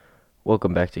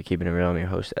Welcome back to Keeping It Real. I'm your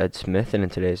host, Ed Smith, and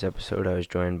in today's episode, I was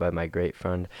joined by my great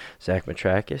friend, Zach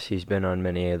Matrakis. He's been on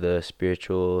many of the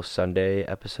Spiritual Sunday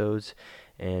episodes,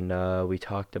 and we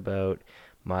talked about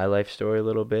my life story a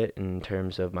little bit in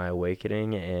terms of my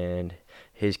awakening and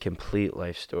his complete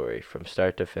life story from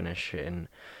start to finish. And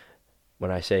when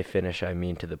I say finish, I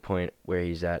mean to the point where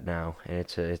he's at now. And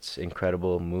it's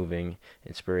incredible, moving,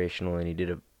 inspirational, and he did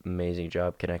an amazing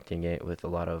job connecting it with a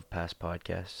lot of past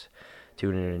podcasts.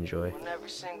 Tune in and enjoy. When every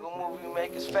single move you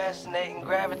make is fascinating,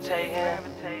 gravitating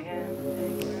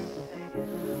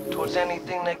towards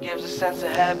anything that gives a sense of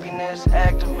happiness.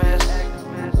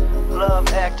 Activist, love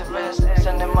activist,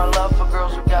 sending my love for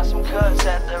girls who got some cuts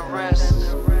at their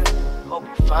wrists. Hope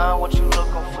you find what you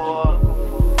looking for.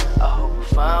 I hope you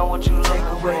find what you looking for.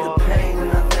 Take away the pain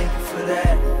and I thank you for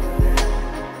that.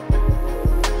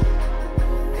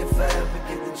 If I ever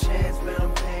get the chance, man,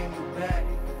 I'm paying you back.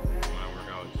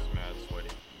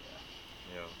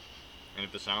 And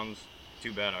if the sound's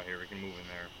too bad out here, we can move in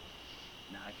there.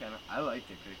 Nah, I like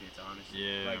the crickets, honestly.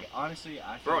 Yeah. Like, honestly,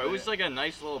 I Bro, it was like a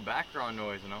nice little background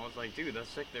noise, and I was like, dude, that's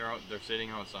sick. They're sitting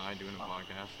outside doing a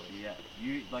podcast. Like, yeah,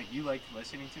 you liked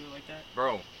listening to it like that?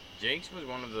 bro, Jake's was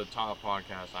one of the top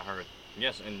podcasts I heard.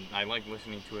 Yes, and I like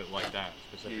listening to it like that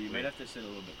specifically. Yeah, you might have to sit a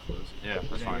little bit closer. Yeah, that's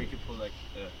then fine. You could pull like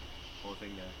the whole thing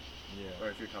down. Yeah. Or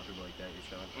if you're comfortable like that, you're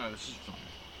showing. No, this is fine.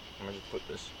 I'm gonna just put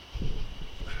this.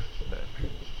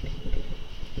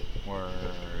 Word.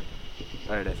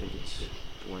 Alright, I think it's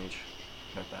 1 inch.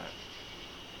 Got that.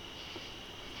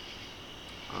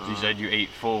 So you said you ate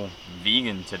full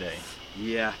vegan today.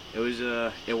 Yeah,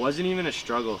 it wasn't even a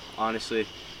struggle, honestly,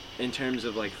 in terms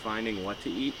of like finding what to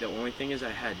eat. The only thing is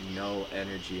I had no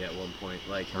energy at one point.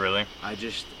 Like, Really?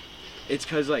 it's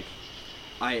cause like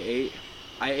I ate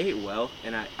well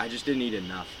and I just didn't eat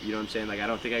enough. You know what I'm saying? Like, I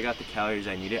don't think I got the calories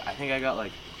I needed. I think I got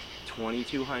like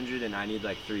 2,200 and I need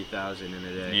like 3,000 in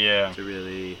a day. Yeah. To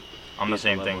really. I'm the get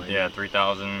same level thing. I Yeah, need.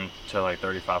 3,000 to like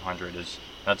 3,500 is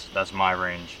that's my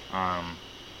range.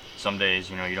 Some days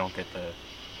you don't get the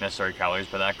necessary calories,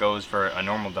 but that goes for a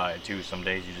normal diet too. Some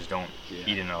days you just don't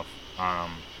eat enough.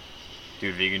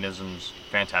 Dude, veganism's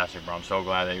fantastic, bro. I'm so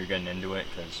glad that you're getting into it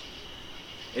because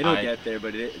It'll get there,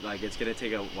 but it's gonna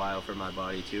take a while for my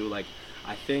body too. Like,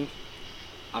 I think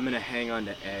I'm gonna hang on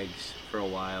to eggs for a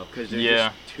while because they're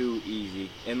just too easy,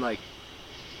 and like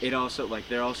it also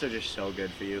they're also just so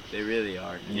good for you. They really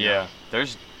are. You know?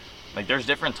 There's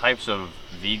different types of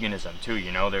veganism too.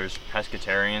 There's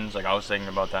pescatarians. Like I was thinking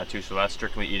about that too. So that's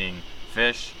strictly eating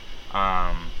fish.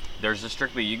 There's just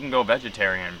strictly you can go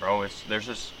vegetarian, bro. There's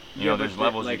just there's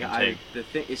levels you can take. The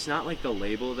thing, it's not like the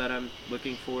label that I'm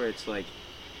looking for. It's like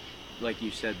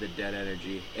you said, the dead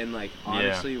energy. And like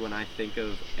honestly, when I think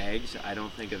of eggs, I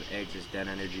don't think of eggs as dead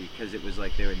energy because it was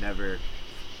like they were never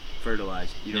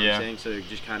fertilized. You know what I'm saying? So they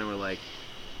just kind of were like,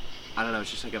 I don't know. It's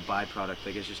just like a byproduct.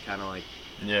 Like it's just kind of like.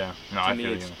 Yeah. No, to me,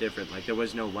 it's different. Like there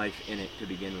was no life in it to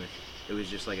begin with. It was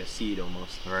just like a seed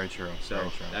almost. Very true. So Very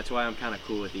true. that's why I'm kind of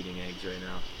cool with eating eggs right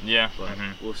now. Yeah. But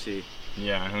we'll see.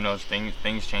 Yeah, and who knows?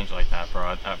 Things change like that,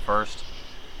 bro. At first,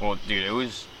 well, dude, it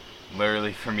was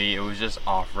literally for me. It was just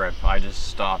off rip. I just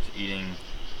stopped eating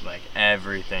like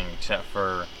everything except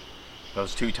for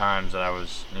those 2 times that I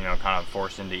was, kind of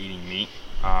forced into eating meat.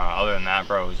 Other than that,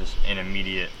 bro, it was just an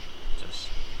immediate, just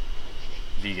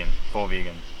vegan, full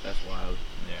vegan. That's wild.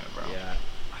 Yeah, bro. Yeah.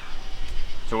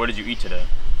 So what did you eat today?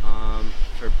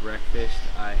 For breakfast,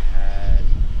 I had.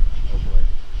 Oh boy.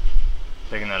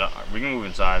 Picking that up. We can move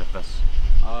inside if that's.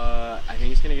 I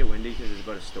think it's gonna get windy because it's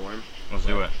about a storm. Let's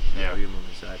do it. Yeah. We can move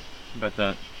inside. Bet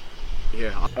that.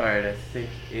 Here. All right. I think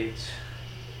it's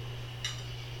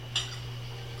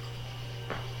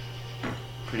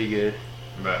pretty good.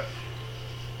 Bet.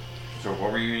 So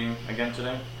what were you eating again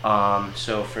today?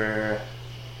 So for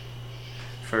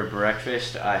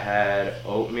breakfast, I had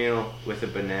oatmeal with a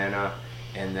banana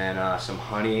and then some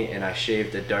honey, and I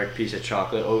shaved a dark piece of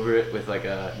chocolate over it with like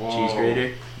a cheese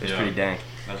grater. It's pretty dank.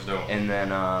 That's dope. And then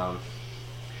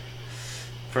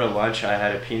for lunch, I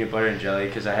had a peanut butter and jelly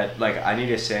because I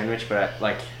needed a sandwich, but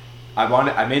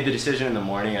I made the decision in the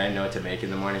morning. I didn't know what to make in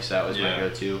the morning, so that was my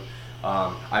go-to.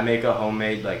 I make a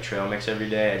homemade trail mix every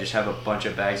day. I just have a bunch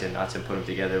of bags of nuts and put them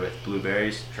together with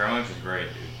blueberries. Trail mix is great,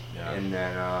 dude. Yeah. And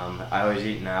then I always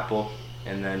eat an apple.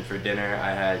 And then for dinner,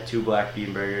 I had 2 black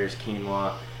bean burgers,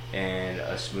 quinoa, and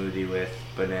a smoothie with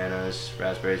bananas,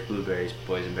 raspberries, blueberries,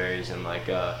 boysenberries, and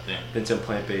then some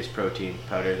plant-based protein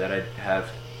powder that I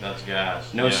have. That's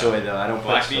gas. No soy though. I don't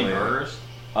black put soy bean in. burgers.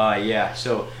 Yeah.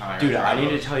 So, dude, I need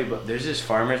to those. tell you, but there's this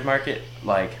farmer's market.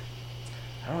 I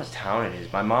don't know what town it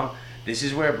is. My mom This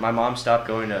is where my mom stopped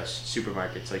going to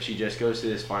supermarkets. Like, she just goes to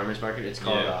this farmer's market. It's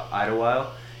called Idlewild,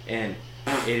 and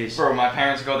it is... Bro, my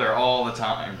parents go there all the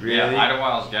time. Really? Yeah,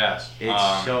 Idlewild's gas.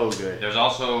 It's so good. There's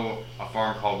also a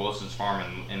farm called Wilson's Farm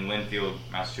in Linfield,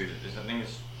 Massachusetts. I think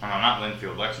it's... Oh, no, not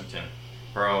Linfield, Lexington.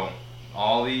 Bro,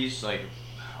 all these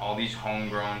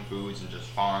homegrown foods and just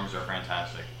farms are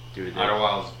fantastic. Dude,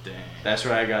 Idlewild's dang. That's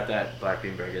where I got that black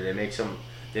bean burger. They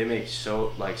make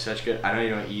so, like, such good... I know you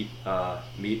don't eat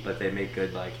meat, but they make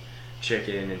good, like,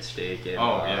 chicken and steak and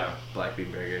black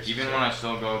bean burgers. Even when I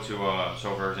still go to,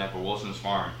 so for example, Wilson's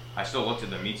Farm, I still looked at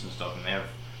the meats and stuff, and they have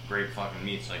great fucking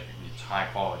meats, like, it's high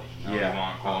quality. You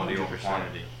want quality 100%. Over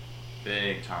quantity.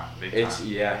 Big time.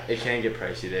 Yeah, it can get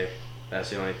pricey there. That's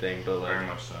the only thing, but, like... Very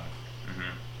much so.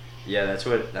 Mm-hmm. Yeah,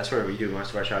 that's where we do most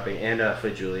of our shopping, and for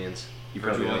Julian's. You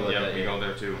probably know that, we go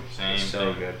there too. Same it's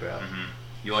so thing. Good, bro. Mm-hmm.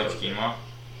 You like quinoa?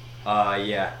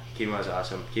 Yeah, quinoa's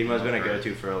awesome. Quinoa's been a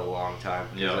go-to for a long time.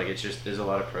 Yeah. Like, it's just, there's a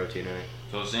lot of protein in it.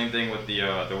 So the same thing with the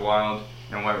wild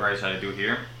and white rice that I do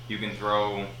here. You can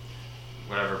throw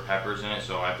whatever peppers in it.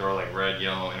 So I throw like red,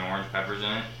 yellow, and orange peppers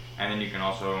in it. And then you can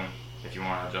also, if you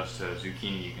want to adjust to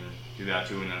zucchini, you can do that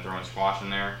too, and then throw in squash in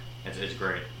there. It's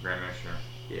great mixture.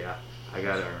 Yeah, I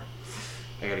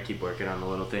gotta keep working on the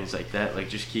little things like that. Like,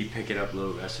 just keep picking up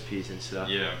little recipes and stuff.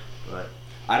 Yeah. But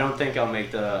I don't think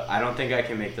I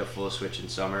can make the full switch in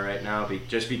summer right now,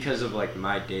 just because of, like,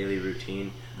 my daily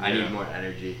routine. Yeah. I need more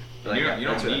energy. Like, you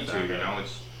don't need to, you know.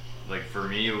 It's like, for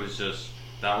me, it was just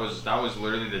that was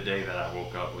literally the day that I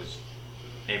woke up was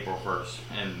April 1st,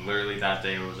 and literally that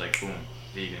day it was like boom,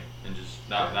 vegan, and just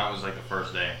that was like the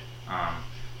first day.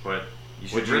 But you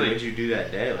should what'd you do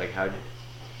that day? Like, how'd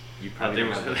you probably? It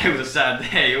was a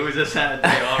sad day. It was a sad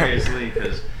day, obviously,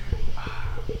 because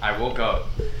I woke up.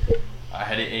 I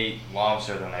had ate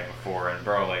lobster the night before, and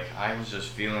bro, like, I was just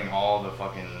feeling all the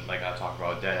fucking, like I talked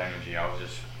about, dead energy. I was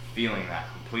just feeling that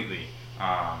completely.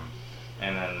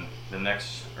 And then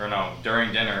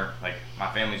during dinner, like,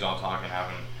 my family's all talking,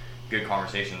 having good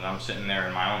conversations, and I'm sitting there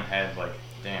in my own head, like,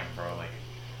 damn, bro, like,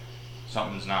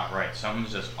 something's not right.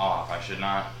 Something's just off. I should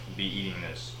not be eating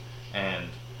this. And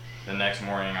the next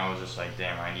morning, I was just like,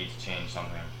 damn, I need to change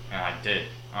something. And I did.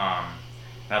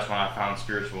 That's when I found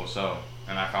Spiritual So.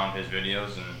 And I found his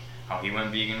videos and how he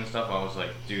went vegan and stuff. I was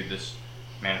like, dude, this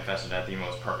manifested at the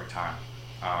most perfect time.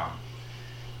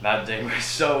 That day was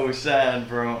so sad,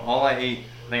 bro. All I ate,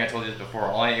 I think I told you this before,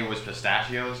 all I ate was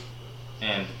pistachios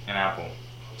and an apple.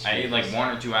 Jeez. I ate like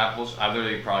 1 or 2 apples. I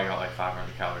literally probably got like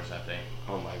 500 calories that day.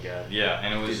 Oh my god. Yeah,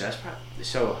 and it was... Dude, that's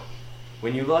so,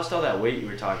 when you lost all that weight you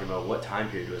were talking about, what time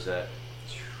period was that?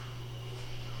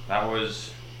 That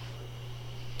was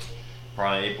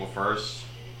probably April 1st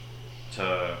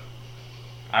to...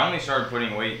 I only started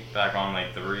putting weight back on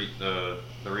like the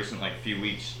recent like few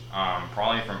weeks,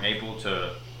 probably from April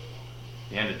to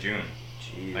the end of June.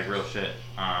 Jeez. Like real shit.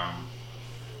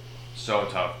 So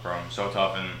tough, bro. So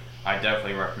tough, and I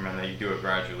definitely recommend that you do it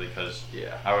gradually, because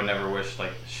I would never wish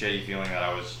like the shitty feeling that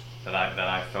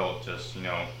I felt, just, you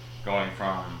know, going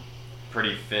from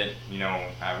pretty fit, you know,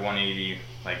 at 180,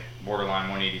 like borderline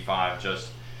 185,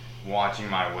 just watching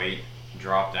my weight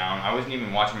drop down. I wasn't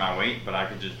even watching my weight, but I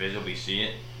could just visibly see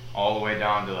it all the way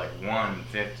down to like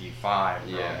 155,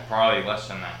 bro. Yeah. Probably less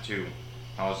than that too.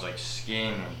 I was like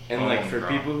skin and bone, like, for bro.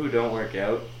 people who don't work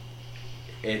out,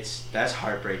 that's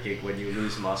heartbreaking when you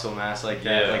lose muscle mass like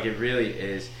that. Like, it really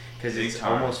is, because it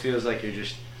almost feels like you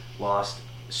just lost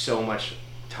so much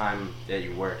time that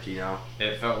you worked, you know.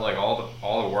 It felt like all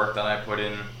the work that I put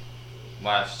in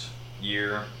last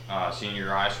year, senior year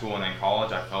of high school and then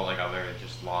college, I felt like I literally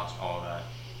just lost all of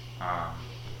that.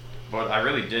 But I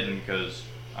really didn't, because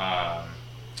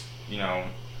you know,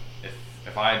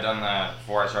 if I had done that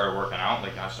before I started working out,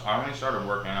 like I only started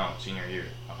working out senior year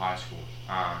of high school.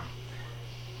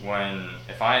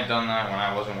 If I had done that when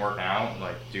I wasn't working out,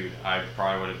 like, dude, I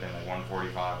probably would have been like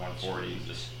 145, 140,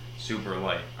 just super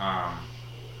light. Yeah,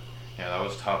 that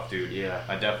was tough, dude. Yeah.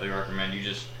 I definitely recommend you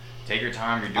just take your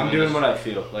time. I'm doing what I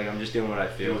feel. Like, I'm just doing what I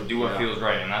feel. Do what feels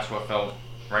right, and that's what felt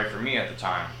right for me at the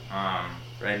time.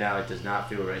 Right now, it does not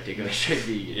feel right to go straight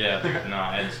vegan. Yeah, dude,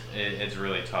 no, it's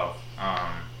really tough.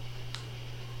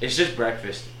 It's just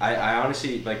breakfast. I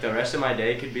honestly, like, the rest of my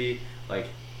day could be, like,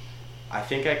 I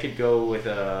think I could go with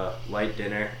a light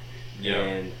dinner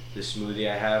and the smoothie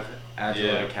I have adds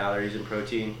a lot of calories and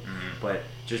protein, but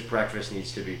just breakfast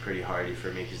needs to be pretty hearty for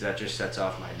me, because that just sets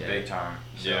off my day. Big time.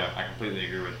 So. Yeah, I completely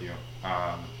agree with you.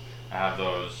 I have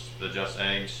the Just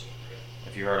Eggs.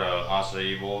 If you heard of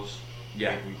acai bowls,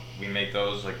 we make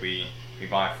those. Like, we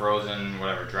buy frozen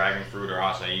whatever dragon fruit or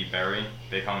acai berry.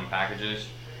 They come in packages.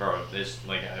 bro, this,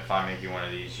 like, if I make you one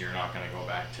of these, you're not gonna go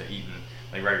back to eating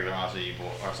like regular acai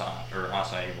bowl or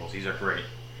acai bowls. These are great.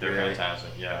 They're Really? fantastic.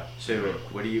 Yeah. So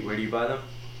where do you buy them?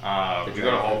 We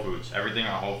go to Whole Foods. Everything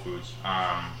at Whole Foods.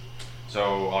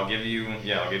 So I'll give you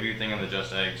a thing of the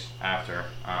Just Eggs after.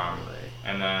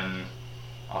 And then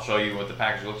I'll show you what the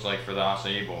package looks like for the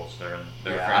acai bowls. They're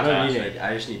fantastic. I don't need it.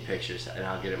 I just need pictures, and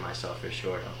I'll get it myself for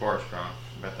sure. Of course, bro.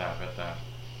 Bet that.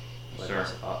 But Sure.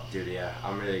 dude, yeah,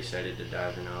 I'm really excited to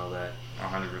dive into all that.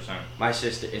 100%. My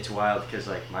sister, it's wild because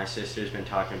like my sister's been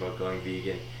talking about going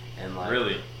vegan, and like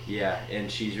Really? yeah, and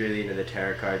she's really into the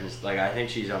tarot cards. And, like I think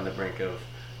she's on the brink of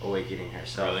awakening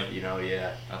herself. Really? You know,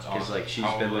 yeah. That's Because awesome. like she's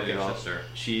How been old is looking your all. sister?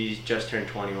 She's just turned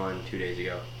 21 2 days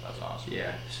ago. That's awesome.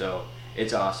 Yeah, so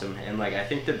it's awesome, and like I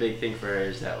think the big thing for her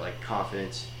is that like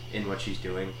confidence in what she's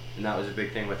doing, and that was a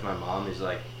big thing with my mom. Is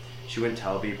like she wouldn't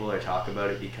tell people or talk about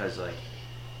it because like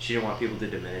she didn't want people to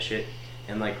diminish it.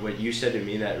 And like what you said to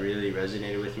me that really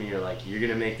resonated with me, you're like, you're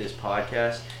gonna make this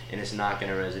podcast and it's not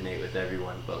gonna resonate with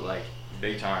everyone, but like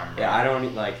Big time, bro. yeah, I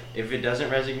don't like if it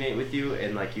doesn't resonate with you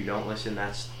and like you don't listen,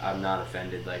 I'm not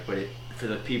offended. Like, but it for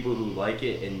the people who like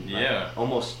it and like, Yeah.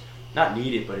 almost not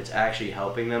need it, but it's actually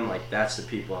helping them. Like that's the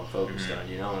people I'm focused Mhm. on,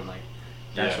 you know, and like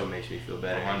that's Yeah. what makes me feel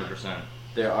better. 100%.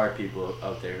 There are people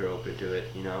out there who are open to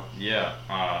it, you know. Yeah,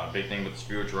 big thing with the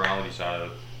spirituality side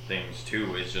of things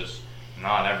too is just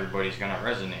not everybody's gonna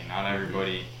resonate. Not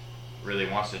everybody really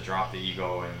wants to drop the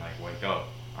ego and like wake up.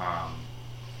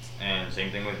 And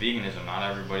same thing with veganism. Not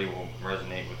everybody will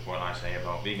resonate with what I say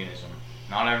about veganism.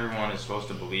 Not everyone is supposed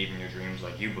to believe in your dreams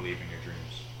like you believe in your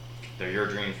dreams. They're your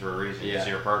dreams for a reason. It's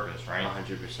Yeah. your purpose, right?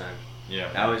 100%. Yeah.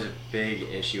 That was a big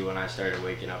issue when I started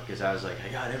waking up because I was like,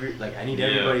 I need Yeah.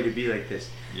 everybody to be like this.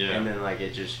 Yeah. And then like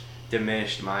it just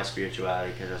diminished my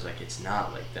spirituality because I was like, it's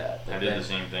not like that. I But did then, the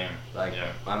same thing. Like yeah.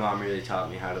 my mom really taught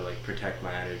me how to like protect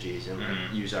my energies and like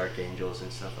Mhm. use archangels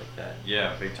and stuff like that.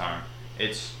 Yeah, big time.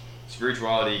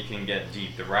 Spirituality can get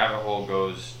deep. The rabbit hole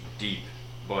goes deep,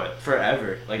 but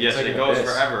Forever. Like yes, it's like it an goes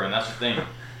abyss. forever, and that's the thing.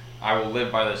 I will live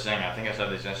by this saying. I think I said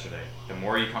this yesterday. The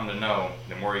more you come to know,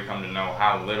 the more you come to know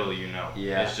how little you know.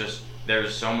 Yeah. It's just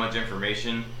there's so much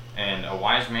information, and a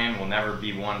wise man will never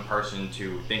be one person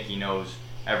to think he knows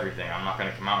everything. I'm not going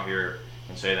to come out here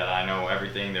and say that I know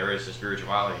everything there is to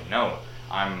spirituality. No,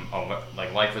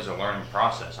 like life is a learning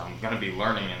process. I'm going to be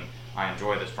learning, and I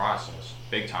enjoy this process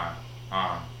big time.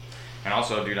 And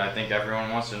also, dude, I think everyone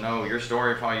wants to know your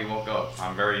story of how you woke up.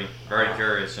 I'm very, very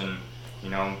curious, and you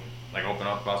know, like open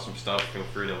up about some stuff. Feel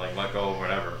free to like let go of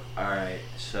whatever. Alright,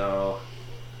 so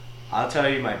I'll tell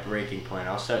you my breaking point.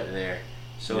 I'll start there.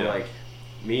 So Yeah. like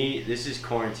this is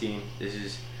quarantine. This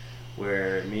is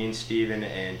where me and Steven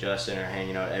and Justin are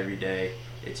hanging out every day.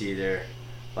 It's either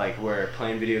like we're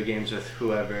playing video games with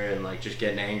whoever and like just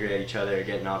getting angry at each other,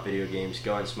 getting off video games,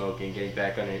 going smoking, getting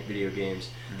back on video games.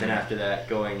 Then Mhm. after that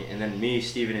and then me,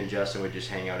 Steven, and Justin would just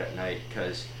hang out at night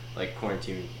because like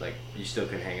quarantine, like you still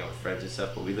can hang out with friends and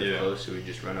stuff, but we live Yeah. close, so we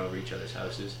just run over each other's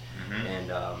houses. Mhm.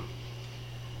 And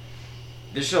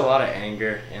there's just a lot of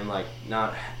anger and like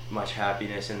not much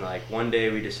happiness. And like one day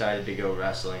we decided to go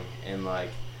wrestling, and like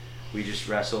we just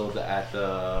wrestled at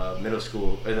the middle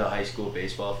school or the high school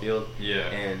baseball field. Yeah.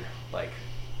 And like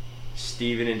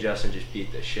Steven and Justin just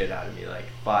beat the shit out of me like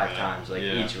 5 Yeah. times, like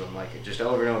Yeah. each of them, like just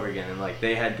over and over again. And like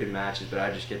they had good matches, but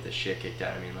I just get the shit kicked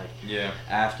out of me. And like Yeah.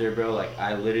 after, bro, like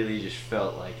I literally just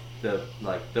felt like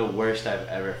the worst I've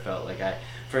ever felt. Like I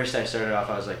started off,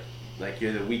 I was like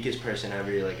you're the weakest person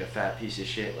ever, you're like a fat piece of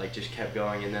shit, like just kept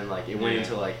going. And then like it went Yeah.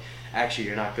 into like, actually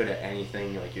you're not good at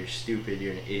anything, like you're stupid,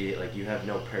 you're an idiot, like you have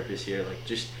no purpose here, like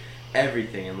just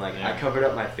everything. And like Yeah. I covered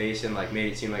up my face and like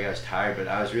made it seem like I was tired, but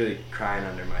I was really crying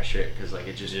under my shirt because like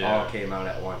it just Yeah. all came out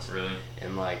at once. Really.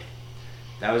 And like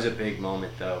that was a big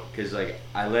moment though, because like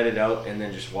I let it out and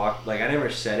then just walked, like I never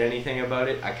said anything about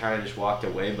it, I kind of just walked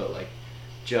away, but like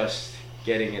just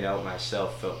getting it out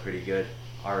myself felt pretty good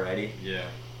already. Yeah.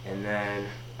 And then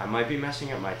I might be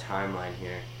messing up my timeline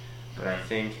here, but I Mhm.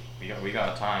 think We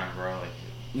got time, bro. Like.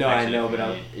 no, text I it know, if but you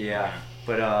I'm need. yeah,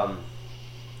 but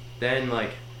then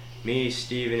like me,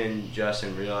 Steven, and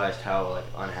Justin realized how like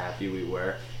unhappy we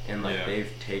were, and like Yeah.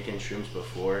 they've taken shrooms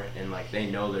before, and like they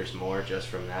know there's more just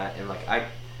from that, and like I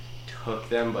took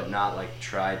them but not like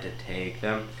tried to take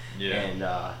them. Yeah. And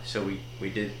so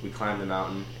we climbed the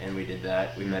mountain and we did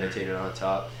that. We Mhm. meditated on the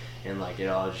top, and like it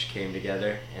all just came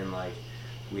together, and like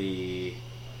we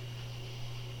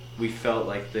felt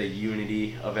like the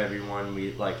unity of everyone.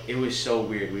 We like, it was so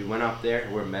weird. We went up there,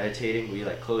 we're meditating, we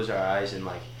like closed our eyes, and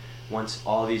like once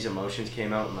all these emotions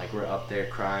came out and like we're up there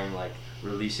crying, like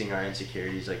releasing our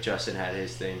insecurities, like Justin had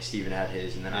his thing, Steven had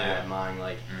his, and then I had mine,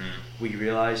 like we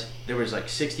realized there was like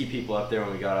 60 people up there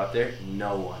when we got up there.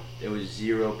 No one. It was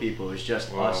 0 people. It was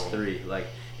just us 3, like,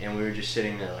 and we were just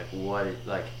sitting there like, what,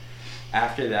 like,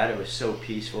 after that it was so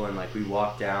peaceful, and like we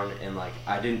walked down and like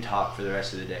I didn't talk for the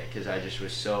rest of the day because I just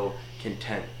was so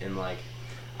content, and like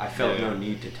I felt no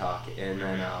need to talk. And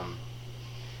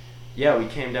then we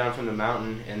came down from the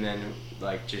mountain and then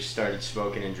like just started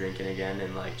smoking and drinking again,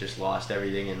 and like just lost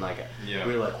everything, and like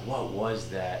we were like, what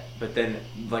was that? But then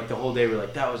like the whole day we were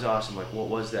like, that was awesome, like what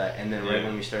was that? And then right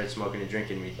when we started smoking and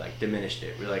drinking, we like diminished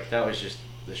it. We're like, that was just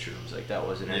the shrooms, like that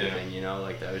wasn't anything, you know,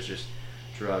 like that was just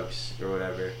drugs or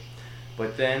whatever.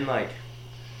 But then like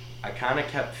I kind of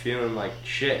kept feeling like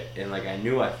shit, and like I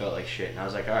knew I felt like shit, and I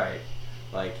was like, all right,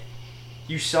 like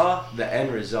you saw the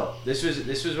end result. This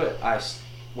was what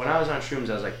when I was on shrooms,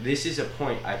 I was like, this is a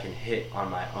point I can hit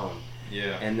on my own.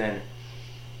 Yeah. And then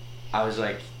I was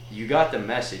like, you got the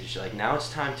message. Like, now it's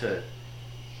time to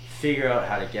figure out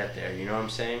how to get there. You know what I'm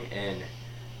saying? And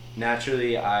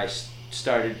naturally, I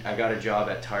got a job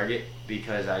at Target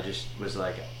because I just was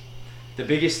like, the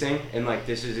biggest thing, and like,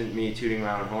 this isn't me tooting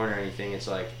my own horn or anything. It's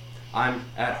like, I'm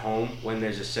at home when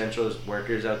there's essential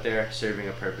workers out there serving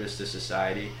a purpose to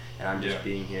society, and I'm just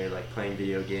being here like playing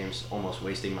video games, almost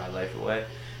wasting my life away.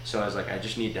 So I was like, I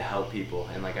just need to help people,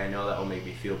 and like I know that will make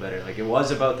me feel better. Like, it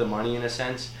was about the money in a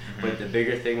sense, but the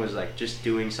bigger thing was like just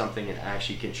doing something and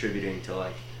actually contributing to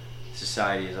like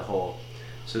society as a whole.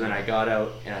 So then I got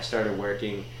out and I started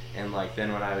working, and like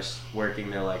then when I was working,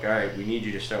 they're like, all right, we need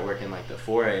you to start working like the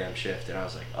 4 a.m. shift, and I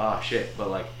was like, oh shit. But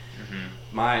like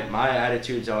my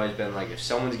attitude's always been like, if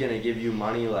someone's gonna give you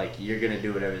money, like you're gonna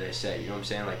do whatever they say, you know what I'm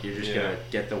saying? Like, you're just gonna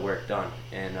get the work done.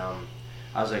 And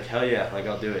I was like, hell yeah, like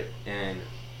I'll do it. And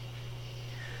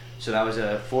so that was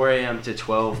a 4 a.m. to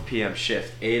 12 p.m.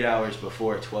 shift, 8 hours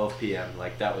before 12 p.m.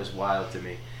 Like, that was wild to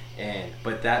me.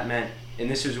 But that meant,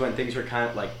 and this was when things were kind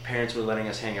of like, parents were letting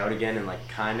us hang out again, and like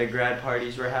kind of grad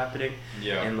parties were happening.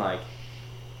 Yeah. And like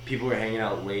people were hanging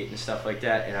out late and stuff like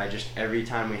that, and I just, every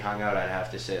time we hung out, I'd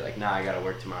have to say like, nah, I gotta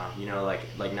work tomorrow. You know, like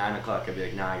 9 o'clock, I'd be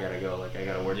like, nah, I gotta go, like I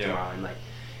gotta work tomorrow. And like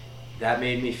that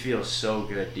made me feel so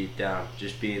good deep down,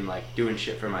 just being like doing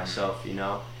shit for myself, you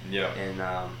know. Yeah.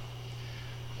 And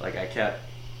like I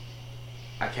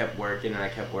kept working and I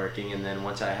kept working, and then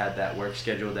once I had that work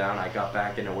schedule down, I got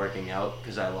back into working out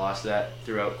because I lost that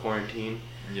throughout quarantine.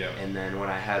 Yeah. And then when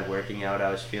I had working out,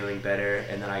 I was feeling better,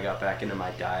 and then I got back into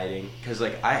my dieting because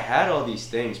like I had all these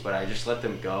things, but I just let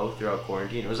them go throughout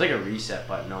quarantine. It was like a reset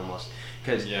button almost,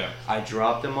 because I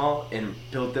dropped them all and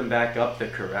built them back up the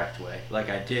correct way. Like,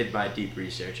 I did my deep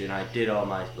research and I did all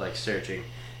my like searching,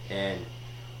 and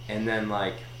then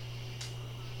like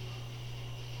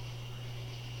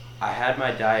I had my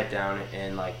diet down,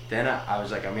 and like then I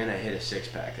was like, I'm gonna hit a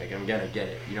 6-pack, like I'm gonna get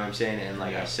it, you know what I'm saying? And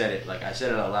like I said it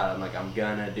out loud, I'm like, I'm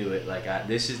gonna do it, like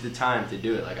this is the time to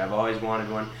do it. Like, I've always wanted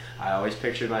one. I always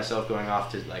pictured myself going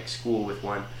off to like school with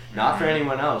one, not for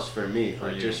anyone else, for me,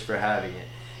 like just for having it.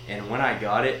 And when I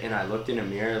got it and I looked in a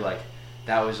mirror, like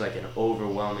that was like an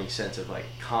overwhelming sense of like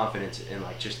confidence and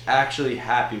like just actually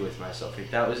happy with myself. Like,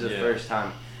 that was the first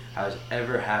time I was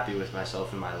ever happy with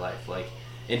myself in my life. Like,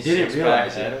 and didn't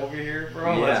realize it over here,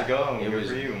 bro. Yeah, let's go. It was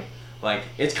for you. Like,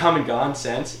 it's come and gone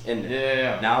since, and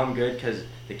now I'm good because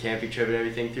the camping trip and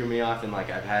everything threw me off, and like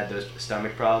I've had those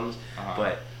stomach problems.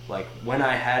 But like when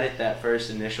I had it that first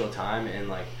initial time and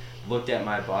like looked at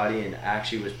my body and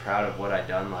actually was proud of what I'd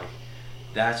done, like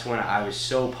that's when I was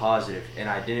so positive and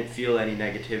I didn't feel any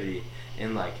negativity.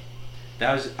 And like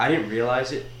that was, I didn't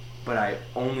realize it, but I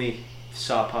only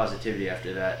saw positivity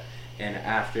after that. And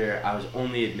after, I was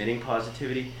only admitting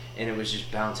positivity, and it was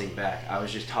just bouncing back. I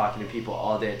was just talking to people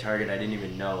all day at Target I didn't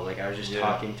even know. Like, I was just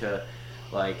talking to,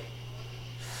 like,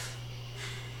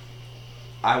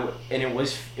 and it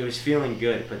was feeling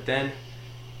good. But then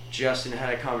Justin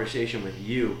had a conversation with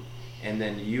you, and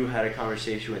then you had a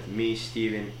conversation with me,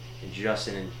 Steven, and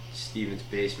Justin in Steven's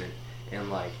basement.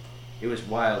 And, like, it was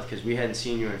wild because we hadn't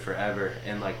seen you in forever,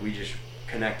 and, like, we just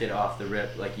connected off the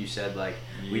rip, like you said. Like,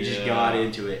 we just got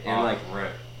into it, and like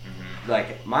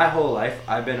like my whole life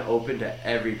I've been open to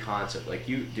every concept. Like,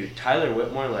 you, dude, Tyler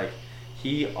Whitmore, like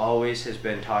he always has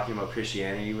been talking about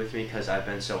Christianity with me because I've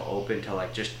been so open to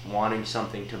like just wanting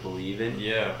something to believe in.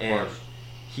 Yeah, of course.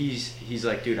 He's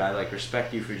like, dude, I like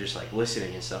respect you for just like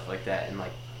listening and stuff like that. And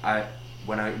like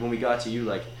when we got to you,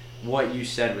 like what you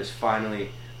said was finally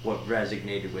what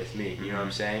resonated with me. You know what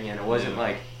I'm saying? And it wasn't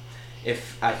like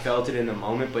if I felt it in the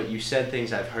moment, but you said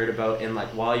things I've heard about, and like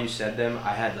while you said them,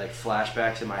 I had like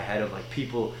flashbacks in my head of like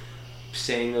people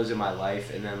saying those in my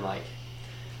life, and then like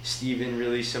Steven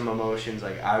released some emotions,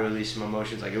 like I released some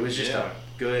emotions. Like it was just a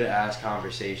good ass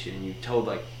conversation, and you told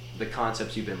like the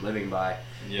concepts you've been living by,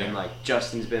 and like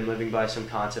Justin's been living by some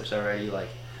concepts already. Like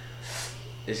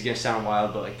it's gonna sound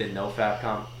wild, but like the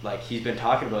NoFap like he's been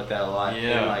talking about that a lot,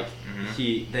 and like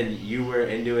then you were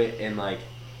into it, and like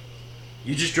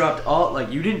you just dropped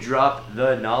you didn't drop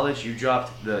the knowledge, you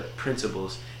dropped the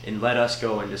principles and let us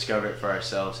go and discover it for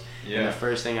ourselves. And the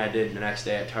first thing I did the next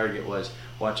day at Target was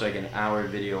watch like an hour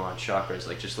video on chakras,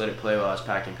 like just let it play while I was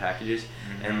packing packages,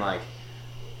 and like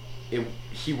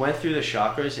he went through the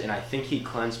chakras, and I think he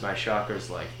cleansed my chakras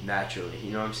like naturally,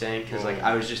 you know what I'm saying? Because like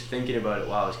I was just thinking about it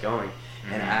while I was going,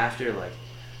 and after like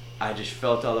I just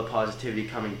felt all the positivity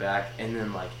coming back, and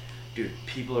then like dude,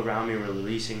 people around me were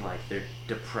releasing like their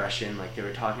depression, like they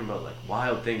were talking about like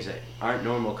wild things that aren't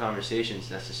normal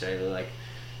conversations necessarily, like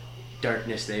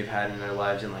darkness they've had in their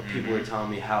lives, and like people were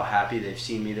telling me how happy they've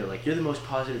seen me. They're like, you're the most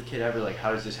positive kid ever, like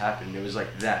how does this happen? And it was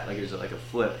like that, like it was like a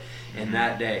flip. And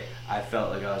that day I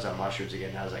felt like I was on mushrooms again,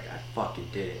 and I was like, I fucking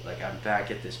did it, like I'm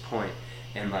back at this point.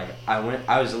 And like I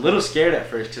was a little scared at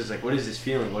first, because like what is this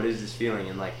feeling,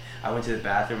 and like I went to the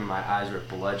bathroom and my eyes were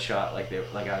bloodshot, like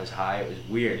I was high. It was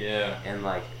weird. And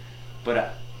like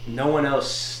but no one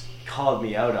else called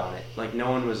me out on it, like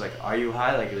no one was like, are you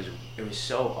high? Like it was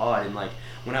so odd. And like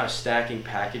when I was stacking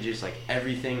packages, like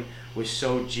everything was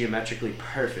so geometrically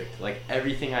perfect, like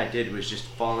everything I did was just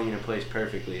falling into place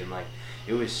perfectly, and like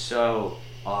it was so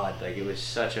odd, like it was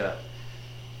such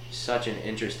an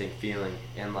interesting feeling.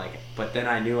 And like but then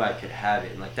I knew I could have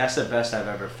it, and like that's the best I've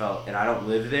ever felt, and I don't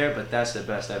live there, but that's the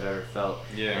best I've ever felt.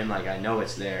 And like I know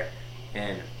it's there,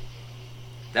 and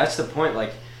that's the point.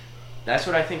 Like that's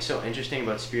what I think so interesting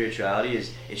about spirituality,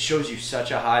 is it shows you such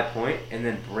a high point and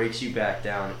then breaks you back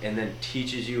down, and then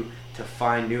teaches you to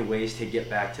find new ways to get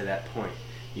back to that point,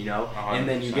 you know? 100%. And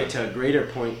then you get to a greater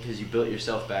point because you built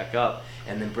yourself back up,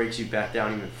 and then breaks you back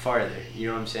down even farther, you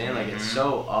know what I'm saying? Like it's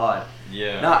so odd.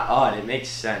 Not odd, it makes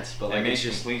sense, but like it makes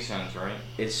it's just complete sense, right?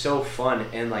 It's so fun,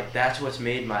 and like that's what's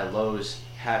made my lows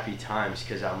happy times,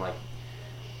 because I'm like,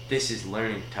 this is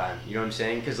learning time, you know what I'm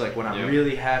saying? Because like when I'm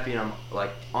really happy and I'm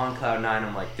like on cloud 9,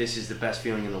 I'm like, this is the best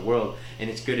feeling in the world, and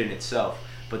it's good in itself.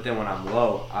 But then when I'm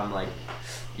low, I'm like,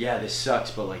 yeah, this sucks,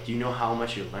 but like, do you know how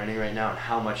much you're learning right now, and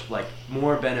how much like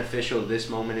more beneficial this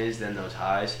moment is than those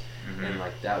highs? And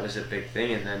like that was a big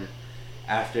thing. And then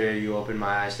after you opened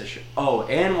my eyes to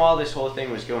and while this whole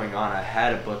thing was going on, I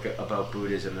had a book about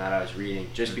Buddhism that I was reading,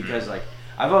 just because like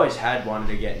I've always wanted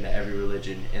to get into every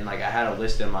religion, and like I had a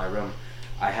list in my room.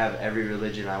 I have every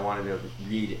religion I wanted to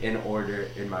read in order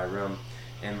in my room,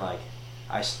 and like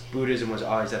Buddhism was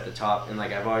always at the top, and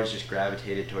like I've always just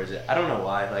gravitated towards it. I don't know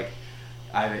why. Like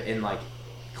in like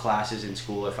classes in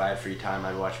school, if I had free time,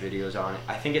 I'd watch videos on it.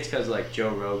 I think it's because like Joe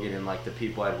Rogan and like the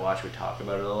people I'd watch would talk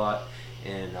about it a lot,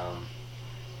 and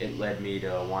it led me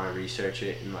to want to research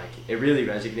it, and like it really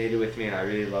resonated with me, and I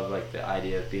really love like the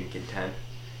idea of being content.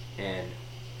 And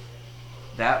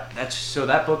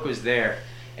that book was there.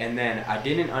 And then I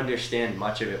didn't understand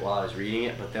much of it while I was reading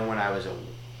it, but then when I was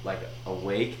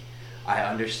awake, I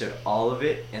understood all of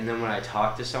it. And then when I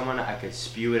talked to someone, I could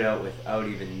spew it out without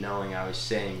even knowing I was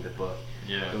saying the book.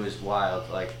 It was wild.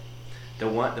 Like the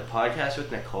podcast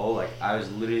with Nicole, like I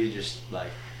was literally just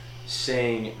like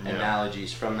saying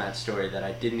analogies from that story that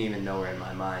I didn't even know were in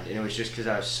my mind, and it was just because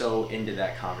I was so into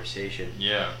that conversation.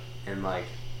 And like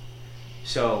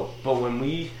but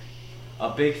when a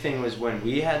big thing was when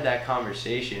we had that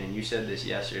conversation, and you said this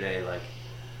yesterday, like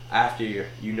after you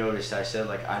noticed I said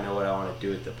like, I know what I want to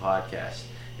do with the podcast.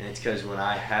 And it's because when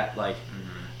I had like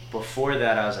before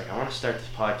that, I was like, I want to start this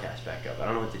podcast back up. I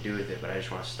don't know what to do with it, but I just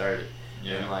want to start it.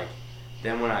 And like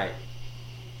then when I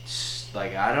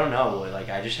like, I don't know, like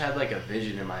I just had like a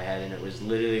vision in my head, and it was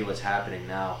literally what's happening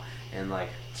now. And like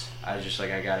I was just like,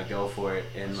 I gotta go for it.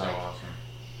 And that's like so awesome.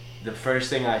 The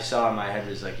first thing I saw in my head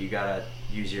was like, you gotta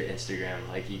use your Instagram,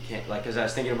 like you can't, like, because I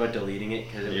was thinking about deleting it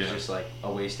because it was just like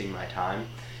wasting my time.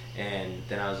 And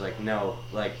then I was like, no,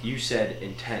 like you said,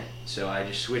 intent. So I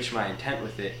just switched my intent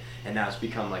with it, and now it's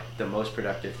become like the most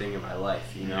productive thing in my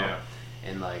life, you know?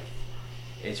 And like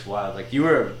it's wild. Like you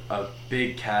were a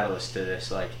big catalyst to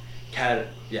this, like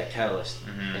catalyst.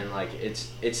 And like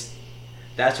it's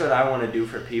that's what I want to do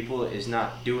for people, is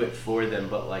not do it for them,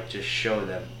 but like just show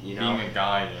them, you know, being a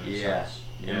guide in a sense.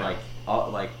 And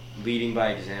like leading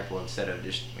by example instead of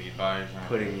just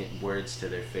putting words to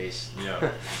their face.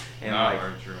 And no, like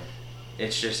very true.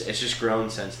 It's just grown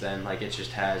since then. Like it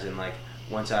just has. And like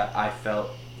once I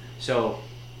felt so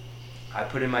I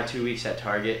put in my 2 weeks at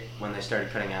Target when they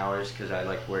started cutting hours because I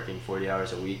liked working 40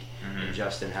 hours a week. And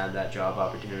Justin had that job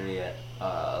opportunity at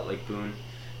Lake Boone.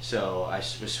 So I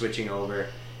was switching over,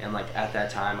 and like at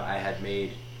that time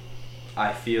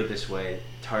I feel this way,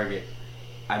 Target,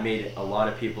 I made a lot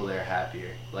of people there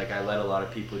happier. Like I let a lot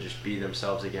of people just be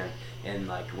themselves again. And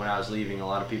like when I was leaving, a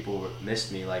lot of people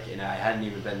missed me, like, and I hadn't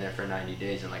even been there for 90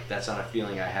 days, and like that's not a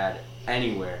feeling I had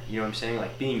anywhere. You know what I'm saying?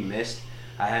 Like being missed,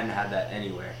 I hadn't had that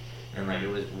anywhere. And like it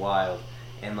was wild.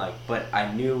 And like, but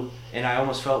I knew, and I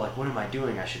almost felt like, what am I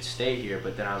doing? I should stay here.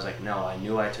 But then I was like, no, I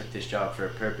knew I took this job for a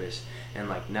purpose. And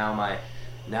like now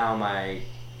my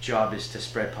job is to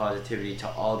spread positivity to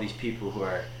all these people who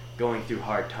are going through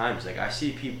hard times. Like I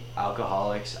see people,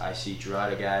 alcoholics, I see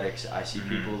drug addicts, I see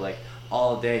people like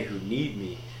all day who need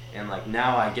me. And like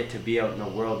now I get to be out in the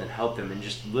world and help them in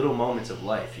just little moments of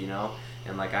life, you know?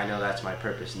 And like I know that's my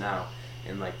purpose now.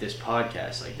 And like this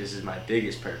podcast, like this is my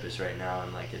biggest purpose right now.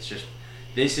 And like it's just,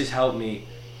 this has helped me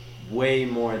way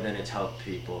more than it's helped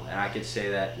people. And I could say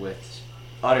that with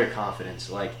utter confidence.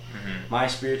 Like my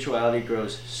spirituality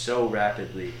grows so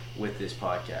rapidly with this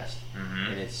podcast.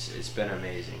 And it's been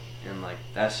amazing. And like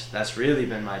that's really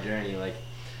been my journey. Like,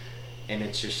 and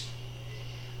it's just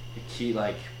key.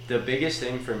 Like the biggest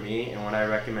thing for me and what I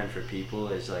recommend for people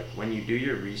is like when you do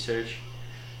your research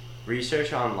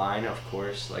online, of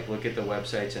course, like look at the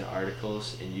websites and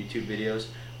articles and YouTube videos,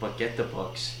 but get the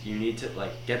books. You need to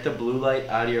like get the blue light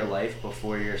out of your life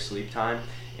before your sleep time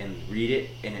and read it,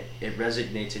 and it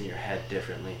resonates in your head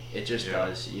differently. It just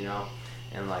does, you know?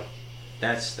 And like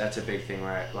that's a big thing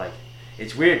where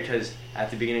it's weird because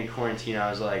at the beginning of quarantine I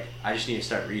was like, I just need to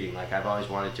start reading. Like I've always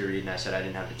wanted to read, and I said I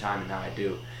didn't have the time, and now I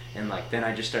do. And like then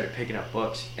I just started picking up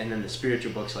books, and then the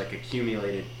spiritual books like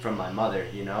accumulated from my mother,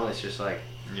 you know? It's just like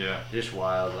just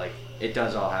wild. Like it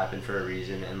does all happen for a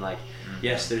reason. And like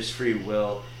yes, there's free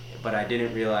will, but I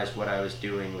didn't realize what I was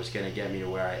doing was going to get me to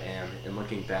where I am. And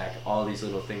looking back, all these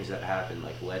little things that happened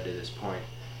like led to this point.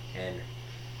 And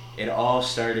it all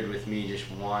started with me just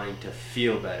wanting to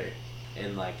feel better.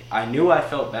 And like I knew I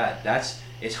felt bad.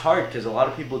 It's hard because a lot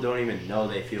of people don't even know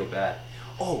they feel bad.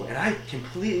 Oh, and I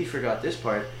completely forgot this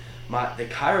part. The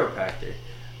chiropractor,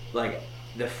 like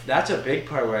that's a big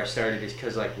part where I started, is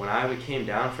because like when I came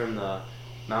down from the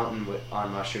mountain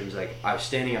on mushrooms, like I was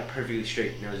standing up perfectly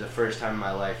straight, and it was the first time in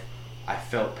my life I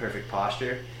felt perfect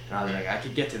posture, and I was like, I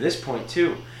could get to this point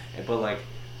too. But like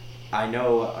I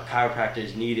know a chiropractor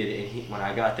is needed, and when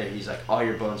I got there, he's like, all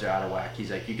your bones are out of whack.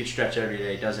 He's like, you could stretch every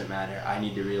day, it doesn't matter. I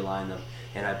need to realign them.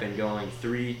 And I've been going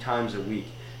 3 times a week,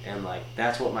 and like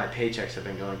that's what my paychecks have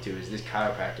been going to, is this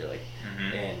chiropractor. Like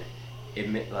and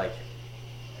it like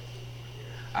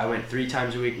I went 3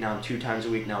 times a week, now I'm 2 times a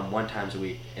week, now I'm 1 times a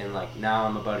week, and like now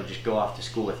I'm about to just go off to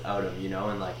school without him, you know?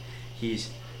 And like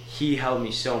he helped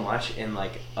me so much. And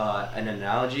like an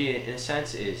analogy in a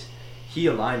sense is he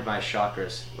aligned my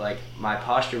chakras. Like my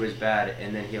posture was bad,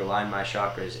 and then he aligned my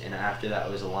chakras, and after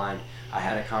that was aligned, I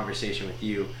had a conversation with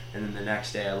you, and then the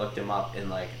next day I looked him up, and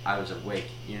like I was awake,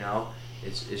 you know?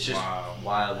 It's just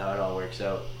wild how it all works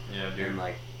out. Yeah, dude. And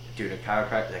like, dude, the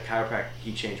chiropractor,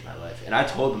 he changed my life. And I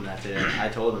told him that today. I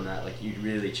told him that, like, you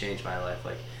really changed my life.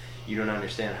 Like, you don't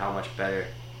understand how much better.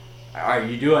 Alright,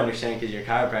 you do understand because you're a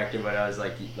chiropractor, but I was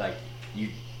like,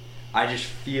 I just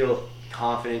feel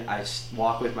confident. I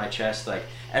walk with my chest. Like,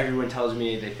 everyone tells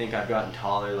me they think I've gotten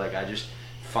taller. Like, I just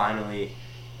finally...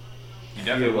 You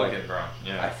definitely look it, bro.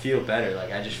 Yeah. I feel better.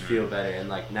 Like, I just feel better. And,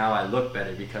 like, now I look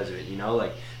better because of it, you know?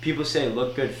 Like, people say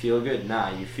look good, feel good. Nah,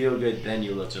 you feel good, then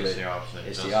you look good. It's the opposite.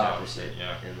 It's the opposite.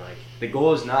 Yeah. And, like, the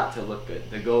goal is not to look good.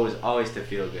 The goal is always to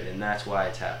feel good. And that's why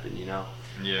it's happened, you know?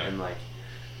 Yeah. And, like,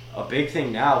 a big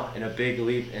thing now and a big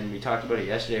leap, and we talked about it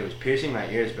yesterday, was piercing my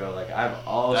ears, bro. Like, I've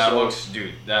also... That looks...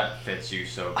 Dude, that fits you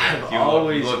so good.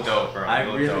 You look dope, bro. I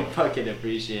really fucking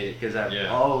appreciate it because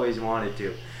I've always wanted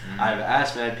to. I've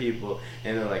asked mad people,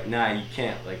 and they're like, nah, you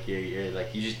can't. Like, you're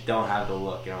like, you just don't have the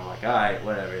look. And I'm like, alright,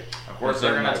 whatever. Of course,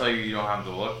 they're going to tell you don't have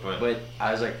the look, but... But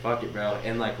I was like, fuck it, bro.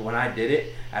 And, like, when I did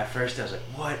it, at first I was like,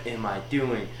 what am I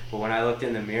doing? But when I looked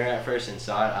in the mirror at first and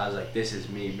saw it, I was like, this is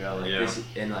me, bro. Like, this is...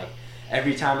 And, like,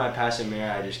 every time I pass a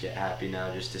mirror, I just get happy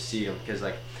now just to see them. Because,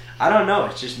 like, I don't know.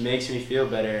 It just makes me feel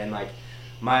better. And, like,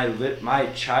 my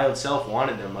child self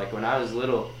wanted them. Like, when I was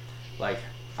little, like...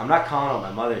 I'm not calling out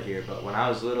my mother here, but when I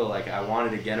was little, like, I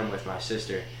wanted to get them with my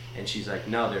sister, and she's like,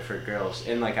 no, they're for girls.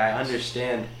 And, like, I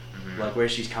understand, like, where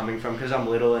she's coming from, because I'm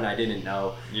little and I didn't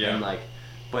know. Yeah. And, like,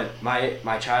 but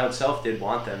my child self did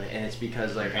want them, and it's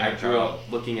because, like, I grew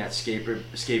up looking at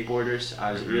skateboarders.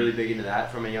 I was really big into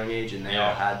that from a young age, and they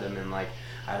all had them, and, like,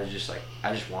 I was just, like,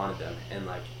 I just wanted them. And,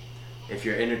 like, if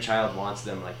your inner child wants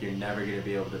them, like, you're never gonna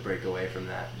be able to break away from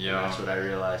that. Yeah. And that's what I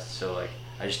realized. So like,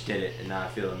 I just did it, and now I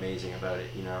feel amazing about it.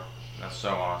 That's so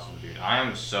awesome, dude. I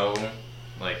am so,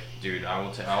 like, dude, I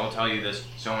will tell you this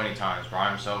so many times, bro.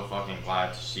 I'm so fucking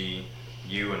glad to see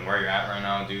you and where you're at right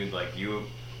now, dude. Like, you,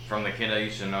 from the kid I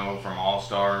used to know, from All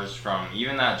Stars, from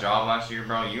even that job last year,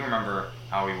 bro. You remember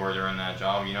how we were during that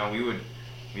job?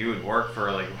 We would work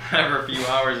for like whatever a few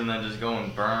hours and then just go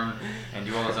and burn and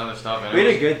do all this other stuff. And we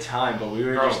had a good time, but we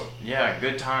were just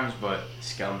good times, but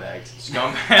scumbags,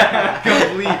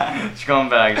 complete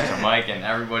scumbags to Mike and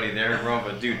everybody there, bro.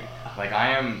 But dude, like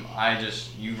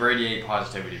you radiate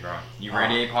positivity, bro. You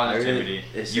radiate positivity.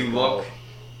 You look.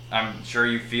 I'm sure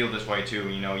you feel this way too.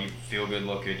 You feel good,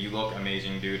 look good. You look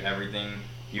amazing, dude. Everything.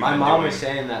 My mom was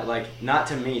saying that, like, not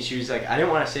to me. She was like, I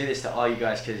didn't want to say this to all you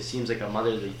guys because it seems like a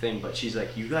motherly thing, but she's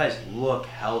like, you guys look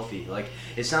healthy. Like,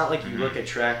 it's not like you look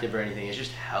attractive or anything. It's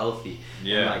just healthy.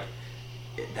 Yeah. And, like,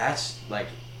 that's, like,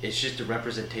 it's just a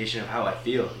representation of how I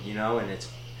feel, and it's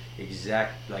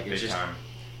exactly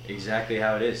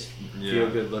how it is. Yeah. Feel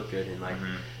good, look good, and, like,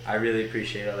 I really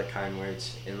appreciate all the kind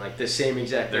words, and, like, the same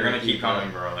exact. They're gonna keep coming,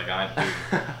 bro. Like,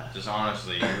 dude, just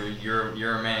honestly,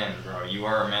 you're a man, bro. You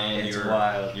are a man. It's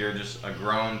wild. You're just a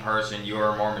grown person. You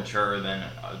are more mature than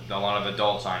a lot of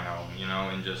adults I know.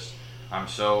 And just, I'm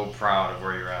so proud of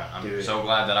where you're at. I'm so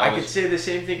glad that I could say the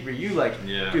same thing for you. Like,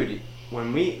 dude,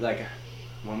 when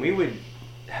we would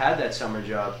had that summer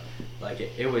job, like,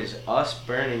 it was us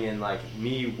burning and, like,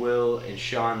 me, Will, and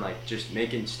Sean, like, just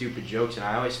making stupid jokes, and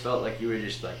I always felt like you were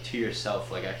just, like, to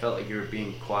yourself. Like, I felt like you were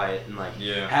being quiet and, like,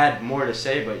 had more to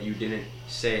say, but you didn't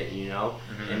say it,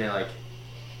 And then,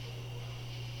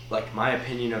 like, my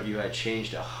opinion of you had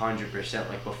changed 100%.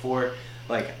 Like, before,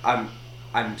 like, I'm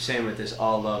saying with this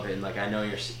all love, and, like, I know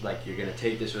you're gonna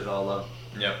take this with all love.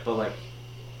 Yeah. But, like,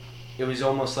 it was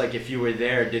almost like if you were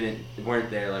there, weren't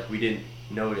there, like, we didn't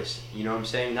notice, you know what I'm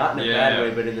saying? Not in a bad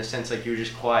way, but in the sense, like, you were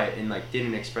just quiet and, like,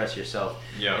 didn't express yourself.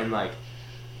 Yeah. And, like,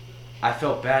 I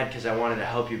felt bad because I wanted to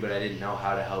help you, but I didn't know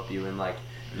how to help you, and, like,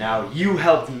 now you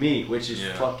helped me, which is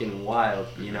fucking wild,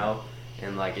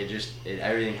 And, like,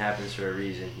 everything happens for a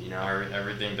reason,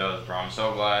 Everything does, bro. I'm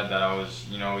so glad that I was,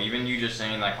 even you just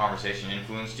saying that conversation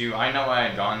influenced you. I know I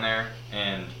had gone there,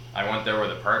 and I went there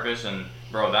with a purpose, and,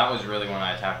 bro, that was really when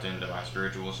I tapped into my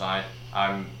spiritual side.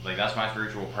 That's my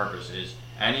spiritual purpose, is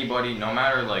anybody, no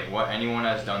matter, like, what anyone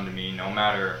has done to me, no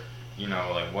matter,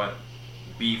 like, what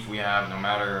beef we have, no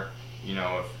matter,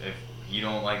 if you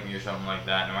don't like me or something like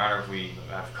that, no matter if we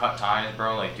have cut ties,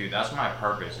 bro, like, dude, that's my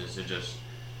purpose, is to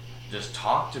just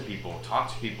talk to people.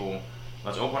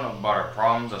 Let's open up about our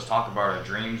problems. Let's talk about our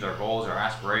dreams, our goals, our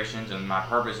aspirations. And my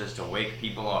purpose is to wake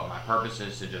people up. My purpose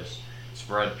is to just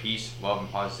spread peace, love,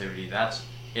 and positivity. That's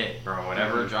it, bro.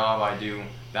 Whatever job I do,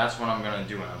 that's what I'm gonna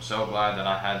do. And I'm so glad that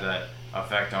I had that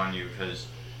effect on you, because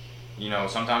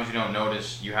sometimes you don't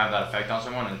notice you have that effect on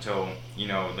someone until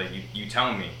that you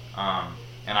tell me.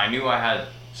 And I knew I had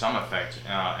some effect.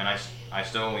 And I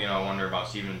still wonder about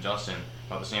Steven and Justin.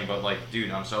 About the same, but, like, dude,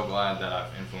 I'm so glad that I've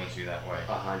influenced you that way.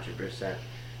 100%.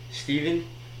 Steven,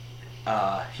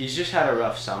 he's just had a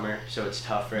rough summer, so it's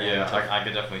tough for him. Yeah, I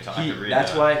could definitely tell. I could read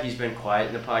that's why he's been quiet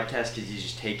in the podcast, because he's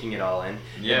just taking it all in.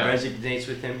 Yeah. It resonates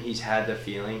with him. He's had the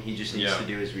feeling. He just needs to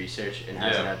do his research and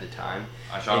hasn't had the time.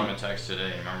 I shot him a text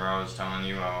today. Remember I was telling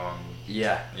you how,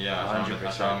 Yeah, 100%.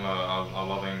 I shot him a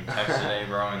loving text today,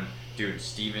 bro, and dude,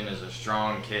 Steven is a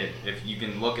strong kid. If you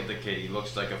can look at the kid, he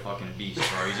looks like a fucking beast,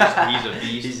 bro. He's a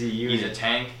beast. He's a unit. He's a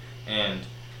tank, and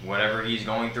whatever he's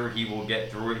going through, he will get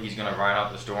through it. He's gonna ride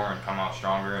out the storm and come out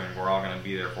stronger, and we're all gonna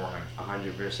be there for him.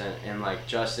 100%. And, like,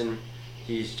 Justin,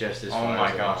 he's just as far. Oh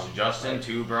my gosh, Justin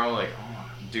too, bro. Like,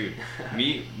 dude,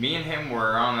 me and him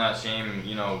were on that same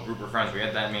group of friends. We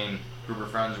had that main group of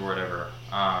friends or whatever.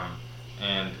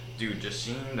 And dude, just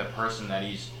seeing the person that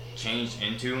he's changed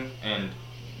into, and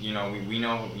we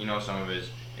know some of his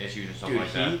issues and stuff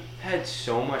like that. Dude, he had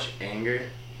so much anger,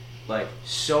 like,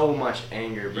 so much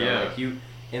anger, bro. Yeah. Like,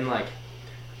 and, like,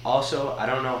 also, I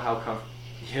don't know how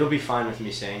he'll be fine with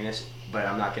me saying this, but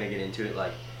I'm not gonna get into it.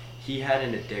 Like, he had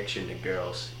an addiction to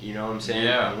girls. You know what I'm saying?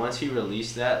 Yeah. And once he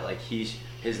released that, like, his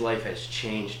life has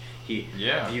changed. He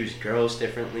views girls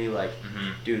differently. Like,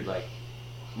 dude, like,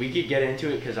 we could get into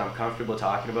it because I'm comfortable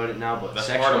talking about it now, but that's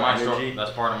sexual part of my energy. Story.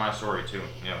 That's part of my story too.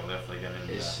 Yeah, we'll definitely get into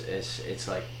that. It's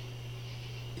like,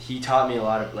 he taught me a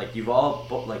lot of, like,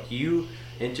 you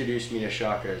introduced me to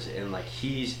chakras, and, like,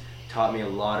 he's taught me a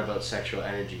lot about sexual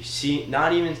energy. See,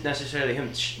 not even necessarily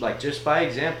him, like, just by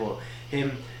example,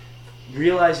 him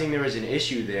realizing there was an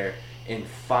issue there, and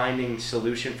finding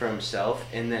solution for himself,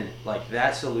 and then like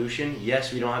that solution,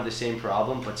 yes, we don't have the same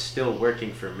problem, but still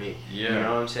working for me. Yeah. You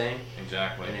know what I'm saying?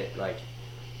 Exactly. And it like,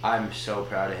 I'm so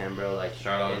proud of him, bro. Like,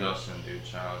 Shout out Justin, dude.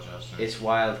 Shout out Justin. it's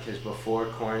wild because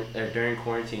during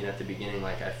quarantine at the beginning,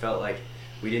 like I felt like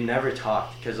we never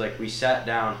talked, because like we sat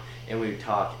down and we would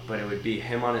talk, but it would be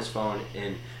him on his phone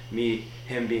and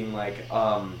him being like,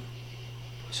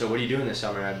 so what are you doing this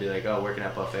summer? And I'd be like, oh, working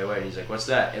at Buffet Way. And he's like, what's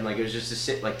that? And like it was just to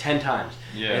sit like 10 times.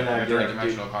 Yeah, and I'd be like,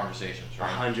 dimensional conversations,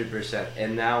 right? 100%.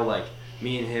 And now like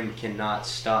me and him cannot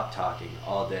stop talking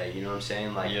all day. You know what I'm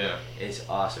saying? Like, Yeah. it's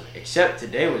awesome. Except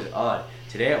today was odd.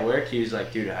 Today at work, he was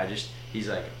like, dude, he's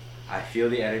like, I feel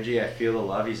the energy, I feel the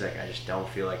love. He's like, I just don't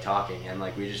feel like talking. And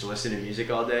like we just listened to music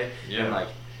all day. Yeah. And like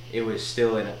it was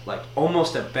still in like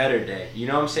almost a better day. You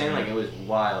know what I'm saying? Mhm. Like it was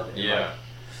wild. And, Yeah. like,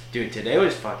 dude, today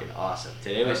was fucking awesome.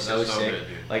 Today was so That's sick. good,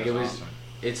 dude. Like That's it was. awesome.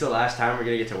 It's the last time we're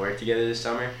gonna get to work together this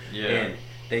summer. Yeah. And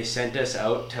they sent us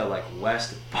out to like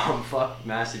West Bumfuck,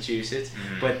 Massachusetts.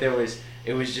 Mhm. But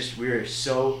it was just, we were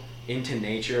so into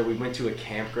nature. We went to a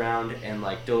campground and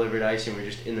like delivered ice, and we were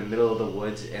just in the middle of the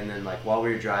woods. And then like while we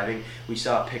were driving, we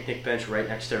saw a picnic bench right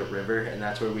next to a river, and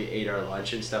that's where we ate our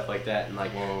lunch and stuff like that. And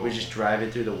like Whoa. we were just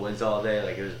driving through the woods all day.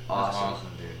 Like it was That's awesome.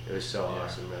 awesome, dude. It was so Yeah.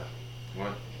 awesome, bro.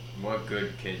 What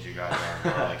good kids you guys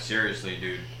are, bro. Like, seriously,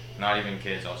 dude. Not even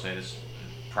kids, I'll say this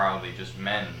proudly, just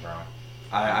men, bro.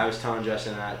 I was telling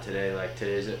Justin that today. Like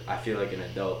I feel like an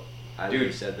adult. I Dude,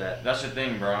 literally said that. That's the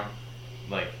thing, bro.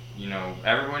 Like, you know,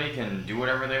 everybody can do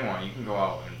whatever they want. You can go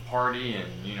out and party and,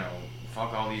 you know,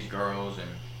 fuck all these girls and,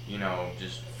 you know,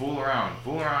 just fool around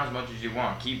as much as you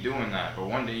want. Keep doing that. But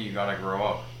one day you gotta grow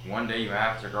up. One day you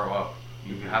have to grow up.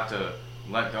 You Mhm. have to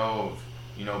let go of,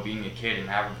 you know, being a kid and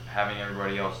having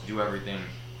everybody else do everything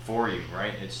for you,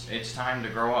 right? It's time to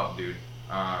grow up, dude.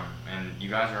 And you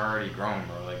guys are already grown,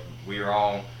 bro. Like, we are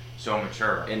all so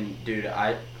mature. And dude,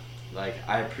 I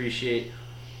appreciate.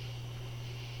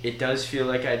 It does feel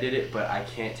like I did it, but I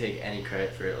can't take any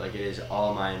credit for it. Like it is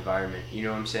all my environment. You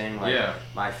know what I'm saying? Like Yeah.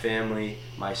 my family,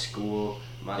 my school,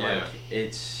 my Yeah. like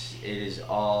it is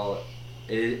all.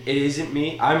 It isn't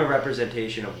me. I'm a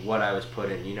representation of what I was put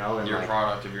in. You know, and You're like, a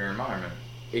product of your environment.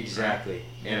 exactly.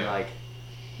 Right? And Yeah. like,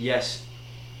 yes,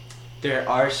 there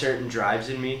are certain drives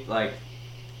in me, like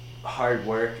hard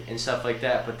work and stuff like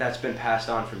that, but that's been passed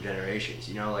on from generations.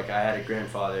 You know, like I had a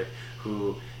grandfather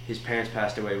who his parents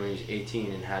passed away when he was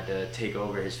 18 and had to take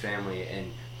over his family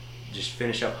and just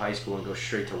finish up high school and go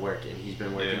straight to work, and he's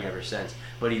been working Yeah. ever since.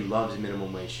 But he loves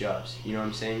minimum wage jobs. You know what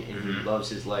I'm saying? And Mhm. he loves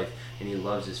his life and he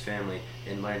loves his family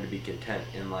and learned to be content.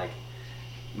 And like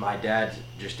my dad's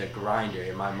just a grinder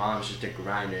and my mom's just a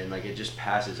grinder, and like it just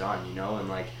passes on, you know. And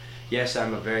like, yes,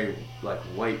 I'm a very like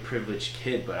white privileged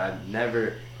kid, but I've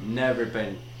never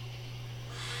been.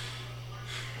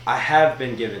 I have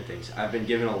been given things. I've been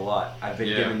given a lot. I've been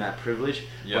Yeah. given that privilege.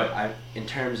 Yeah. But in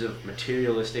terms of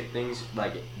materialistic things,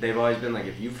 like they've always been like,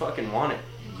 if you fucking want it,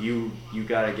 you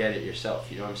gotta get it yourself.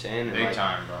 You know what I'm saying? And Big like,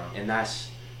 time, bro. and that's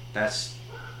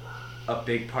a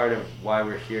big part of why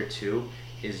we're here too.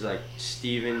 Is like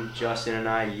Steven, Justin, and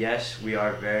I. Yes, we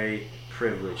are very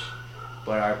privileged,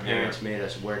 but our parents made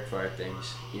us work for our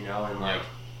things. You know, and like Yeah.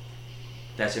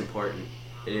 that's important.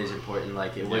 It is important.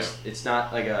 Like it was. Yeah. It's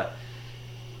not like a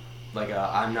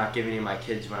I'm not giving you my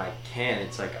kids when I can.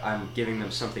 It's like I'm giving them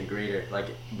something greater. Like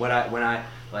when I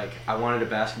wanted a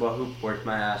basketball hoop, worked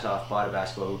my ass off, bought a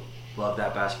basketball hoop, loved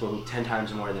that basketball hoop 10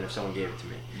 times more than if someone gave it to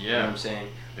me. You know Yeah. what I'm saying?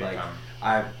 Big like time.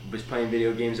 I was playing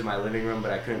video games in my living room,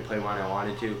 but I couldn't play when I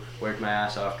wanted to. Worked my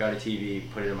ass off, got a TV,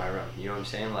 put it in my room. You know what I'm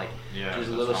saying? Like Yeah, just that's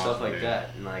little stuff awesome, like dude.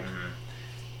 that. And like Mhm.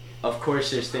 of course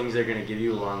there's things they're gonna give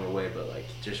you along the way, but like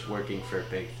just working for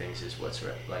big things is what's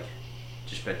like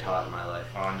just been taught in my life.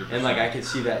 100%. And like I could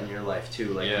see that in your life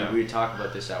too. Like Yeah. we talk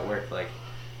about this at work. Like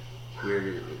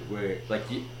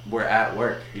we're at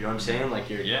work. You know what I'm saying? Like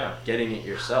you're Yeah. getting it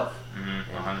yourself. Mhm.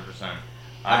 100%.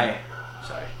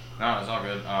 Sorry. No, it's all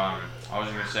good. I was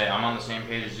just gonna say I'm on the same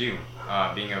page as you.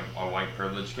 Being a white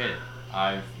privileged kid,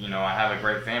 I have a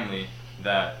great family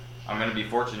that I'm gonna be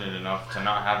fortunate enough to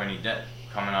not have any debt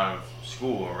coming out of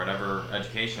school or whatever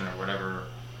education or whatever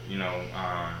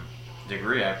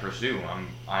degree I pursue.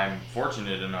 I'm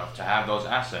fortunate enough to have those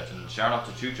assets. And shout out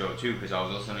to Chucho too, because I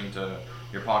was listening to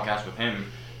your podcast with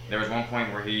him. There was one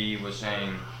point where he was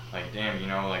saying like, damn,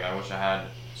 like I wish I had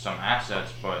some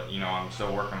assets, but I'm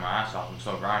still working my ass off. I'm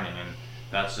still grinding, and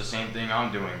that's the same thing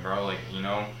I'm doing, bro. Like,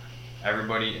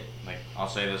 everybody, like, I'll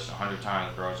say this 100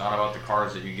 times, bro. It's not about the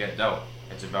cards that you get dealt.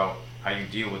 It's about how you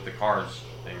deal with the cards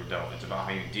that you're dealt. It's about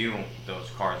how you deal with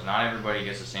those cards. Not everybody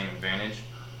gets the same advantage.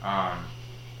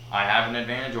 I have an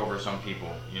advantage over some people,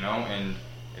 and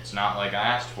It's not like I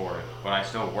asked for it, but I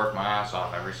still work my ass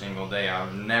off every single day.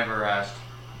 I've never asked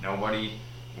nobody.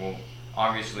 Well,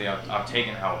 obviously, I've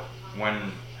taken help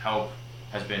when help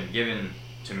has been given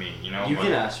to me. You know. You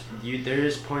can ask. There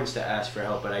is points to ask for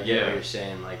help, but I get what you're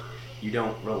saying. Like, you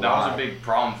don't rely. That was a big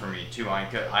problem for me too.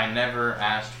 I never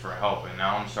asked for help, and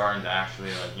now I'm starting to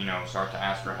actually start to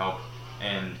ask for help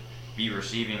and be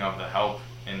receiving of the help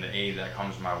and the aid that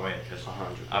comes my way. Because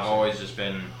I've always just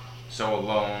been so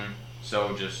alone.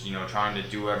 So just, trying to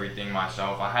do everything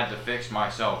myself. I had to fix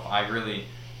myself. I really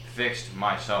fixed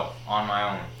myself on my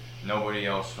own. Nobody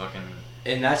else fucking...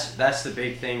 And that's the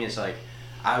big thing is, like,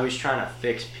 I was trying to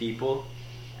fix people.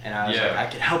 And I was like, I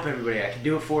can help everybody. I can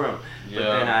do it for them. But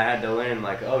then I had to learn,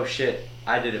 like, oh, shit,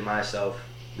 I did it myself.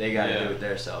 They got to do it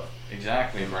themselves.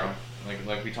 Exactly, bro.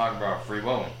 Like we talked about free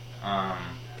will.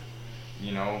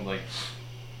 You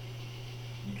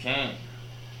can't...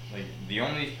 Like, the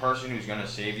only person who's going to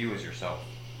save you is yourself.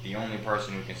 The only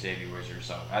person who can save you is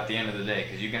yourself at the end of the day.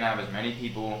 Because you can have as many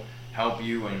people help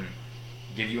you and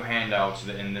give you handouts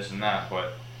and this and that.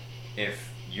 But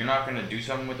if you're not going to do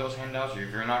something with those handouts, or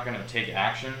if you're not going to take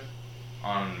action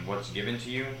on what's given to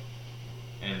you,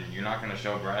 and you're not going to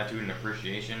show gratitude and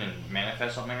appreciation and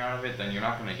manifest something out of it, then you're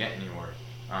not going to get anywhere.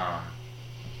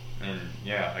 And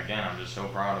yeah, again, I'm just so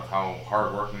proud of how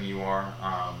hardworking you are.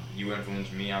 You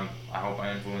influence me. I hope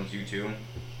I influence you too.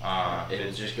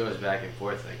 It just goes back and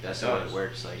forth. Like, that's how it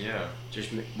works. Like, yeah.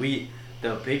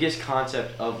 The biggest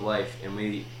concept of life, and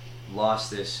we lost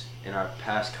this in our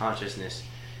past consciousness,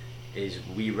 is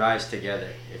we rise together.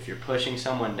 If you're pushing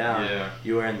someone down,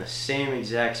 you are in the same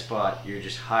exact spot. You're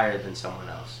just higher than someone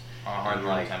else.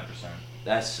 110%.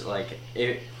 That's like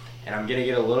it. And I'm gonna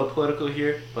get a little political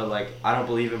here, but like, I don't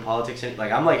believe in politics.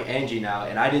 Like, I'm like Angie now,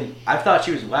 and I thought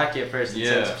she was wacky at first in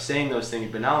sense of saying those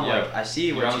things, but now I'm like, I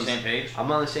see what You're on the same page?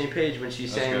 I'm on the same page when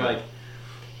she's That's saying good.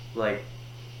 like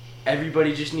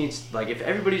everybody just needs, like, if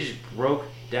everybody just broke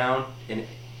down and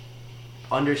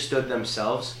understood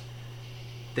themselves,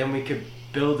 then we could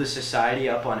build a society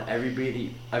up on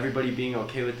everybody being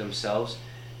okay with themselves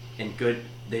and good.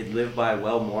 They'd live by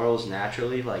morals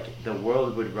naturally. Like, the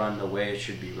world would run the way it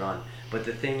should be run. But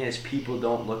the thing is, people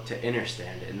don't look to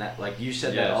understand, and that, like you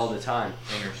said, that all the time.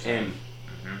 And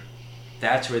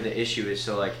that's where the issue is.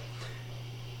 So, like,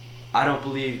 I don't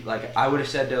believe, like, I would have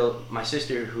said to my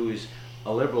sister, who's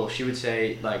a liberal, she would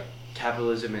say, like,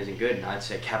 capitalism isn't good, and I'd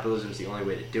say capitalism is the only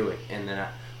way to do it. And then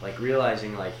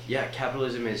realizing, like,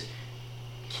 capitalism is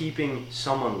keeping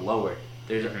someone lower.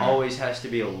 There's always has to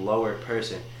be a lower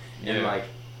person. And like,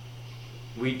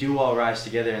 we do all rise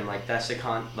together, and like, that's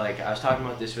like, I was talking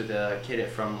about this with a kid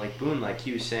from Lake Boone. Like,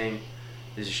 he was saying,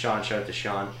 this is Sean, shout out to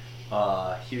Sean,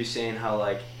 he was saying how,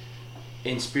 like,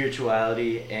 in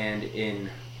spirituality and in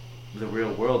the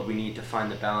real world, we need to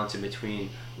find the balance in between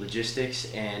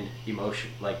logistics and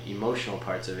emotional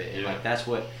parts of it. And like, that's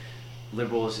what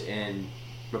liberals and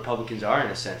Republicans are, in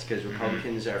a sense, because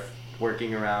Republicans are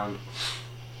working around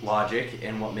logic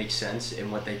and what makes sense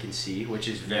and what they can see, which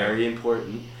is very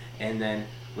important. And then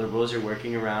liberals are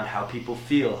working around how people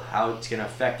feel, how it's going to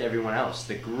affect everyone else,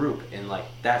 the group, and like,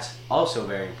 that's also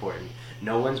very important.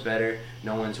 No one's better,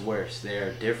 no one's worse.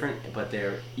 They're different, but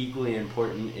they're equally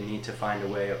important and need to find a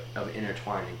way of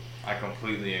intertwining. I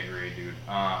completely agree, dude.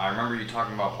 I remember you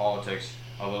talking about politics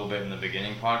a little bit in the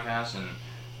beginning podcast, and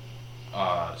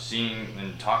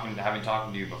having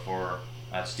talked to you before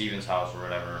at Steven's house or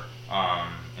whatever,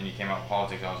 and you came out with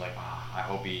politics. I was like, I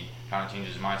hope he kind of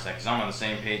changes his mindset, because I'm on the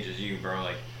same page as you, bro.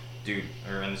 Like, dude,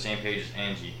 or on the same page as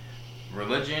Angie.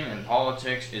 Religion and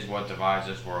politics is what divides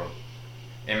this world.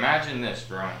 Imagine this,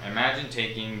 bro. Imagine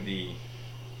taking the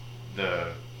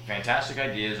fantastic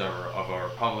ideas of a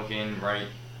Republican, right,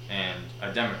 and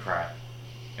a Democrat.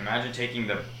 Imagine taking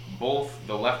both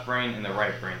the left brain and the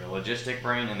right brain, the logistic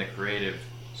brain and the creative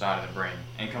side of the brain,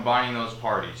 and combining those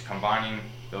parties, combining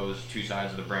those two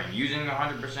sides of the brain, using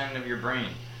 100% of your brain,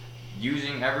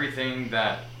 using everything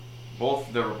that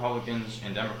both the Republicans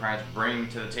and Democrats bring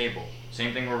to the table.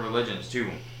 Same thing with religions too.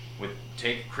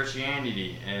 Take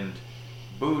Christianity and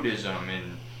Buddhism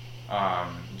and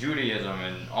Judaism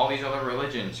and all these other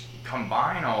religions,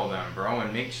 combine all of them, bro,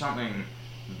 and make something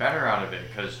better out of it,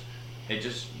 because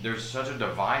there's such a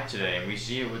divide today, and we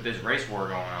see it with this race war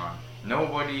going on.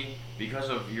 Nobody, because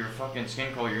of your fucking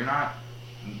skin color, you're not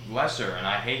lesser, and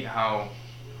I hate how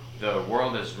the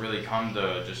world has really come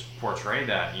to just portray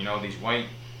that. You know, these white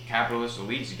capitalist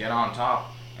elites get on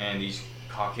top, and these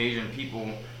Caucasian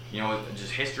people, you know,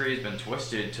 just history has been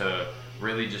twisted to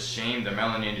really just shame the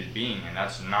melanated being, and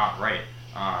that's not right.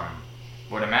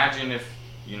 But imagine if,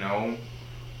 you know,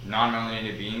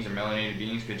 non-melanated beings and melanated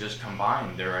beings could just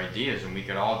combine their ideas, and we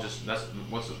could all just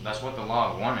that's what the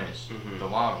law of one is. Mhm. The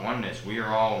law of oneness. We are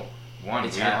all one.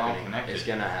 It's we are all happening. connected. It's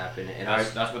gonna happen. And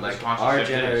that's what this like conscious our shift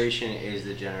generation is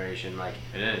the generation. Like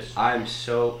It is.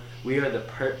 we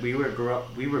are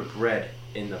we were bred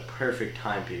in the perfect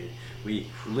time period. We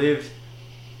lived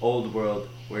old world.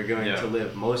 We're going Yeah. to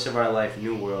live most of our life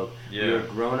new world. Yeah. We were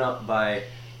grown up by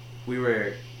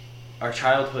our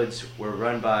childhoods were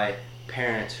run by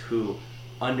parents who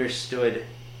understood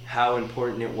how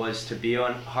important it was to be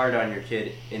hard on your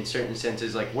kid in certain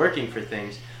senses, like working for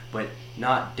things, but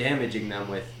not damaging them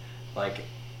with like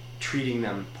treating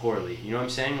them poorly. You know what I'm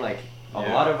saying? Like a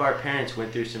Yeah. lot of our parents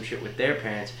went through some shit with their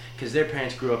parents because their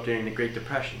parents grew up during the Great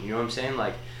Depression. You know what I'm saying?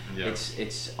 Like Yeah.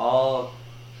 it's all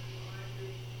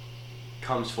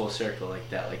comes full circle like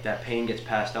that. Like that pain gets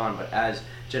passed on, but as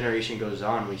generation goes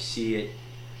on, we see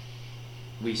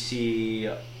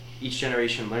each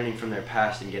generation learning from their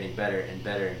past and getting better and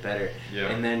better and better. Yeah.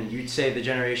 And then you'd say the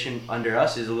generation under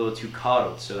us is a little too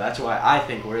coddled. So that's why I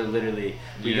think we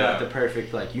Yeah. got the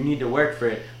perfect, like, you need to work for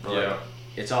it, but Yeah. like,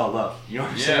 it's all love. You know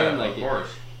what I'm Yeah, saying? Like, of course.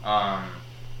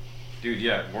 Dude,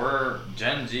 yeah,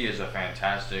 Gen Z is a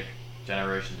fantastic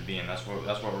generation to be in. That's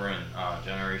what we're in,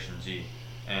 Generation Z.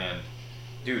 And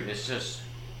dude, it's just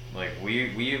like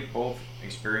we have both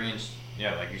experienced,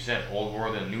 yeah, like you said, old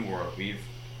world and new world.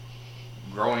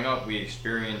 Growing up, we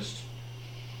experienced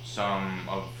some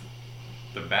of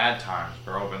the bad times,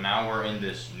 bro. But now we're in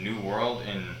this new world,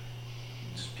 and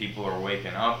just people are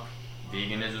waking up.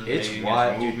 Veganism, it's making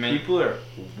wild, its dude. movement. People are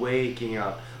waking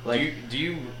up. Like, do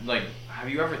you like? Have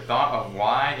you ever thought of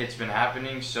why it's been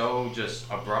happening so just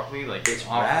abruptly? Like it's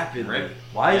off rapidly. rip?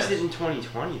 Why Yes. is it in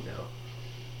 2020 though?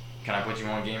 Can I put you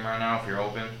on game right now if you're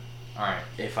open? All right.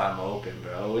 If I'm open,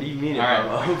 bro. What do you mean if All I'm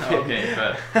right. open? Okay,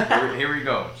 but here we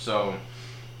go. So,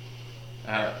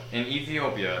 in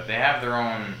Ethiopia, they have their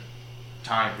own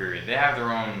time period. They have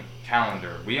their own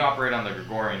calendar. We operate on the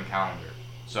Gregorian calendar.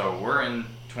 So we're in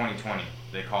 2020.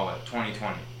 They call it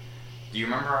 2020. Do you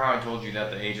remember how I told you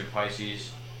that the age of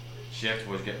Pisces shift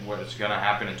was what's gonna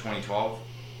happen in 2012?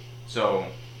 So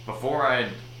before I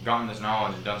had gotten this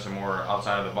knowledge and done some more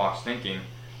outside of the box thinking,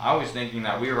 I was thinking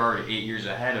that we were already 8 years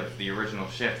ahead of the original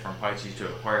shift from Pisces to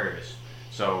Aquarius.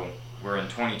 So we're in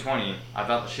 2020. I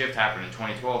thought the shift happened in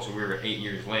 2012, so we were 8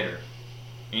 years later.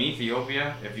 In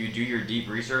Ethiopia, if you do your deep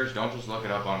research, don't just look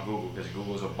it up on Google, because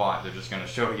Google's a bot. They're just going to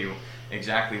show you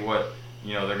exactly what,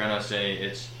 they're going to say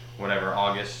it's whatever,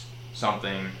 August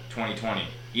something 2020.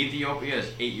 Ethiopia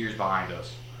is 8 years behind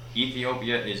us.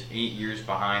 Ethiopia is 8 years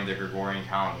behind the Gregorian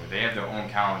calendar. They have their own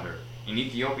calendar. In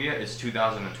Ethiopia, it's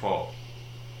 2012.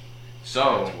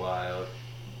 So, That's wild.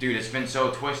 dude, it's been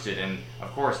so twisted, and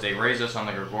of course they raise us on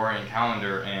the Gregorian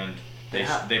calendar, and they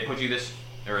put you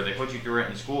through it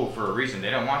in school for a reason. They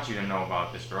don't want you to know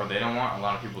about this, bro. They don't want a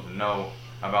lot of people to know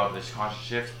about this conscious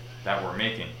shift that we're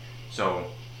making. So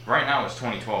right now it's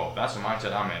 2012. That's the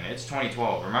mindset I'm in. It's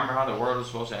 2012. Remember how the world was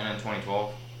supposed to end in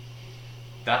 2012?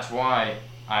 That's why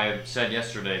I said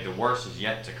yesterday the worst is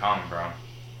yet to come, bro.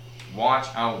 Watch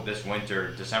out this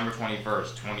winter, December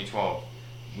 21st, 2012.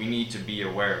 We need to be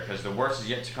aware, because the worst is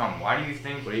yet to come. Why do you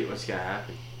think What's gonna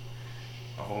happen?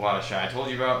 a whole lot of shit? I told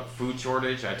you about food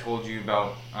shortage. I told you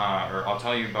about, or I'll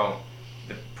tell you about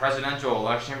the presidential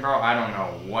election, bro. I don't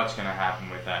know what's gonna happen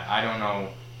with that. I don't know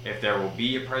if there will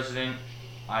be a president.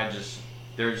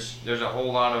 There's a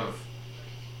whole lot of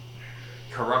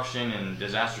corruption and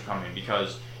disaster coming,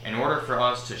 because in order for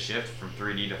us to shift from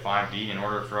 3D to 5D, in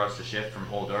order for us to shift from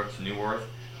old Earth to new Earth,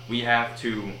 we have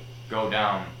to go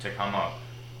down to come up.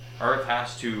 Earth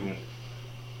has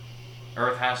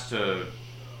to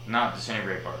not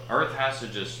disintegrate, but Earth has to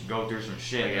just go through some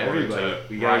shit Like in order everybody,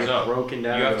 we to gotta rise get up. broken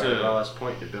down You have to to- the lowest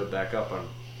point to build back up on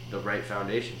the right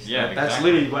foundations. Yeah, That's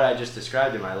exactly. literally what I just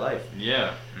described in my life.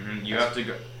 Yeah, you have to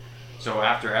go. So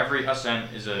after every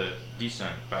ascent is a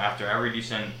descent, but after every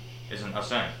descent is an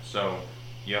ascent. So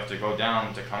you have to go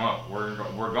down to come up. We're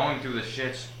going through the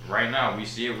shits right now. We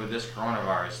see it with this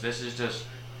coronavirus. This is just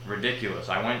ridiculous.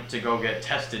 I went to go get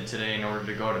tested today in order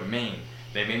to go to Maine.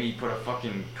 They made me put a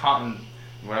fucking cotton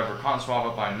swab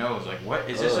up my nose. Like, what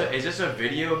is this? Is this a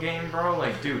video game, bro?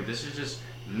 Like, dude, this is just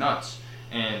nuts,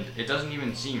 and it doesn't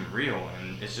even seem real,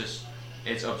 and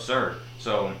it's absurd.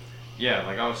 So, yeah,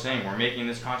 like I was saying, we're making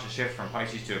this conscious shift from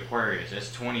Pisces to Aquarius.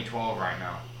 It's 2012 right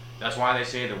now. That's why they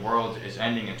say the world is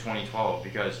ending in 2012,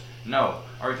 because no,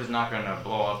 Earth is not going to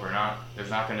blow up, or not. There's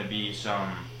not going to be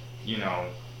some,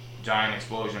 giant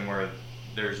explosion where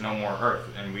there's no more Earth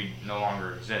and we no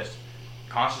longer exist.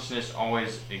 Consciousness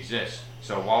always exists.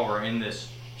 So while we're in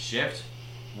this shift,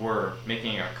 we're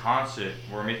making a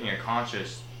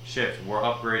conscious shift. We're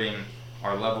upgrading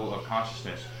our level of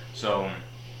consciousness. So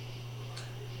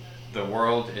the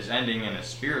world is ending in a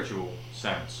spiritual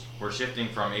sense. We're shifting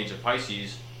from Age of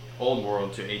Pisces, old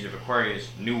world, to Age of Aquarius,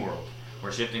 new world.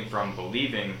 We're shifting from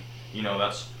believing,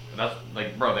 that's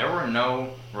like, bro, there were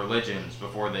no religions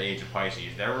before the Age of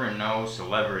Pisces. There were no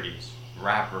celebrities,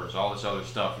 rappers, all this other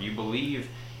stuff. You believe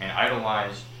and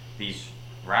idolize these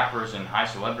rappers and high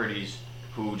celebrities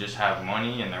who just have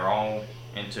money and they're all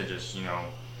into just,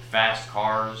 fast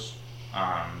cars,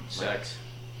 sex,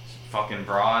 fucking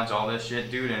broads, all this shit,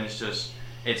 dude, and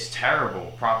it's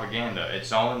terrible propaganda.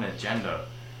 It's all an agenda.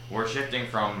 We're shifting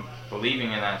from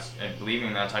believing in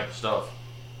that type of stuff.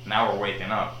 Now we're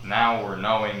waking up. Now we're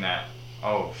knowing that,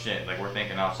 oh shit, like we're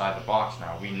thinking outside the box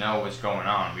now. We know what's going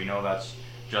on. We know that's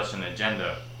just an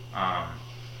agenda.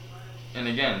 And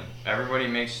again, everybody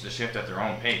makes the shift at their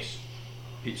own pace.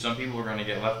 Some people are going to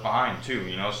get left behind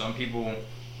too. Some people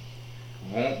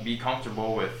won't be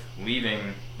comfortable with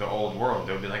leaving the old world.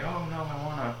 They'll be like, oh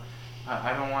no,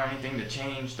 I don't want anything to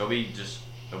change. They'll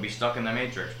be stuck in the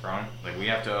matrix, bro. Like, we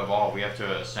have to evolve. We have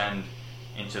to ascend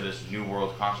into this new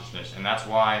world consciousness. And that's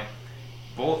why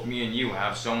both me and you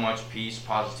have so much peace,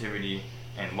 positivity,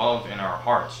 and love in our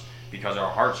hearts, because our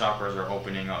heart chakras are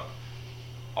opening up.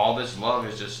 All this love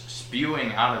is just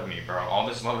spewing out of me, bro. All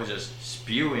this love is just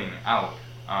spewing out.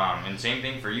 And same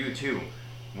thing for you too.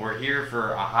 We're here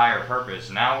for a higher purpose.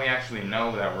 Now we actually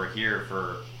know that we're here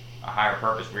for a higher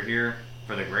purpose. We're here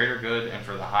for the greater good and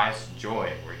for the highest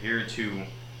joy. We're here to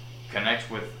connect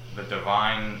with the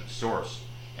divine source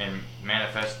and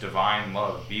manifest divine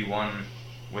love. Be one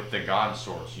with the God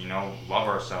source. Love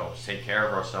ourselves, take care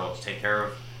of ourselves, take care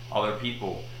of other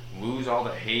people. Lose all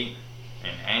the hate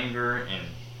and anger and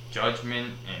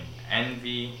judgment and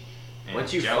envy.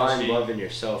 Once you jealousy. find love in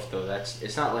yourself, though,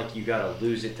 it's not like you gotta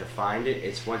lose it to find it.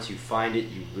 It's once you find it,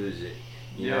 you lose it.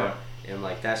 You know? And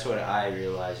like, that's what I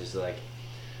realized is, like,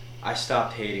 I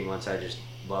stopped hating once I just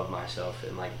loved myself.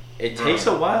 And like, it takes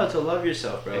a while to love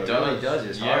yourself, bro. It really does.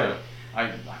 It's hard.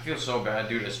 I feel so bad,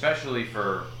 dude, especially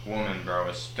for women, bro.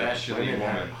 Especially women.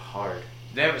 Have it hard.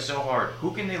 They have it so hard.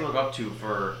 Who can they look up to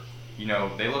for,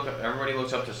 everybody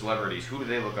looks up to celebrities. Who do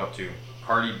they look up to?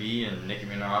 Cardi B and Nicki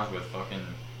Minaj with fucking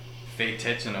fake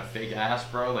tits and a fake ass,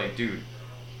 bro. Like, dude,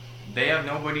 they have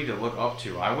nobody to look up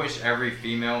to. I wish every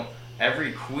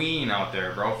queen out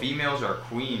there, bro. Females are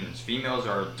queens. Females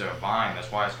are divine.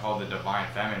 That's why it's called the divine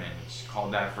feminine. It's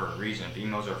called that for a reason.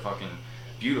 Females are fucking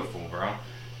beautiful, bro.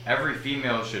 Every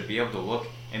female should be able to look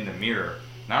in the mirror.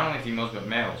 Not only females, but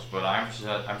males. But I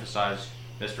emphasize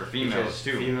this for females, because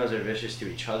too. Females are vicious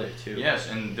to each other, too. Yes,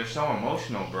 and they're so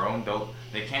emotional, bro.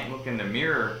 They can't look in the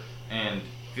mirror and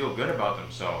feel good about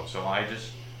themselves. So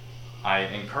I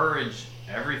encourage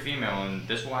every female, and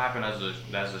this will happen as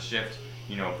the shift,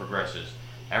 progresses.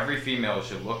 Every female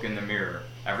should look in the mirror.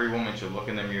 Every woman should look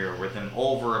in the mirror with an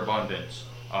overabundance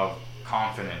of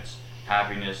confidence,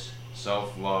 happiness,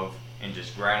 self-love, and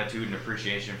just gratitude and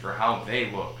appreciation for how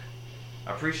they look.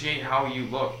 Appreciate how you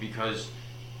look, because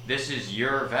this is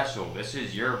your vessel. This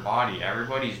is your body.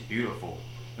 Everybody's beautiful,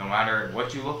 no matter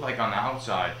what you look like on the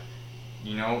outside.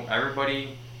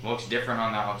 Everybody looks different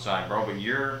on the outside, bro, but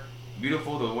you're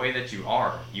beautiful the way that you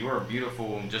are. You are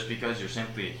beautiful just because you're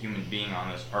simply a human being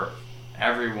on this earth.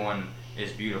 Everyone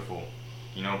is beautiful.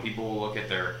 People will look at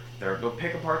they'll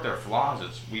pick apart their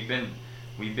flaws. We've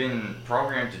been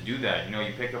programmed to do that.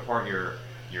 You pick apart your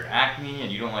acne,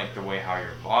 and you don't like the way how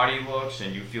your body looks,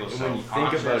 and you feel self-conscious. When you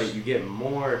think about it, you get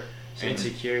more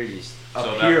insecurities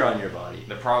appear on your body.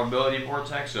 The probability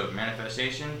vortex of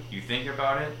manifestation, you think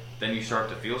about it, then you start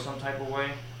to feel some type of way,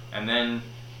 and then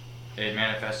it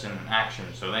manifests in action.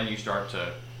 So then you start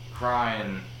to cry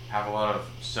and have a lot of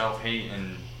self-hate,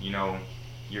 and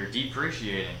you're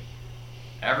depreciating.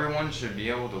 Everyone should be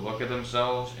able to look at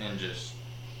themselves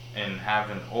and have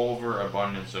an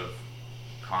overabundance of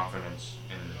confidence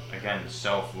and, again,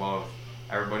 self-love.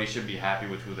 Everybody should be happy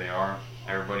with who they are.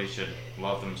 Everybody should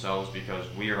love themselves, because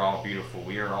we are all beautiful.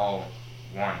 We are all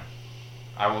one.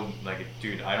 I don't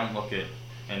look at,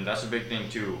 and that's a big thing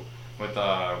too, with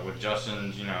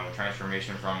Justin's,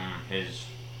 transformation from his,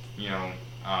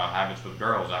 habits with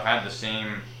girls. I've had the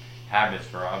same habits,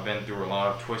 bro. I've been through a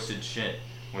lot of twisted shit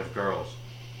with girls,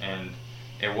 and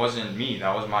it wasn't me.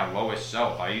 That was my lowest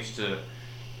self. I used to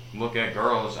look at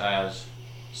girls as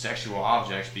sexual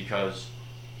objects because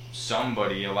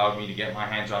somebody allowed me to get my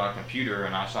hands on a computer,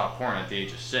 and I saw porn at the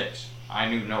age of 6. I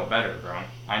knew no better, bro.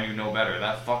 I knew no better.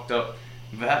 That fucked up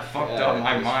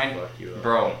my mind,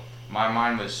 bro. My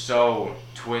mind was so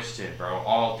twisted, bro,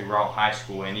 all throughout high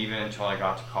school and even until I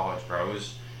got to college, bro. It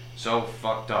was so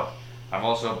fucked up. I've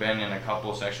also been in a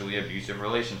couple sexually abusive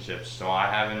relationships, so I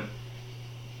haven't.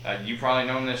 You probably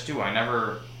known this too. I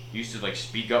never used to like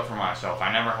speak up for myself.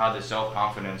 I never had the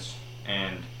self-confidence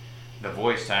and the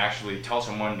voice to actually tell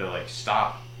someone to like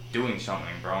stop doing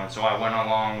something, bro. And so I went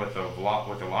along with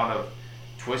a lot of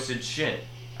twisted shit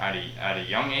at a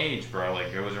young age, bro.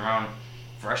 Like it was around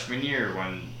freshman year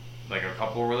when like a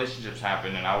couple relationships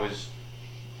happened, and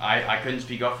I couldn't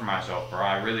speak up for myself, bro.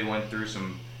 I really went through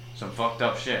some fucked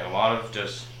up shit, a lot of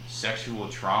just sexual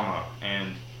trauma,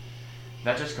 and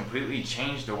that just completely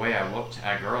changed the way I looked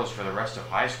at girls for the rest of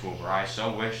high school, bro. I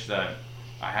so wish that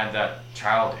I had that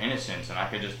child innocence and I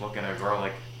could just look at a girl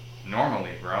like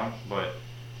normally, bro. But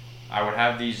I would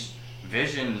have these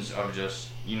visions of just,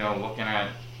 looking at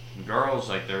girls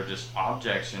like they're just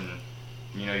objects, and,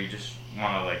 you just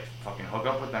want to like fucking hook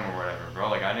up with them or whatever, bro.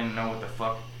 Like I didn't know what the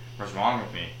fuck was wrong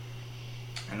with me.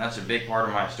 And that's a big part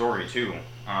of my story too.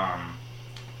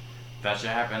 That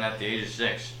shit happened at the age of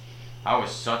 6. I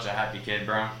was such a happy kid,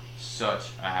 bro.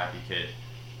 Such a happy kid.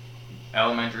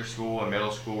 Elementary school and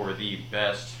middle school were the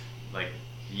best, like,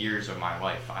 years of my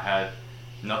life. I had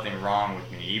nothing wrong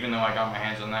with me. Even though I got my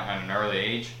hands on that at an early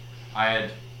age,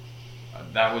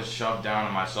 that was shoved down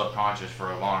in my subconscious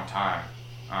for a long time.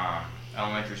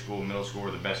 Elementary school, middle school were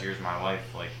the best years of my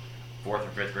life. Like, 4th or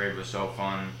 5th grade was so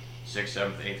fun. 6th,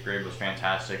 7th, 8th grade was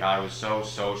fantastic. I was so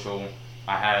social.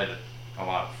 I had a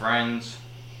lot of friends.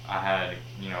 I had,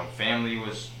 family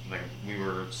was, like, we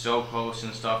were so close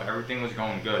and stuff. Everything was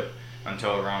going good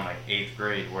until around, like, 8th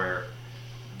grade, where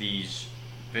these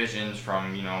visions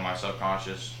from, my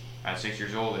subconscious at 6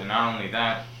 years old, and not only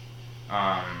that,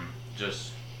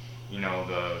 just,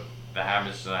 the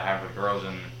habits that I have with girls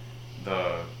and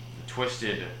the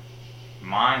twisted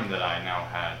mind that I now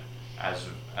had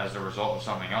as a result of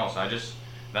something else.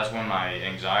 That's when my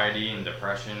anxiety and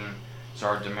depression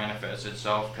started to manifest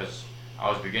itself, because I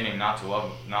was beginning not to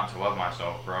love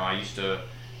myself, bro. I used to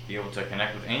be able to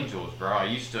connect with angels, bro. I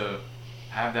used to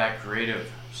have that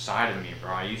creative side of me,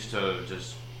 bro. I used to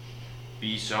just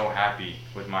be so happy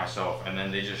with myself, and then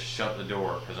they just shut the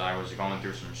door because I was going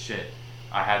through some shit.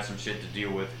 I had some shit to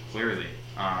deal with, clearly.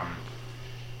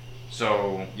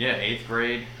 So yeah, 8th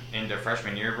grade into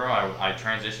freshman year, bro, I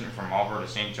transitioned from Marlboro to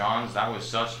St. John's. That was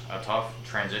such a tough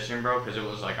transition, bro, because it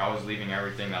was like I was leaving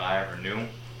everything that I ever knew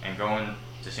and going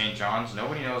to St. John's.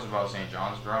 Nobody knows about St.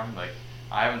 John's, bro. Like,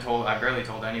 I barely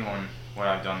told anyone what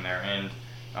I've done there, and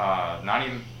not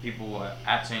even people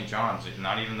at St. John's,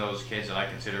 not even those kids that I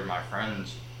considered my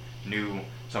friends knew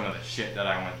some of the shit that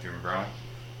I went through, bro.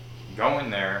 Going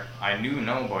there, I knew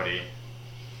nobody,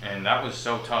 and that was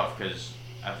so tough, because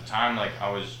at the time, like, I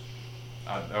was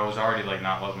already, like,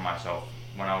 not loving myself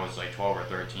when I was, like, 12 or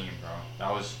 13, bro.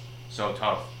 That was so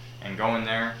tough. And going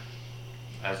there,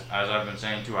 as I've been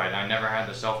saying too, I never had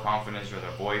the self-confidence or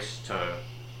the voice to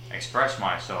express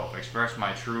myself, express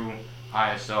my true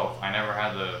highest self. I never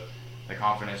had the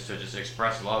confidence to just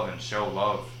express love and show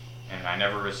love, and I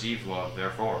never received love,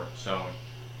 therefore. So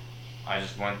I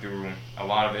just went through a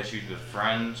lot of issues with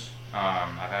friends.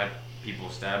 I've had people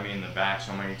stab me in the back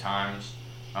so many times.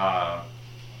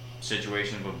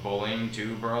 Situations with bullying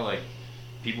too, bro. Like,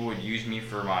 people would use me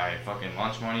for my fucking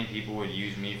lunch money. People would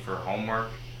use me for homework.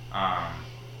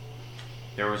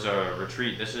 There was a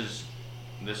retreat. This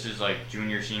is like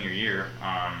junior, senior year.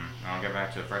 I'll get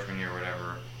back to freshman year or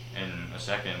whatever in a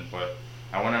second. But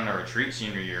I went on a retreat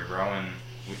senior year, bro, and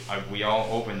we all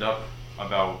opened up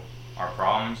about our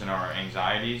problems and our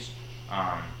anxieties.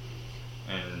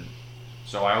 And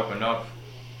so I opened up.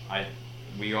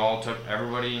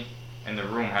 Everybody in the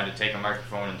room had to take a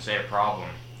microphone and say a problem,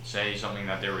 say something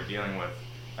that they were dealing with,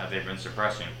 that they've been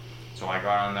suppressing. So I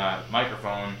got on that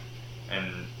microphone,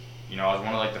 and I was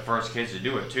one of like the first kids to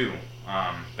do it too.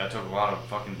 That took a lot of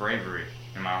fucking bravery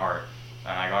in my heart.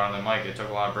 And I got on the mic. It took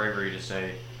a lot of bravery to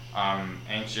say, I'm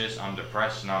anxious, I'm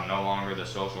depressed, and I'm no longer the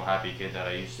social happy kid that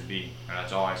I used to be. And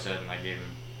that's all I said. And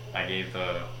I gave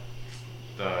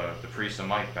the priest the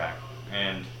mic back.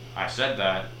 And I said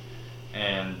that,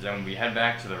 and then we head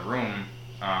back to the room,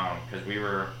 because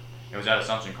it was at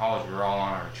Assumption College. We were all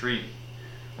on a retreat.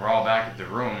 We're all back at the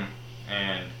room,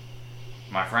 and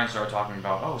my friends started talking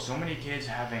about, oh, so many kids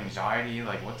have anxiety,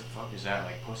 like, what the fuck is that,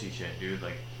 like, pussy shit, dude,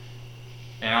 like,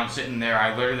 and I'm sitting there,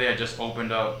 I had just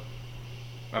opened up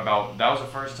about, that was the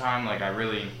first time, like, I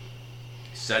really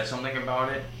said something about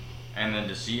it, and then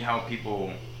to see how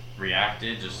people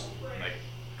reacted, just, like,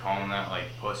 calling that, like,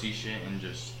 pussy shit, and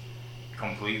just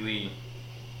completely,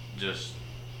 just,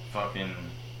 fucking,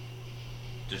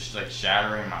 just, like,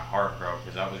 shattering my heart, bro,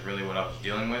 because that was really what I was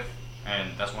dealing with.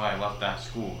 And that's why I left that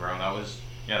school, bro. That was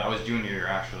junior year,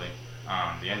 actually.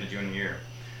 The end of junior year.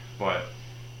 But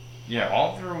yeah,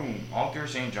 all through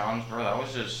St. John's, bro, that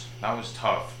was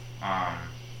tough.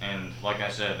 And like I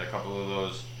said, a couple of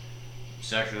those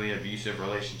sexually abusive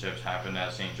relationships happened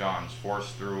at St. John's,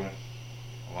 forced through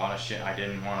a lot of shit I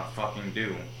didn't want to fucking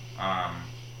do.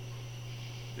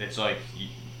 It's like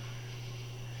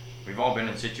we've all been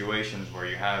in situations where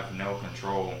you have no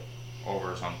control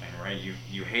over something, right?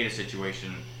 You hate a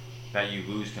situation that you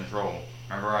lose control.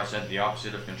 Remember I said the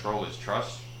opposite of control is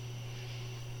trust?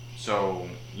 So,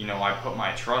 I put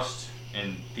my trust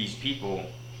in these people,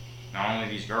 not only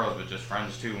these girls, but just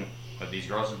friends too, but these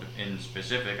girls in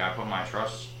specific, I put my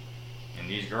trust in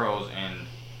these girls, and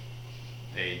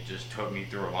they just took me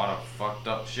through a lot of fucked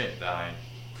up shit that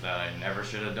I never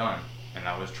should have done, and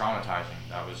that was traumatizing.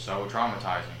 That was so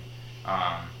traumatizing.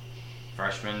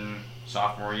 Freshman,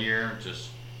 sophomore year, just,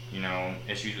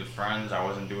 issues with friends. I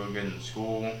wasn't doing good in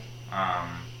school. I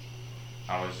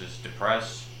was just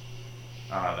depressed.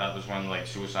 That was when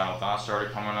suicidal thoughts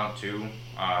started coming up too.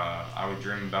 I would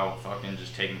dream about fucking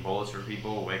just taking bullets for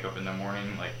people, wake up in the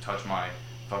morning, touch my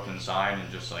fucking side and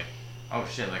just oh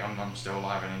shit, I'm still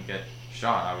alive, I didn't get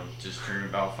shot. I would just dream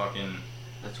about fucking...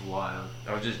 That's wild.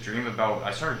 I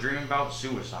started dreaming about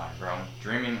suicide, bro.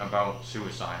 Dreaming about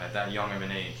suicide at that young of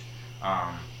an age.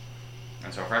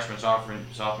 And so freshman,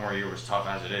 sophomore year was tough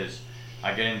as it is.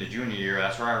 I get into junior year,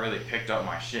 that's where I really picked up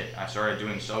my shit. I started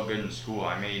doing so good in school.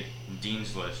 I made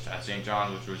Dean's List at St.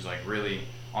 John's, which was really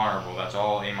honorable. That's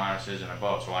all A-minuses and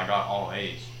above, so I got all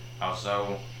A's. I was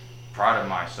so proud of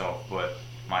myself, but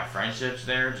my friendships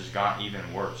there just got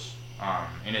even worse.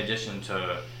 In addition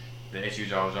to the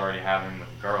issues I was already having with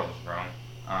the girls, bro.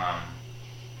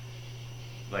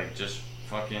 Just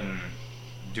fucking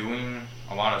doing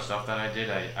a lot of stuff that I did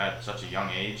at such a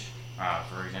young age.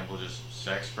 For example, just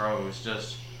sex, bro. It was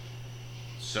just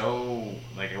so,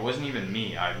 it wasn't even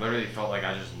me. I literally felt like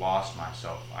I just lost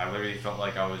myself. I literally felt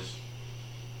like I was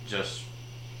just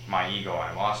my ego.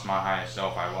 I lost my highest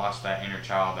self. I lost that inner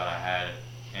child that I had,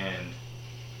 and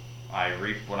I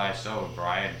reaped what I sowed, bro.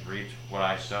 I had reaped what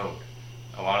I sowed.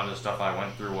 A lot of the stuff I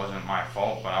went through wasn't my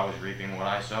fault, but I was reaping what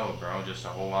I sowed, bro. Just a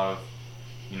whole lot of,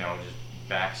 just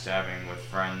backstabbing with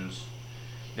friends.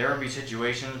 There would be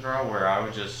situations, bro, where I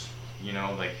would just,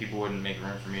 people wouldn't make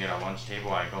room for me at a lunch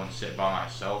table. I'd go and sit by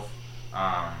myself.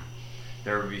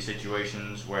 There would be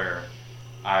situations where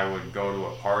I would go to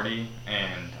a party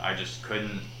and I just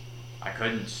couldn't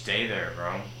stay there,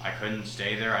 bro. I couldn't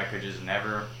stay there. I could just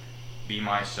never be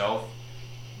myself.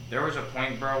 There was a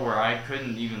point, bro, where I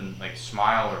couldn't even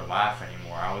smile or laugh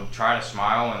anymore. I would try to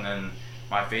smile and then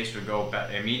my face would go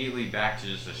immediately back to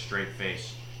just a straight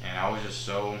face. And I was just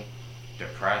so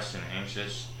depressed and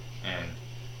anxious and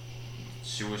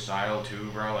suicidal too,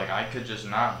 bro. I could just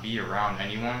not be around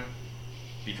anyone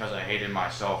because I hated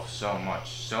myself so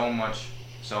much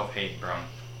self-hate, bro.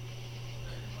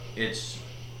 It's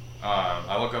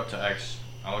I look up to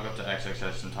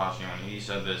XXXTentacion. He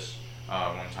said this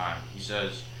one time. He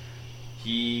says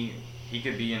he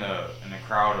could be in a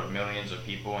crowd of millions of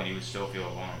people and he would still feel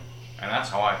alone. And that's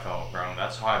how I felt, bro.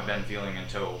 That's how I've been feeling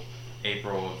until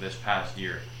April of this past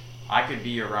year. I could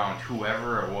be around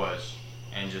whoever it was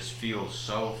and just feel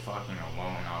so fucking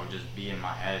alone. I would just be in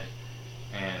my head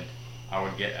and I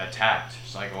would get attacked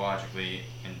psychologically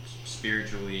and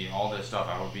spiritually, all this stuff.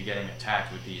 I would be getting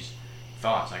attacked with these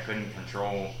thoughts. I couldn't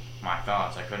control my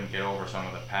thoughts. I couldn't get over some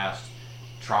of the past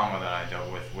trauma that I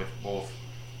dealt with both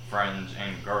friends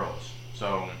and girls.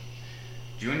 So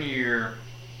junior year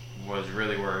was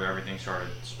really where everything started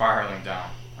spiraling down.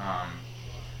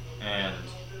 And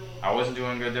I wasn't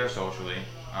doing good there socially.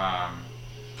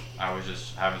 I was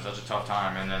just having such a tough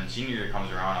time. And then senior year comes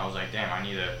around, I was like, damn, I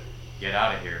need to get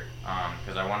out of here.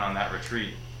 Because I went on that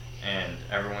retreat and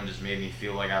everyone just made me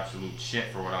feel like absolute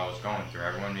shit for what I was going through.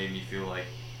 Everyone made me feel like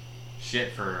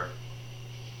shit for,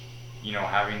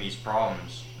 having these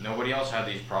problems. Nobody else had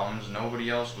these problems. Nobody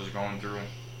else was going through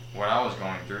what I was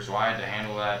going through. So I had to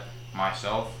handle that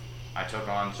myself. I took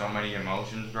on so many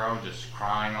emotions, bro. Just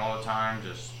crying all the time.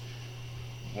 Just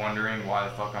wondering why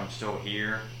the fuck I'm still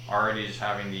here. Already just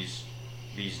having these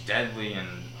deadly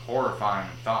and horrifying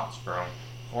thoughts, bro.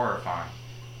 Horrifying.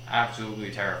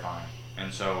 Absolutely terrifying.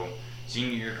 And so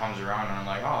senior year comes around and I'm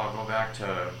like, oh, I'll go back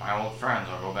to my old friends.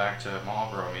 I'll go back to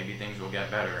Marlboro. Maybe things will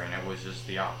get better. And it was just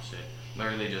the opposite.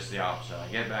 Literally just the opposite. I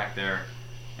get back there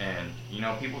and,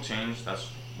 people change. That's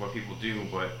what people do.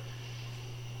 But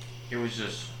it was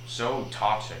just so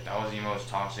toxic. That was the most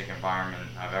toxic environment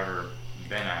I've ever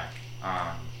been at.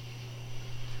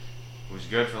 It was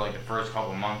good for the first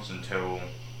couple months until,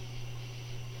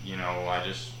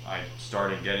 I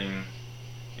started getting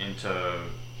into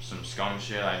some scum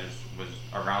shit. I just was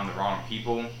around the wrong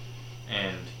people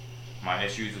and my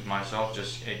issues with myself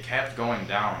it kept going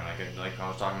down. Like I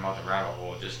was talking about the rabbit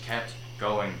hole, it just kept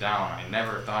going down. I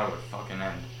never thought it would fucking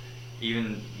end.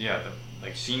 Even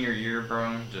like senior year,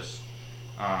 bro,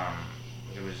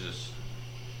 it was just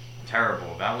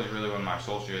terrible. That was really when my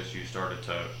social issues started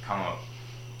to come up.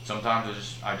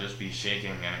 Sometimes I'd just be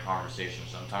shaking in a conversation.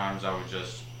 Sometimes I would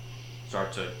just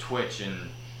start to twitch, and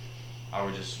I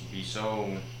would just be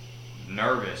so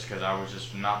nervous because I was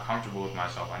just not comfortable with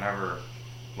myself. I never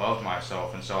loved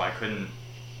myself, and so I couldn't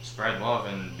spread love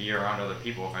and be around other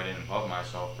people if I didn't love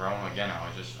myself, bro. Again,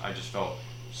 I just felt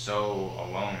so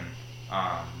alone.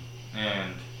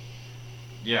 And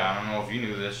yeah, I don't know if you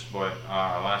knew this, but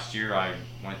last year I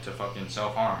went to fucking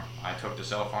self-harm. I took to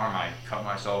self-harm. I cut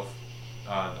myself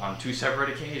on 2 separate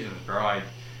occasions, bro. I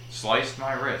sliced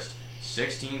my wrist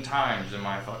 16 times in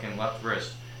my fucking left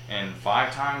wrist and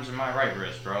 5 times in my right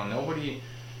wrist, bro. Nobody,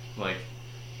 like,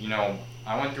 you know,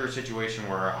 I went through a situation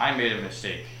where I made a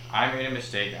mistake.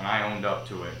 And I owned up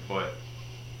to it, but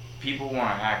people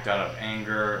want to act out of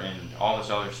anger and all this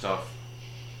other stuff,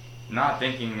 not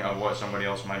thinking of what somebody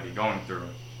else might be going through.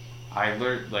 I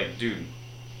learned, like, dude,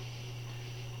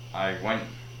 I went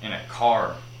in a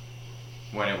car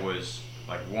when it was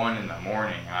like 1 in the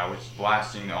morning, and I was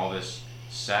blasting all this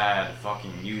sad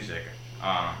fucking music.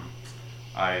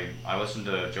 I listened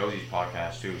to Josie's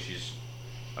podcast too. She's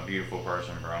a beautiful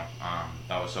person, bro.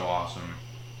 That was so awesome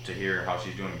to hear how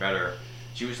she's doing better.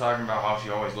 She was talking about how she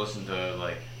always listened to,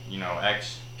 like, you know,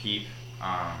 X, Peep,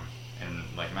 and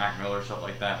like Mac Miller, stuff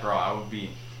like that, bro. I would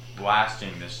be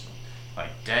blasting this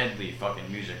like deadly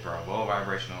fucking music, bro, low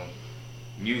vibrational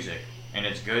music, and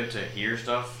it's good to hear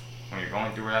stuff when you're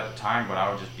going through it at the time, but I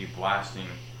would just be blasting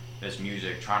this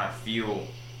music, trying to feel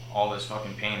all this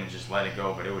fucking pain and just let it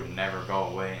go, but it would never go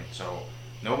away. And so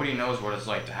nobody knows what it's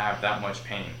like to have that much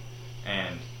pain.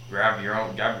 And grab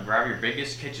your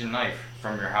biggest kitchen knife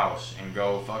from your house and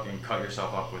go fucking cut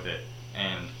yourself up with it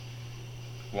and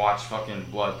watch fucking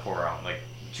blood pour out. Like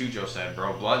Chucho said,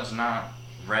 bro, blood's not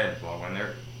red blood. When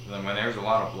there's a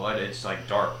lot of blood, it's like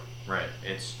dark red.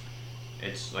 It's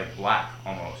like black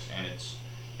almost, and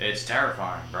it's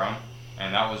terrifying, bro.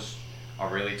 And that was a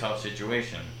really tough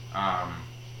situation.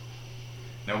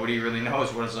 Nobody really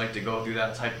knows what it's like to go through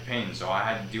that type of pain, so I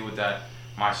had to deal with that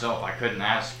myself. I couldn't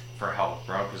ask for help,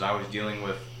 bro, because I was dealing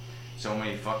with so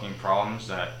many fucking problems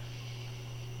that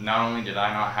not only did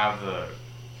I not have the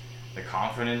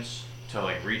confidence to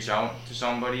like reach out to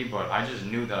somebody, but I just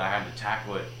knew that I had to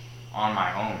tackle it on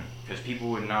my own, because people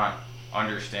would not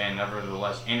understand,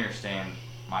 nevertheless understand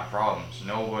my problems.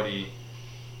 Nobody,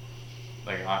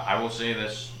 like, I will say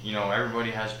this, you know,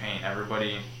 everybody has pain.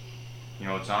 Everybody, you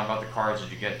know, it's not about the cards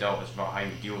that you get dealt, it's about how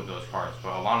you deal with those cards.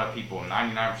 But a lot of people,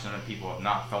 99% of people have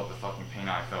not felt the fucking pain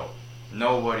I felt.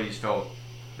 Nobody's felt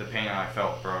the pain I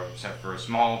felt, bro, except for a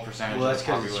small percentage of the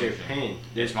population. Well, that's because it's your pain.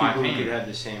 There's my people pain. who could have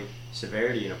the same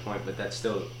severity in a point, but that's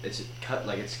still, it's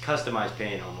customized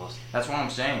pain almost. That's what I'm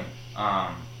saying.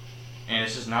 And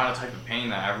it's just not a type of pain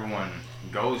that everyone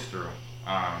goes through.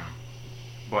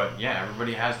 But yeah,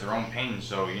 everybody has their own pain,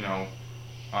 so, you know,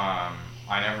 shout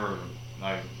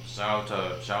out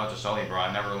to Sully, bro.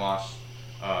 I never lost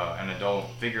an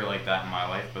adult figure like that in my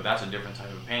life, but that's a different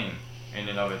type of pain in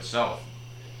and of itself.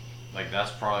 Like,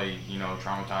 that's probably, you know,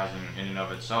 traumatizing in and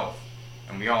of itself.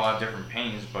 And we all have different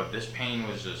pains, but this pain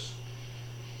was just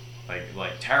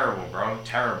like terrible, bro,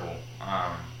 terrible.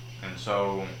 And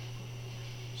so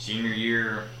senior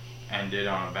year ended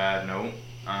on a bad note.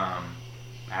 I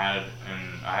had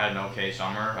an okay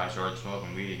summer. I started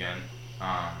smoking weed again,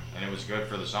 and it was good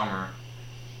for the summer,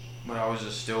 but I was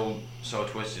just still so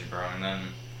twisted, bro. And then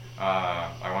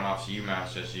I went off to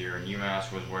UMass this year, and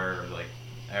UMass was where, like,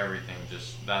 everything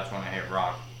just, that's when I hit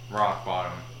rock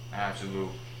bottom,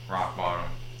 absolute rock bottom.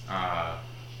 I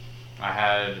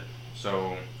had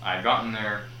gotten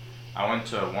there, I went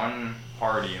to one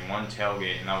party and one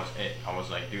tailgate, and that was it. I was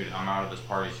like, dude, I'm out of this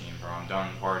party scene, bro. I'm done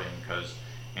partying, because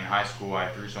in high school I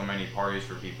threw so many parties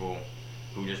for people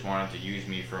who just wanted to use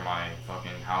me for my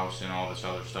fucking house and all this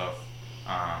other stuff,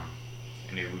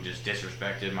 and who just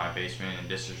disrespected my basement and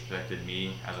disrespected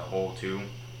me as a whole too.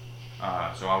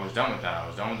 So I was done with that. I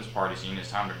was done with this party scene. It's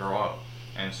time to grow up.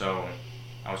 And so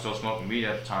I was still smoking weed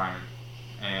at the time,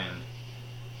 and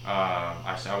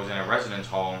I was in a residence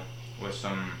hall with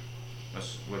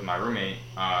my roommate.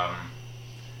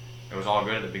 It was all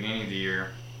good at the beginning of the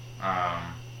year.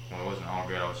 Well, it wasn't all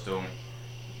good. I was still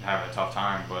having a tough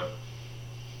time, but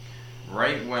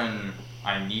right when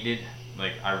I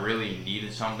really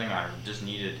needed something, I just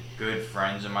needed good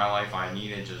friends in my life. I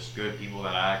needed just good people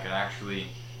that I could actually,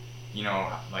 you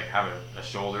know, like, have a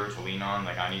shoulder to lean on.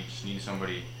 Like, just needed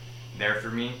somebody there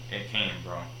for me, it came,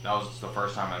 bro. That was the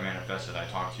first time I manifested. I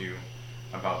talked to you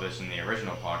about this in the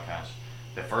original podcast.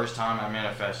 The first time I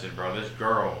manifested, bro, this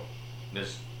girl,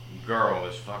 this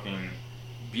fucking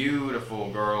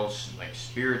beautiful girl, like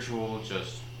spiritual,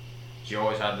 just, she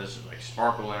always had this like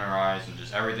sparkle in her eyes, and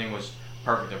just everything was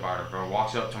perfect about her, bro.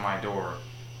 Walks up to my door,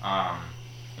 and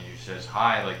she says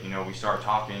hi, like, you know, we start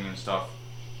talking and stuff.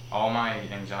 All my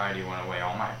anxiety went away,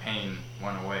 all my pain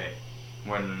went away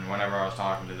whenever I was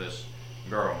talking to this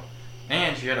girl.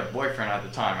 And she had a boyfriend at the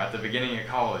time, at the beginning of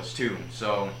college too.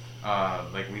 So,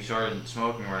 like, we started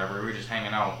smoking or whatever, we were just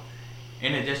hanging out.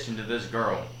 In addition to this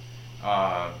girl,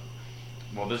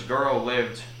 this girl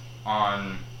lived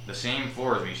on the same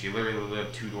floor as me. She literally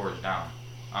lived 2 doors down.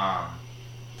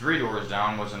 3 doors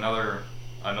down was another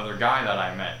guy that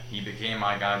I met. He became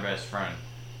my guy best friend.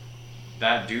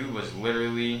 That dude was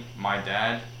literally my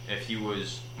dad if he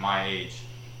was my age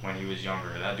when he was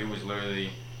younger. That dude was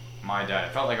literally my dad.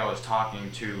 It felt like I was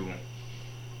talking to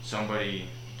somebody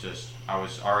just I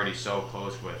was already so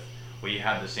close with. We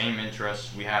had the same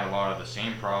interests. We had a lot of the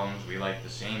same problems. We liked the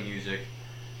same music,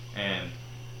 and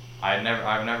I've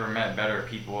never met better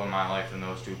people in my life than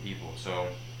those 2 people. So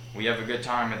we have a good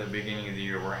time at the beginning of the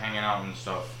year. We're hanging out and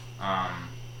stuff.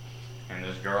 And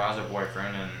this girl has a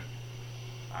boyfriend, and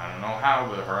I don't know how,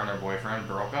 but her and her boyfriend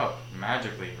broke up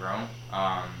magically, bro.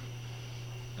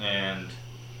 And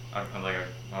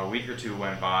a week or 2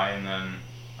 went by, and then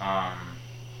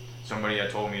somebody had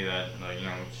told me that, like, you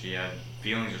know, she had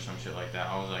feelings or some shit like that.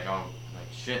 I was like, oh,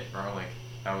 like, shit, bro, like,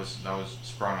 that was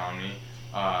sprung on me.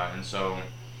 And so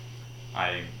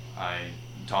I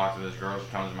talked to this girl. She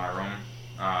comes to my room.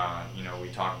 You know, we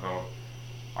talk about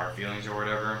our feelings or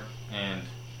whatever, and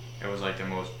it was like the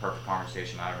most perfect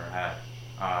conversation I ever had.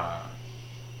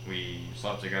 We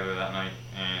slept together that night,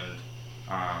 and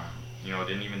you know,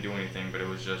 didn't even do anything, but it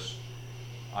was just,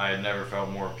 I had never felt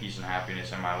more peace and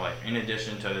happiness in my life. In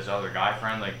addition to this other guy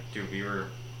friend, like, dude,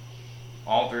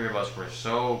 all 3 of us were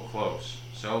so close,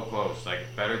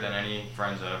 like, better than any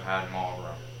friends that I've had in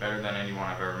Marlboro, better than anyone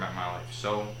I've ever met in my life,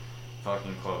 so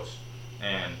fucking close.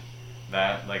 And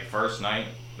that, like, the first night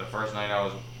I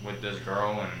was with this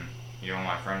girl, and, you know,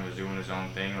 my friend was doing his own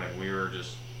thing, like, we were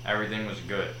just, everything was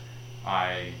good.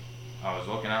 I was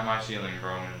looking at my ceiling,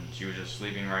 bro, and she was just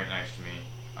sleeping right next to me,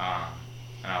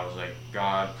 and I was like,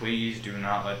 God, please do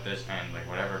not let this end. Like,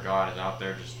 whatever God is out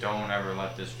there, just don't ever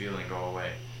let this feeling go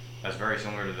away. That's very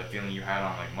similar to the feeling you had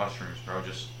on, like, mushrooms, bro.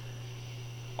 Just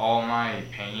all my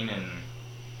pain and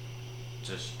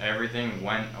just everything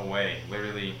went away,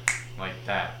 literally like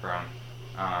that, bro.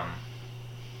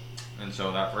 And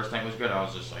so that first night was good. I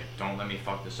was just like, don't let me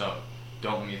fuck this up.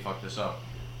 Don't let me fuck this up.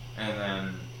 And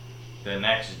then the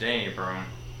next day, bro,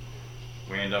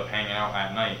 we ended up hanging out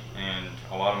at night, and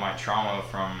a lot of my trauma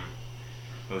from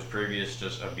those previous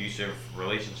just abusive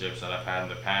relationships that I've had in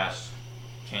the past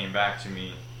came back to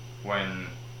me when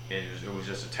it was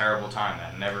just a terrible time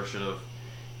that never should have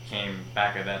came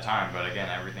back at that time. But again,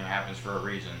 everything happens for a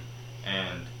reason.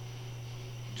 And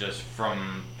just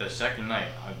from the second night,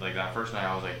 like that first night,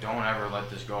 I was like, don't ever let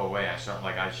this go away. I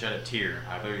shed a tear.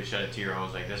 I literally shed a tear. I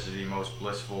was like, this is the most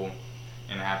blissful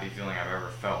and happy feeling I've ever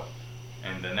felt.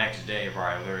 And the next day, bro,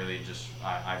 I literally just,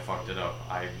 I fucked it up.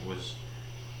 I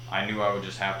knew I would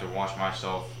just have to watch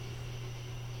myself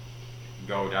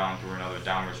go down through another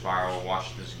downward spiral,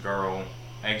 watch this girl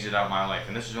exit out my life.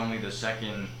 And this is only the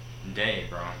second day,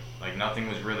 bro. Like, nothing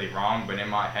was really wrong, but in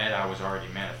my head, I was already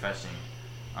manifesting it.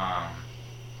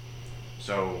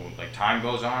 So, like, time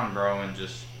goes on, bro, and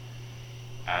just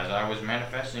as I was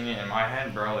manifesting it in my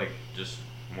head, bro, like, just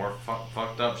more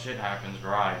fucked up shit happens,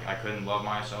 bro. I couldn't love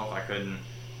myself. I couldn't,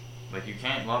 like, you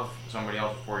can't love somebody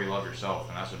else before you love yourself,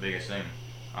 and that's the biggest thing.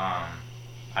 I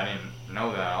didn't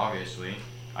know that, obviously.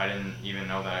 I didn't even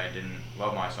know that I didn't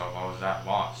love myself. I was that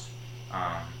lost.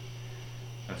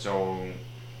 And so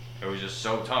it was just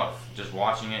so tough, just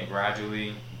watching it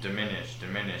gradually diminish.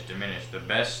 The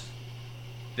best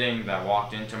thing that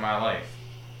walked into my life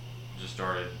just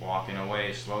started walking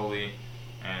away slowly,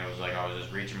 and it was like I was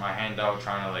just reaching my hand out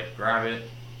trying to, like, grab it,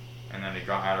 and then it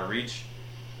got out of reach,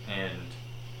 and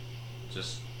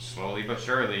just slowly but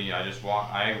surely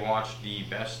I watched the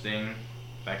best thing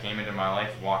that came into my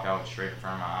life walk out straight in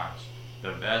front of my eyes.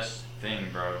 The best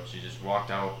thing, bro. She just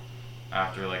walked out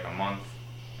after like a month,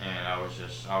 and I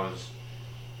was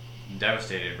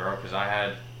devastated, bro, because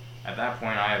at that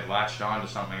point I had latched on to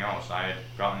something else. I had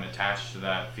gotten attached to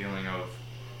that feeling of,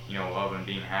 you know, love and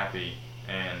being happy,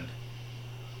 and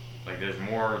like there's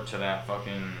more to that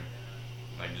fucking,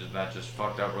 like, just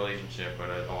fucked up relationship, but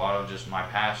a lot of just my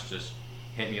past just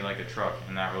hit me like a truck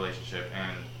in that relationship,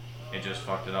 and it just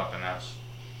fucked it up, and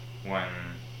when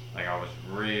like I was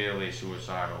really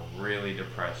suicidal, really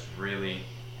depressed, really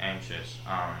anxious.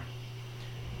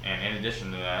 And in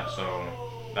addition to that, so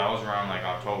that was around like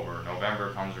October.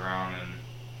 November comes around and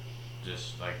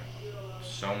just like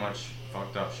so much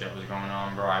fucked up shit was going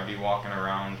on, bro. I'd be walking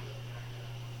around,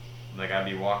 like I'd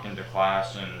be walking to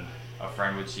class and a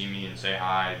friend would see me and say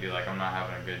hi. I'd be like, I'm not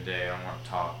having a good day, I don't want to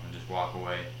talk, and just walk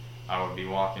away. I would be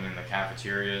walking in the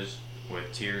cafeterias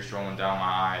with tears rolling down my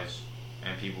eyes,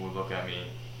 and people would look at me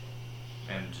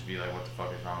and just be like, what the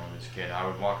fuck is wrong with this kid? I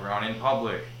would walk around in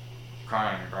public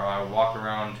crying, bro. I would walk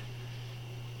around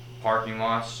parking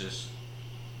lots just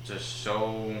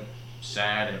so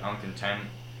sad and uncontent.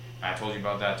 I told you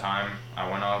about that time I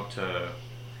went out to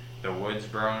the woods,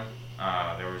 bro.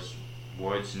 There was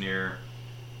woods near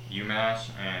UMass,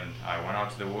 and I went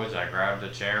out to the woods. I grabbed a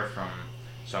chair from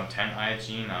some tent I had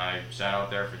seen. I sat out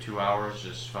there for 2 hours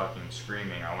just fucking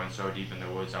screaming. I went so deep in the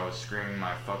woods, I was screaming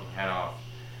my fucking head off,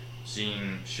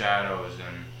 seeing shadows,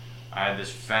 and I had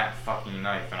this fat fucking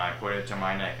knife, and I put it to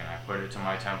my neck, and I put it to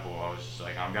my temple. I was just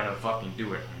like, I'm gonna fucking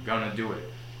do it. I'm gonna do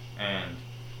it. And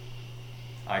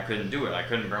I couldn't do it. I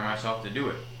couldn't bring myself to do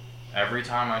it. Every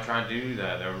time I tried to do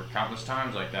that, there were countless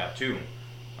times like that too.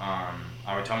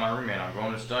 I would tell my roommate I'm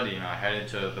going to study, and I headed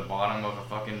to the bottom of a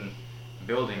fucking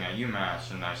building at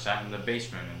UMass, and I sat in the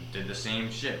basement and did the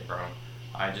same shit, bro.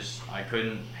 I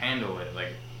couldn't handle it.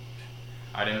 Like,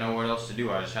 I didn't know what else to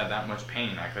do. I just had that much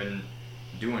pain. I couldn't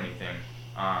do anything.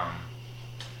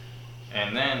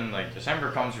 And then like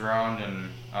December comes around, and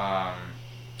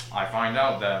I find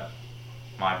out that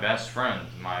my best friend,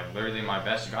 literally my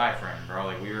best guy friend, bro,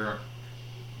 like we were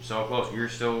so close. We were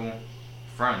still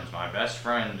friends. My best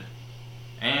friend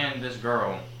and this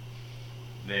girl,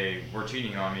 they were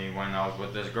cheating on me when I was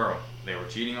with this girl. They were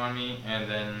cheating on me, and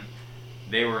then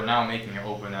they were now making it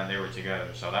open that they were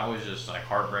together. So that was just like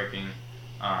heartbreaking.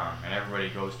 And everybody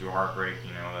goes through heartbreak,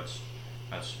 you know,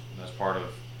 that's part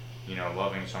of, you know,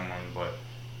 loving someone. But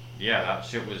yeah, that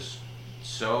shit was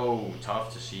so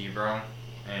tough to see, bro.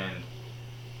 And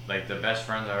like the best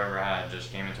friends I've ever had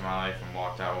just came into my life and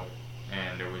walked out,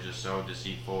 and it was just so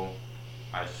deceitful.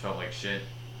 I just felt like shit.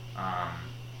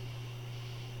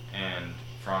 And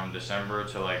from December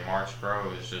to like March, bro,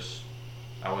 it was just,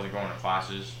 I wasn't going to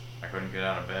classes. I couldn't get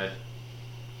out of bed.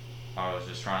 I was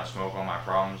just trying to smoke all my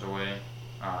problems away.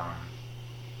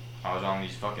 I was on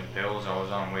these fucking pills. I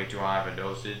was on way too high of a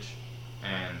dosage,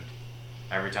 and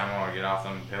every time I would get off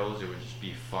them pills, it would just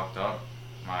be fucked up.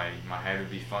 My head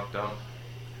would be fucked up,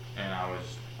 and I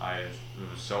was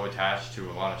so attached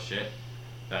to a lot of shit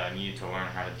that I needed to learn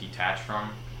how to detach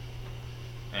from.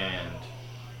 And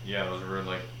yeah, those were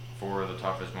like 4 of the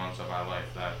toughest months of my life.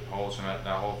 That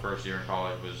whole first year in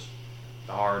college was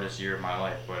the hardest year of my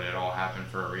life, but it all happened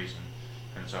for a reason.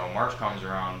 And so March comes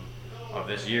around of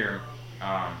this year,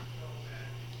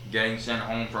 getting sent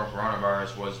home from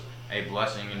coronavirus was a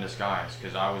blessing in disguise,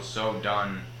 because I was so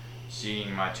done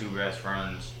seeing my 2 best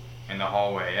friends in the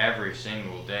hallway every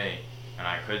single day, and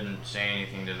I couldn't say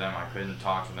anything to them. I couldn't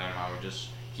talk to them. I would just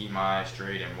keep my eyes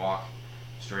straight and walk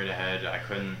straight ahead. I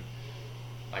couldn't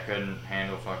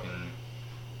handle fucking,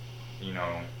 you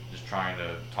know, just trying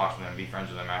to talk to them, be friends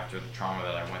with them after the trauma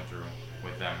that I went through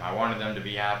with them. I wanted them to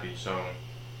be happy, so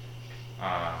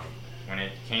when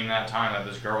it came that time that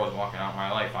this girl was walking out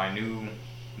my life, I knew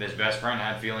this best friend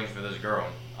had feelings for this girl.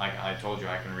 Like I told you,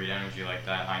 I can read energy like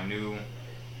that. I knew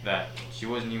that she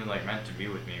wasn't even like meant to be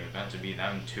with me. It was meant to be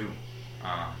them too.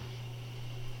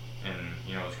 And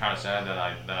you know, it's kind of sad that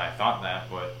I thought that,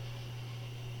 but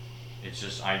it's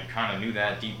just, I kind of knew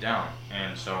that deep down,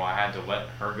 and so I had to let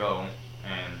her go,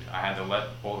 and I had to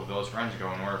let both of those friends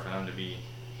go in order for them to be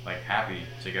like happy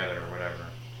together or whatever.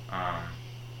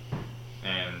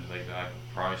 And like I'm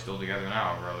probably still together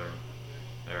now, brother.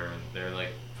 They're like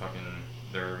fucking,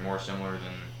 they're more similar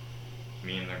than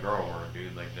me and the girl were,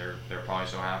 dude. Like they're probably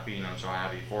so happy, and I'm so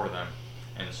happy for them.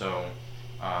 And so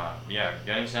yeah,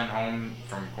 getting sent home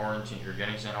from quarantine, or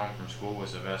getting sent home from school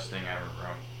was the best thing ever,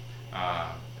 bro.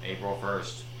 April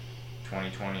 1st,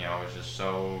 2020, I was just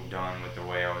so done with the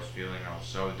way I was feeling. I was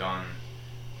so done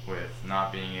with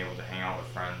not being able to hang out with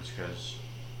friends because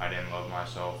I didn't love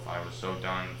myself. I was so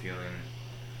done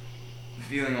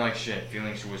feeling like shit,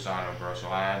 feeling suicidal, bro. So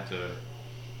I had to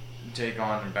take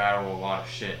on and battle a lot of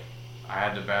shit. I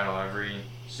had to battle every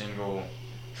single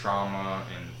trauma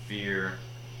and fear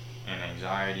and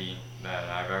anxiety that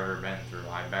I've ever been through.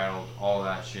 I battled all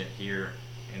that shit here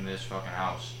in this fucking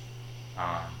house.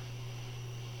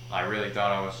 I really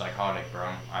thought I was psychotic, bro.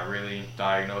 I really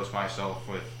diagnosed myself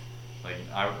with, like,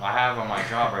 I have on my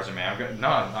job resume,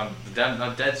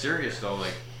 I'm dead serious though.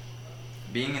 Like,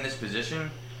 being in this position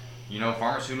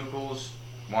pharmaceuticals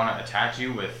want to attach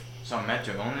you with some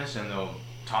mental illness, and they'll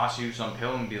toss you some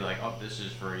pill and be like, oh, this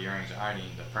is for your anxiety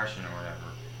and depression or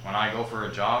whatever. When I go for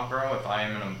a job, bro, if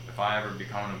I ever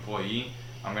become an employee,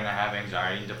 I'm gonna have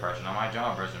anxiety and depression on my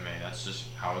job resume. That's just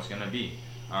how it's gonna be.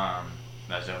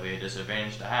 That's definitely a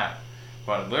disadvantage to have.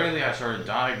 But literally, I started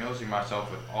diagnosing myself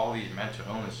with all these mental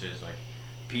illnesses, like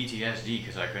PTSD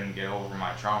because I couldn't get over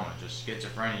my trauma, just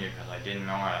schizophrenia because I didn't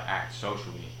know how to act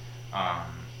socially,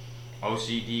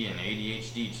 OCD and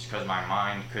ADHD just because my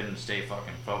mind couldn't stay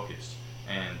fucking focused.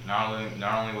 And not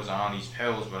only was I on these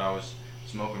pills, but I was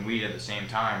smoking weed at the same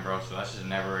time, bro. So that's just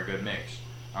never a good mix.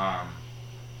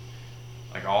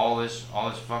 Like all this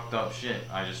fucked up shit,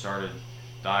 I just started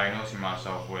diagnosing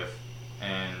myself with,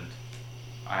 and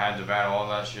I had to battle all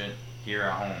that shit here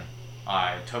at home.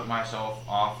 I took myself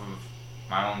off of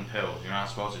my own pills. You're not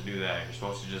supposed to do that. You're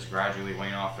supposed to just gradually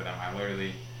wane off of them.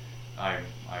 I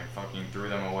fucking threw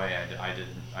them away.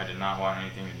 I did not want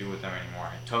anything to do with them anymore.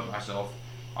 I took myself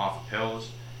off of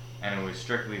pills, and it was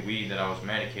strictly weed that I was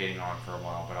medicating on for a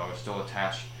while, but I was still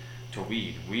attached to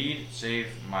weed. Weed saved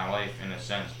my life in a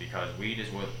sense because weed is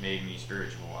what made me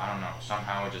spiritual. I don't know.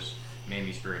 Somehow it just made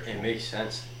me spiritual. It makes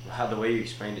sense. How the way you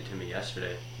explained it to me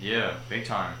yesterday. Yeah, big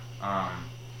time.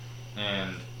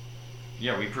 And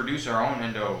yeah, we produce our own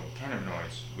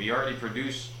endocannabinoids. We already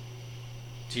produce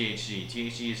THC.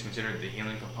 THC is considered the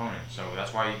healing component, so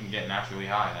that's why you can get naturally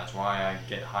high. That's why I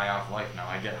get high off life now.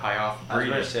 I get high off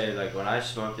breathing. I was gonna say, like, when I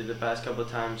smoked it the past couple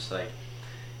of times, like,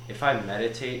 if I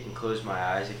meditate and close my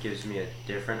eyes, it gives me a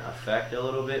different effect a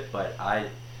little bit, and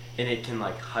it can,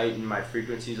 like, heighten my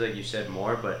frequencies, like you said,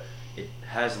 more, but it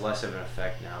has less of an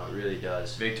effect now. It really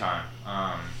does. Big time.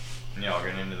 Yeah, I'll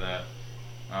get into that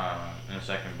in a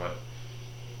second, but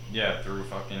yeah, through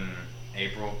fucking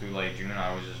April through late June,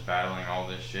 I was just battling all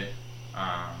this shit,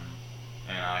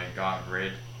 and I got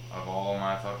rid of all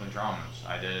my fucking traumas.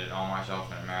 I did it all myself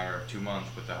in a matter of 2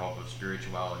 months with the help of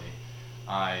spirituality.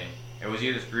 It was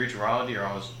either spirituality or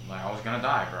I was gonna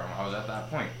die, bro. I was at that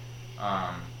point.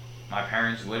 My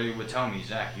parents literally would tell me,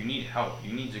 Zach, you need help.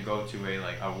 You need to go to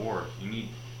a ward. You need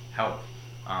help.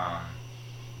 I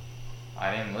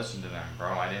didn't listen to them,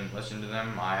 bro. I didn't listen to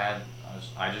them. I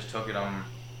just took it on.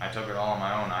 I took it all on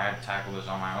my own. I had to tackle this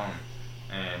on my own,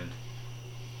 and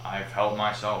I've helped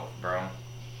myself, bro.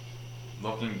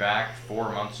 Looking back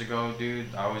 4 months ago,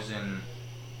 dude, I was in,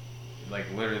 like,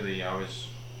 literally, I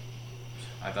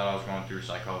thought I was going through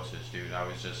psychosis, dude. I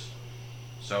was just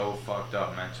so fucked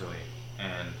up mentally,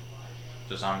 and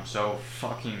just I'm so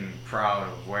fucking proud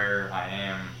of where I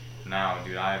am now,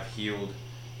 dude. I have healed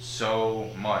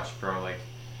so much, bro. Like,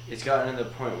 it's gotten to the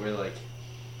point where, like,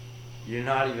 you're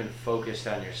not even focused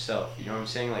on yourself. You know what I'm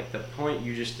saying? Like, the point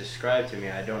you just described to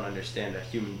me, I don't understand a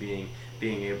human being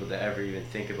being able to ever even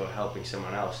think about helping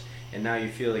someone else. And now you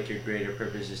feel like your greater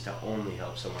purpose is to only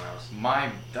help someone else.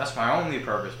 That's my only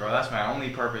purpose, bro. That's my only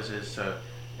purpose is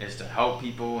to help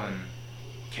people and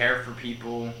care for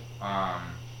people. I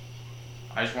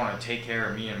just want to take care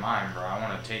of me and mine, bro. I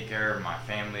want to take care of my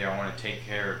family. I want to take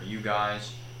care of you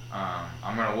guys.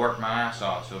 I'm gonna work my ass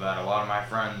off so that a lot of my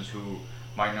friends who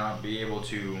might not be able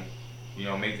to,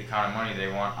 make the kind of money they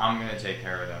want, I'm gonna take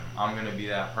care of them. I'm gonna be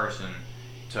that person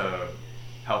to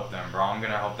help them, bro. I'm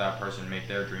gonna help that person make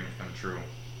their dreams come true.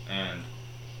 And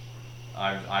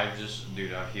I've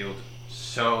healed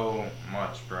so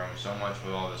much, bro. So much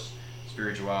with all this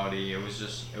spirituality.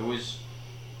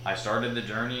 I started the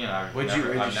journey and I've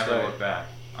never looked back.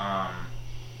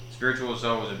 Spiritual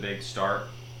Soul was a big start.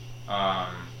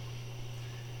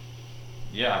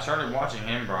 Yeah, I started watching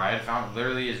him, bro. I had found,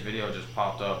 literally his video just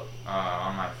popped up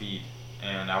on my feed,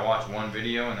 and I watched one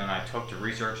video, and then I took to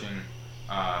researching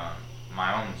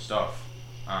my own stuff.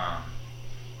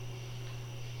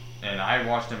 And I had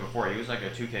watched him before. He was like a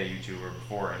 2K YouTuber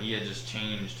before, and he had just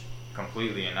changed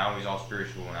completely, and now he's all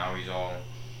spiritual, and now he's all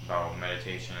about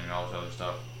meditation and all this other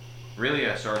stuff. Really,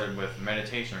 I started with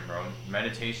meditation, bro.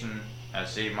 Meditation has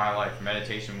saved my life.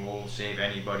 Meditation will save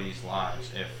anybody's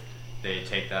lives if they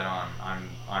take that on.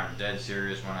 I'm dead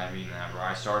serious when I mean that, bro.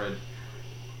 I started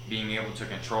being able to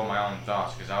control my own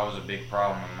thoughts because that was a big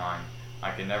problem of mine.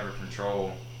 I could never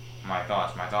control my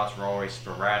thoughts. My thoughts were always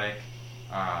sporadic.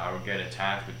 I would get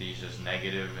attached with these just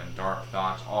negative and dark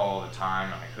thoughts all the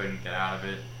time, and I couldn't get out of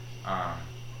it.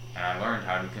 And I learned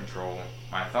how to control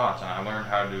my thoughts, and I learned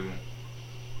how to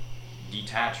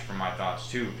detach from my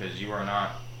thoughts too, because you are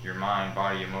not your mind,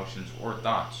 body, emotions, or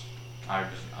thoughts. I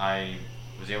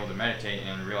was able to meditate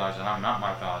and realize that I'm not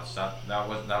my thoughts. That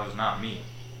was not me.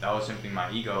 That was simply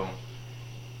my ego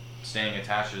staying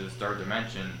attached to this third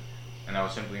dimension, and that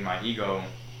was simply my ego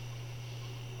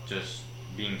just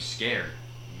being scared.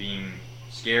 being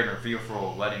scared or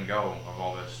fearful of letting go of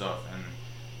all this stuff, and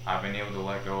I've been able to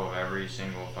let go of every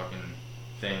single fucking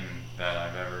thing that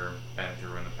I've ever been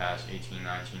through in the past 18,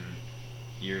 19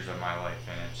 years of my life,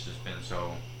 and it's just been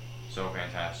so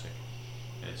fantastic.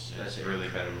 It's really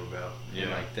incredible, bro. Yeah.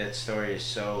 And like that story is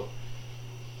so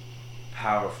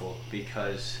powerful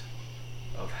because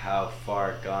of how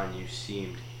far gone you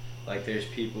seemed. Like there's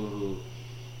people who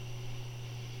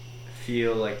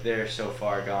feel like they're so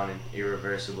far gone and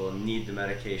irreversible, need the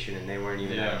medication, and they weren't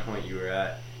even at the point you were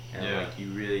at, and like you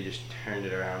really just turned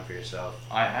it around for yourself.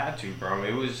 I had to, bro.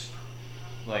 It was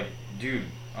like, dude,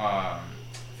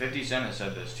 50 Cent has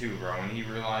said this too, bro. When he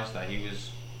realized that he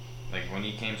was, like, when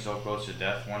he came so close to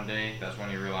death one day, that's when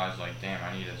he realized, like, damn,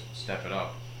 I need to step it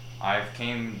up. I've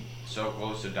came so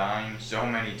close to dying so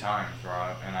many times,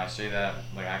 bro, and I say that,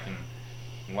 like, I can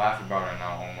laugh about it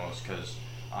now almost, because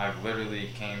I've literally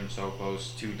came so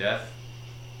close to death.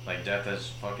 Like, death has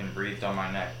fucking breathed on my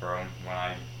neck, bro. When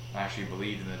I actually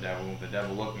believed in the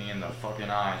devil looked me in the fucking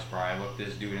eyes, bro. I looked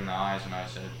this dude in the eyes and I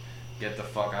said, get the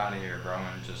fuck out of here, bro,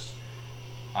 and just,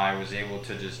 I was able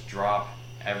to just drop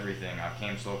everything. I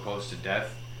came so close to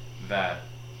death that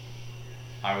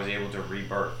I was able to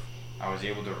rebirth.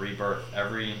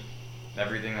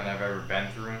 Everything that I've ever been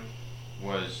through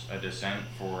was a descent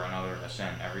for another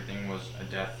ascent. Everything was a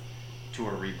death to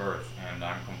a rebirth, and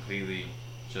I'm completely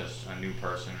just a new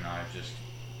person. I've just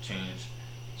changed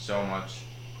so much.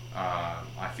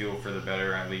 I feel for the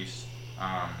better, at least,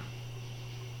 and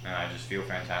I just feel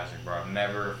fantastic, bro. I've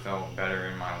never felt better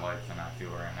in my life than I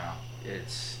feel right now.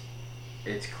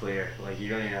 It's clear. Like, you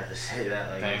don't even have to say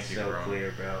that. Like, Thank it's you, so bro.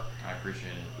 clear, bro. I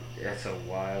appreciate it. That's a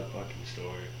wild fucking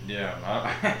story. Yeah.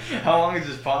 How long is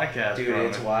this podcast, Dude, bro?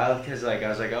 it's wild because, like, I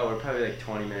was like, oh, we're probably, like,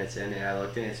 20 minutes in, and I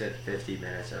looked and it said 50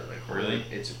 minutes. I was like, Really?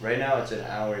 Right now it's an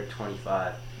hour and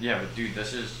 25. Yeah, but dude,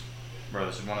 this is one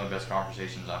of the best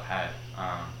conversations I've had.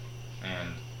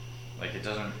 And, like, it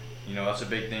doesn't, that's a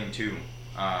big thing, too.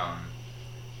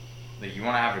 Like, you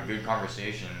want to have a good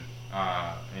conversation,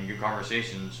 and good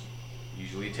conversations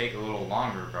usually take a little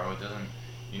longer, bro. It doesn't,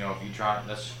 if you try,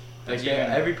 that's like,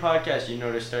 yeah, every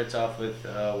podcast, starts off with,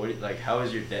 how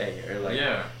was your day? Or, like,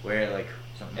 where, like,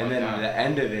 something and like then that. the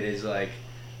end of it is, like,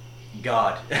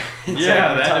 God.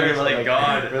 Yeah, we're talking there's, about, like,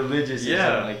 God. Religious or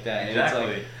something like that. Exactly.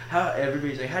 And it's like,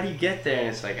 everybody's like, how do you get there? And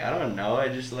it's like, I don't know, I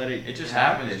just let it It just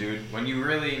happen. happens, dude. When you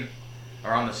really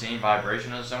are on the same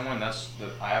vibration as someone,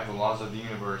 I have the laws of the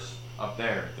universe up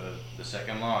there. The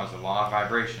second law is the law of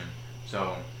vibration.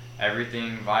 So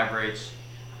everything vibrates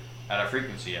at a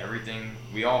frequency.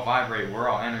 We all vibrate. We're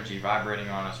all energy vibrating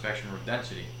on a spectrum of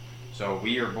density. So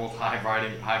we are both high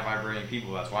vibrating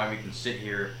people. That's why we can sit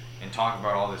here and talk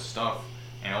about all this stuff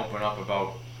and open up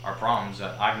about our problems.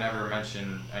 That I've never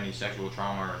mentioned any sexual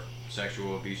trauma or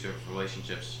sexual abusive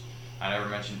relationships. I didn't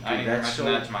even mention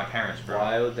that to my parents, bro.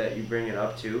 Wild that you bring it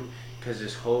up too, because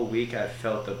this whole week I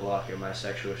felt the block in my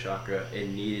sexual chakra. It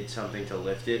needed something to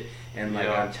lift it, and like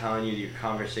I'm telling you, your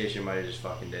conversation might have just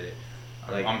fucking did it.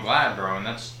 Like, I'm glad, bro, and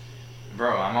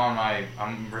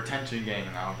I'm retention game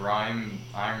now, bro.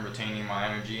 I'm retaining my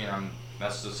energy, and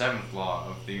that's the 7th law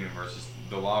of the universe. It's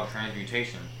the law of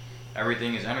transmutation.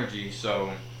 Everything is energy,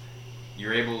 so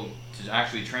you're able to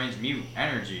actually transmute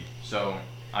energy. So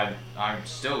I'm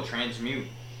still transmute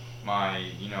my,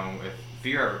 if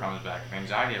fear ever comes back, if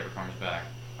anxiety ever comes back,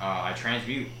 I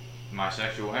transmute my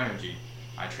sexual energy.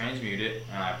 I transmute it,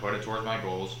 and I put it towards my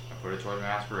goals, I put it towards my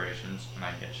aspirations, and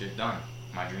I get shit done.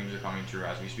 My dreams are coming true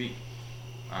as we speak.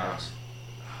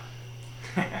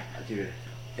 Dude,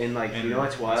 and like, and you know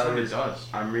what's wild? That's what it does.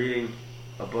 I'm reading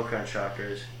a book on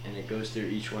chakras, and it goes through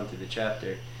each one through the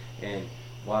chapter, and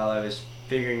while I was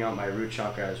figuring out my root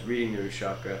chakra, I was reading the root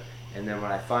chakra, and then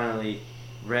when I finally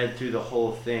read through the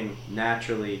whole thing,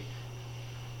 naturally,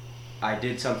 I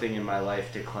did something in my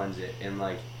life to cleanse it, and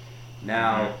like,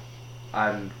 now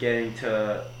I'm getting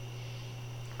to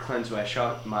cleanse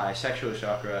my sexual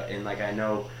chakra, and like, I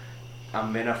know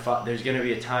there's gonna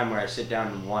be a time where I sit down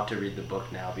and want to read the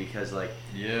book now, because like,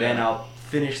 then I'll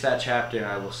finish that chapter and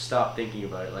I will stop thinking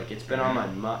about it. Like, it's been on my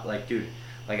mind, like, dude,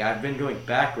 like, I've been going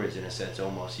backwards in a sense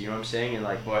almost, you know what I'm saying? And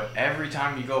like, but every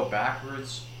time you go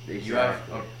backwards, exactly, you have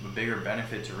a bigger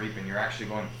benefit to reap, and you're actually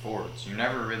going forwards. You're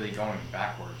never really going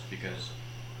backwards, because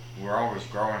we're always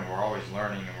growing, we're always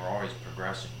learning, and we're always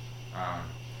progressing.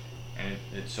 And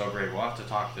it's so great. We'll have to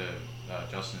talk to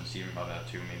Justin and Steven about that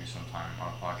too, maybe sometime on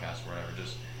a podcast or whatever.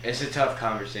 It's a tough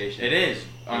conversation. It is.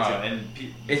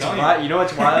 It's wild. You know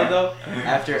what's wild though?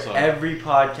 After every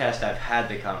podcast, I've had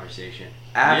the conversation.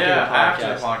 After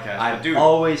the podcast, I've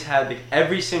always had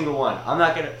every single one.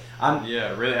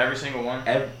 Yeah, really, every single one.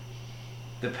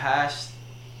 The past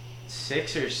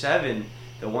 6 or 7,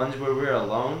 the ones where we're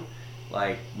alone,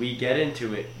 like, we get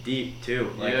into it deep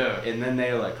too. Like, yeah. And then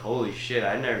they're like, holy shit,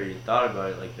 I never even thought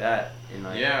about it like that. And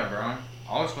like, yeah, bro.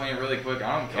 I'll explain it really quick.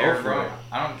 I don't care, bro. it.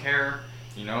 I don't care,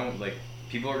 you know, like,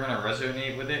 people are gonna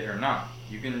resonate with it or not.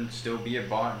 You can still be a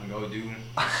bot and go do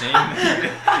the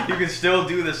same. You can still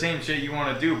do the same shit you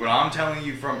want to do, but I'm telling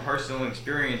you from personal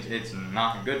experience, it's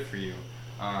not good for you.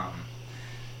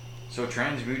 So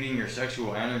transmuting your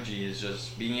sexual energy is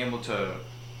just being able to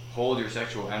hold your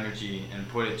sexual energy and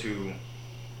put it to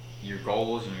your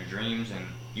goals and your dreams and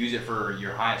use it for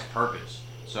your highest purpose.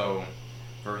 So,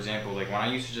 for example, like when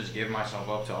I used to just give myself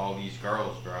up to all these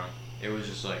girls, bro, it was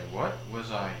just like, what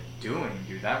was I doing,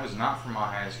 dude? That was not for my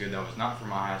highest good. That was not for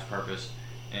my highest purpose.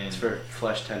 And it's for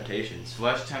flesh temptations.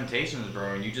 Flesh temptations,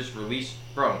 bro. And you just release,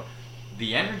 bro.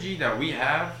 The energy that we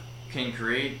have can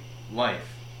create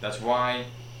life. That's why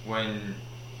when,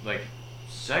 like,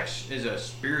 sex is a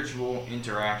spiritual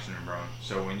interaction, bro.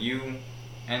 So when you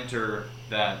enter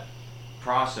that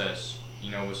process,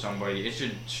 you know, with somebody, it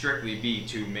should strictly be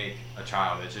to make a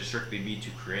child. It should strictly be to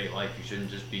create life. You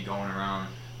shouldn't just be going around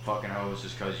fucking hoes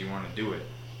just because you want to do it.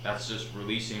 That's just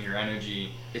releasing your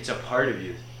energy. It's a part of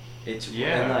you. It's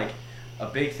yeah. And like a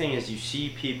big thing is you see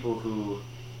people who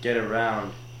get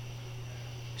around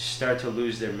start to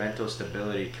lose their mental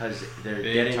stability because they're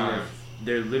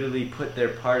they're literally put their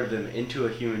part of them into a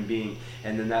human being,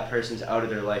 and then that person's out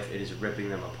of their life. It is ripping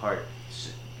them apart.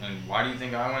 And why do you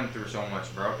think I went through so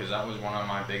much, bro? Because that was one of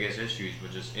my biggest issues,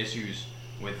 with just issues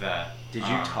with that. Did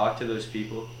you talk to those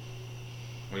people?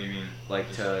 What do you mean?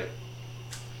 Like to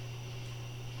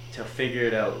figure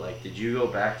it out. Like, did you go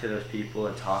back to those people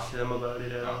and talk to them about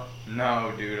it at all?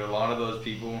 No, dude. A lot of those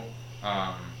people,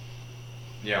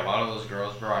 yeah, a lot of those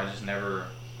girls, bro, I just never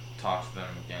talked to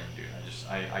them again, dude.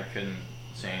 I couldn't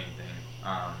say anything.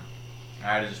 I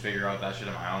had to just figure out that shit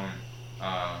on my own.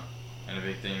 And the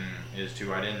big thing is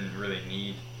too, I didn't really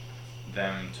need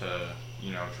them to,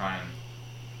 you know, try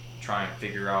and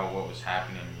figure out what was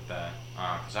happening with that,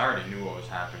 because I already knew what was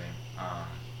happening.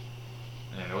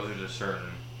 And those are just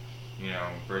certain, you know,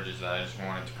 bridges that I just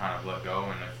wanted to kind of let go.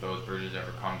 And if those bridges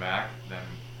ever come back, then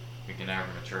we can have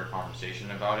a mature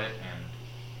conversation about it, and,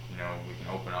 you know, we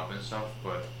can open up and stuff.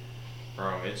 But,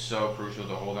 bro, it's so crucial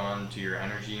to hold on to your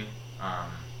energy.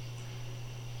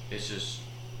 It's just,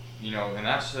 you know, and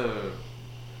that's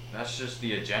just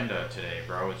the agenda today,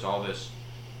 bro. It's all this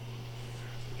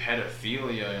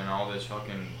pedophilia and all this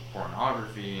fucking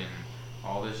pornography and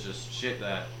all this just shit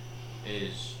that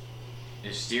is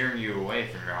steering you away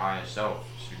from your highest self,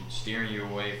 steering you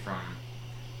away from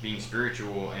being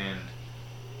spiritual and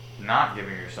not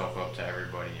giving yourself up to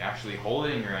everybody, actually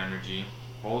holding your energy,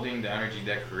 holding the energy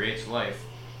that creates life,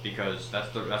 because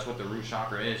that's what the root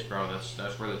chakra is, bro.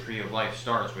 That's where the tree of life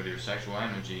starts, with your sexual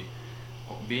energy.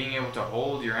 Being able to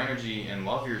hold your energy and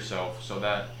love yourself, so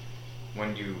that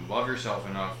when you love yourself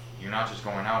enough, you're not just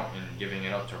going out and giving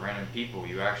it up to random people.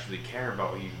 You actually care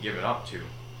about who you give it up to.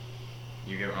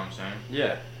 You get what I'm saying?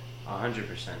 Yeah,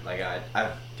 100%. Like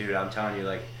dude, I'm telling you,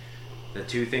 like, the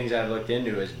two things I've looked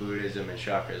into is Buddhism and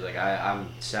chakras. Like, I'm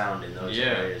sound in those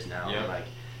areas now. Yeah. And like,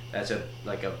 that's a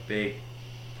big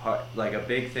part. Like, a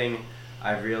big thing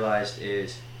I've realized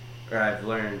is, or I've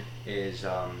learned is,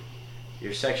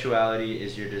 your sexuality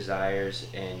is your desires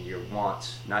and your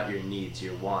wants, not your needs,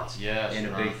 your wants. Yes, and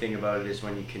a big thing about it is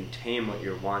when you can tame what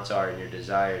your wants are and your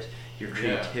desires, your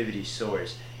creativity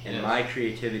soars. And my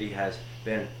creativity has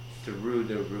been through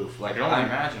the roof. Like, I can only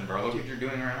imagine, bro. Look what you're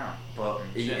doing right now. But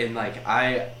and like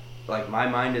my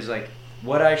mind is like,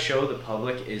 what I show the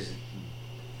public is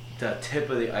the tip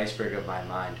of the iceberg of my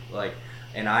mind. Like,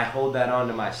 and I hold that on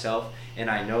to myself, and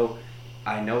I know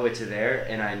it's there,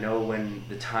 and I know when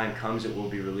the time comes, it will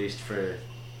be released for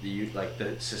the youth, like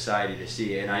the society to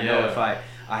see. And I know if I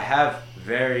have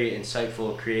very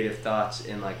insightful, creative thoughts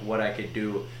in like what I could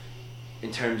do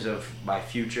in terms of my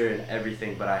future and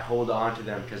everything, but I hold on to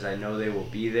them because I know they will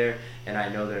be there, and I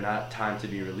know they're not time to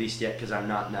be released yet because I'm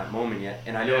not in that moment yet.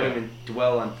 And I don't even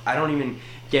I don't even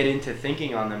get into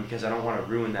thinking on them because I don't want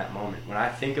to ruin that moment. When I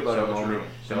think about a moment,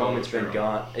 the moment's been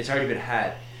gone. It's already been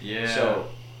had. Yeah. So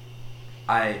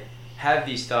I have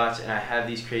these thoughts and I have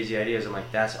these crazy ideas. I'm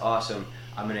like, that's awesome.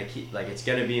 I'm going to keep, like, it's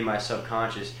going to be in my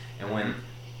subconscious, and when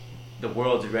the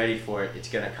world's ready for it, it's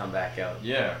going to come back out.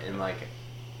 Yeah. And like,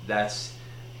 that's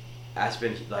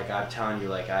been, like, I'm telling you,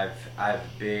 like, I have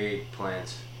big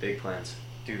plans.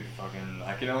 Dude, dude, fucking,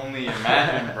 I can only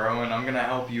imagine, bro, and I'm gonna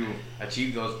help you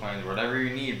achieve those plans, whatever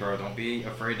you need, bro. Don't be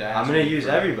afraid to ask. I'm gonna use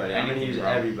everybody.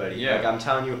 Yeah. Like, I'm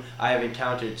telling you, I have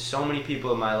encountered so many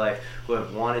people in my life who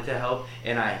have wanted to help,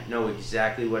 and I know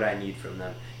exactly what I need from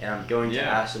them, and I'm going to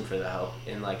ask them for the help,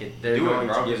 and like they're going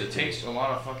to give it takes a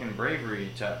lot of fucking bravery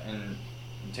and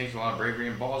it takes a lot of bravery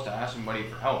and balls to ask somebody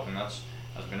for help, and that's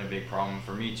been a big problem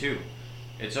for me too.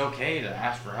 It's okay to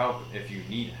ask for help if you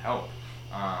need help.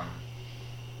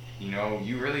 You know,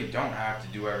 you really don't have to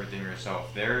do everything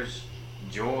yourself. There's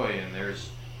joy and there's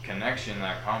connection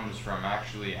that comes from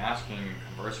actually asking and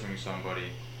conversing with somebody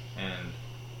and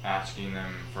asking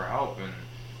them for help and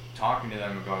talking to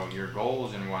them about your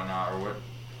goals and whatnot, or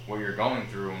what you're going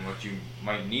through and what you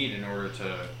might need in order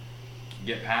to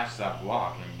get past that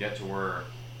block and get to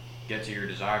your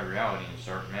desired reality and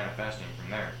start manifesting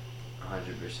from there.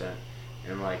 100%.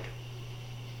 And like,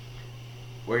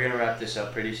 we're gonna wrap this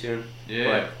up pretty soon. Yeah,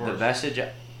 but of course. The message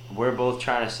we're both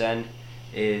trying to send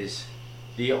is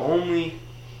the only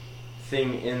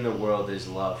thing in the world is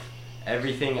love.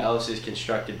 Everything else is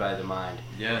constructed by the mind.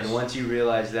 Yes. And once you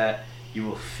realize that, you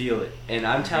will feel it. And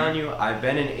I'm telling you, I've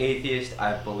been an atheist.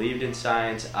 I've believed in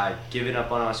science. I've given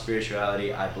up on all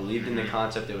spirituality. I believed in the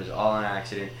concept it was all an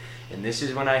accident. And this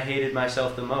is when I hated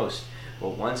myself the most.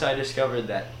 But once I discovered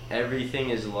that everything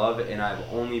is love and I've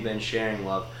only been sharing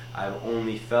love, I've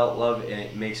only felt love, and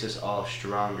it makes us all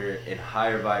stronger and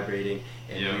higher vibrating,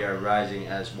 and we are rising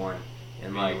as one.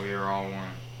 And we are all one.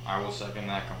 I will second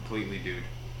that completely, dude.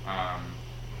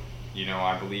 You know,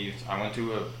 I went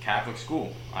to a Catholic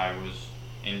school. I was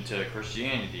into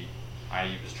Christianity.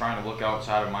 I was trying to look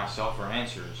outside of myself for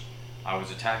answers. I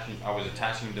was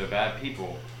attaching to bad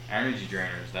people, energy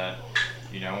drainers that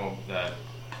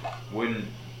wouldn't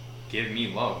give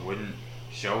me love, wouldn't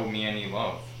show me any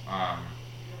love.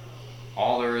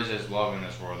 All there is love in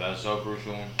this world. That is so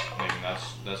crucial. I mean,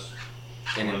 that's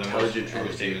an one of the most intelligent true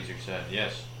energy. statements you've said.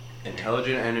 Yes.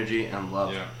 Intelligent energy and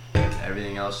love. Yeah.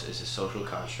 Everything else is a social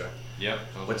construct. Yep.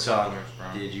 What song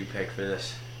did you pick for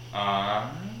this? I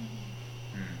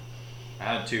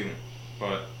had two,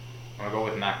 but I'm gonna go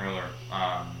with Mac Miller.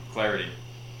 Clarity.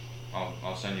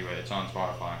 I'll send you it. It's on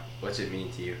Spotify. What's it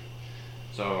mean to you?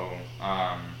 So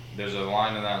there's a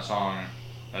line in that song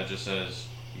that just says,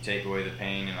 "You take away the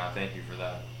pain, and I thank you for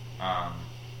that."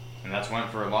 And that's went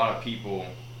for a lot of people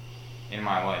in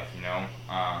my life. You know,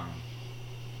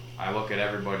 I look at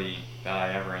everybody that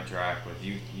I ever interact with.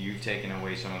 You've taken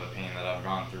away some of the pain that I've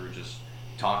gone through just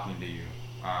talking to you,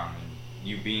 and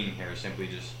you being here simply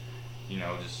just,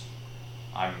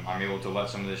 I'm able to let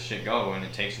some of this shit go, and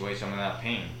it takes away some of that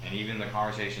pain. And even the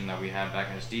conversation that we had back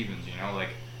at Stevens,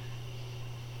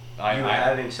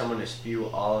 having someone to spew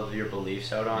all of your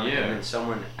beliefs out on, yeah. and then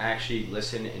someone actually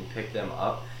listen and pick them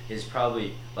up is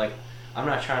probably, like,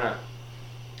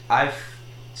 I've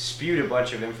spewed a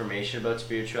bunch of information about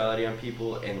spirituality on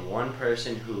people, and one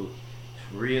person who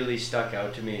really stuck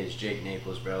out to me is Jake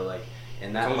Naples, bro. Like,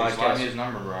 in that podcast, slide me his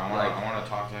number, bro. I want to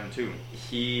talk to him too.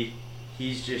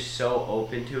 He's just so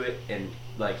open to it, and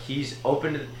like he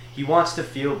wants to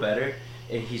feel better,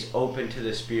 and he's open to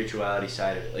the spirituality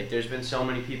side of it. Like, there's been so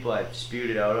many people I've spewed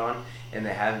it out on, and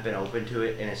they haven't been open to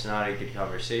it, and it's not a good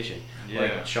conversation. Yeah.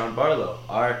 Like Sean Barlow,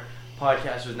 our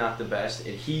podcast was not the best,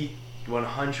 and he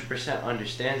 100%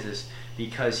 understands this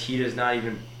because he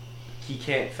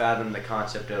can't fathom the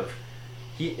concept of,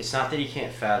 it's not that he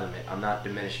can't fathom it. I'm not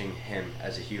diminishing him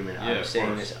as a human. Yeah, I'm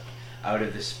saying this out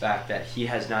of this fact that he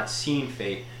has not seen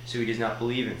fate, so he does not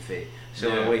believe in fate. So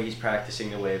in a way, he's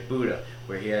practicing the way of Buddha,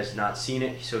 where he has not seen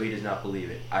it, so he does not believe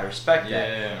it. I respect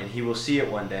that, and he will see it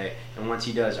one day, and once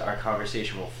he does, our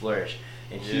conversation will flourish.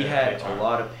 And he had a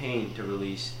lot of pain to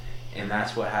release, and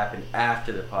that's what happened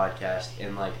after the podcast.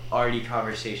 And like, already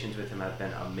conversations with him have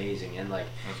been amazing. And like,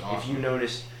 awesome. If you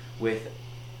notice with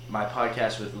my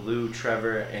podcast with Lou,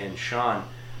 Trevor, and Sean,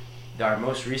 our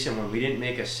most recent one, we didn't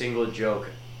make a single joke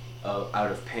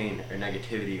out of pain or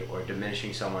negativity or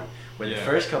diminishing someone. Where the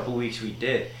first couple weeks we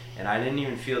did, and I didn't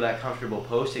even feel that comfortable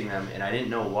posting them, and I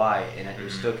didn't know why, and it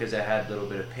was still because I had a little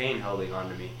bit of pain holding on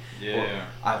to me. Yeah.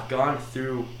 I've gone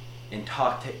through and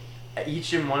talked to every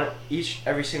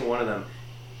single one of them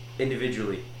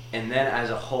individually, and then as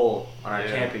a whole on our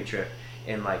camping trip,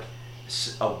 and like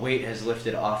a weight has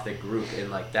lifted off the group, and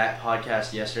like that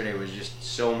podcast yesterday was just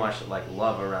so much like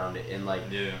love around it, and like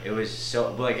it was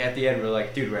so, like at the end we're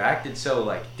like, dude, we're acting so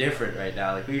like different right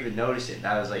now, like we even noticed it, and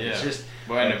I was like, it's just,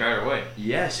 but in a better way.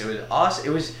 Yes, it was awesome.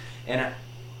 It was, and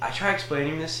I try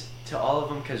explaining this to all of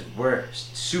them because we're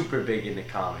super big into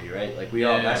comedy, right? Like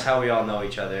that's how we all know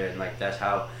each other, and like that's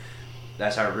our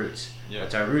roots.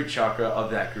 That's our root chakra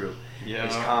of that group.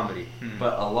 is comedy.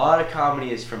 But a lot of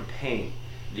comedy is from pain,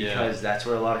 because that's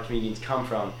where a lot of comedians come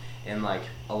from. And like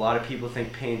a lot of people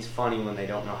think pain's funny when they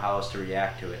don't know how else to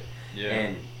react to it.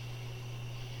 And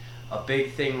a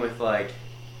big thing with like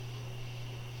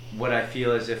what I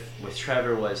feel as if with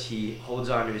Trevor was he holds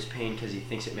on to his pain because he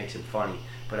thinks it makes him funny.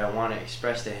 But I want to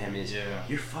express to him is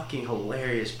you're fucking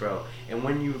hilarious, bro. And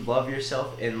when you love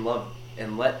yourself and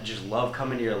let just love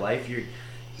come into your life, you're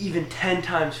even 10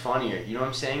 times funnier. You know what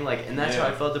I'm saying? Like, and that's how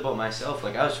I felt about myself.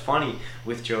 Like, I was funny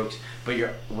with jokes, but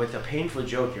with a painful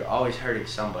joke, you're always hurting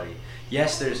somebody.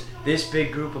 Yes, there's this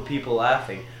big group of people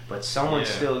laughing, but someone's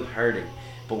still hurting.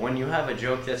 But when you have a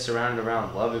joke that's surrounded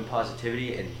around love and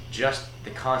positivity and just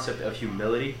the concept of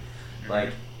humility,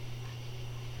 like,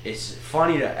 it's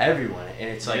funny to everyone, and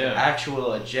it's like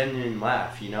a genuine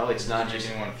laugh, you know? It's not just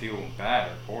anyone feel bad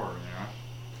or poor, you know?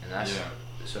 And that's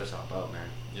what it's all about, man.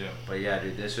 Yeah. But yeah,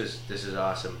 dude, this is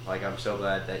awesome. Like, I'm so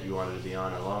glad that you wanted to be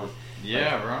on alone.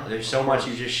 Yeah, like, bro. There's so much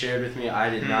you just shared with me I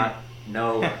did not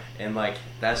know, and like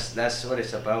that's what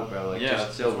it's about, bro. Like,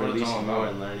 just still releasing more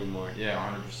and learning more.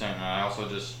 Yeah, 100%. And I also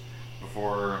just,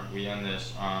 before we end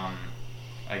this,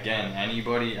 again,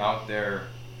 anybody out there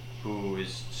who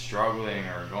is struggling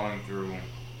or going through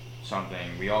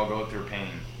something, we all go through pain.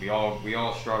 We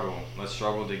all struggle. Let's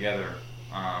struggle together.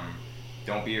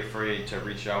 Don't be afraid to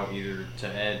reach out either to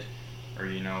Ed or,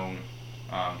 you know,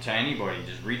 to anybody.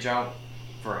 Just reach out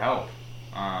for help.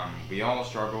 We all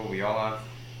struggle. We all have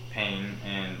pain,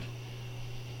 and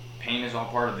pain is all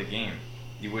part of the game.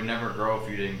 You would never grow if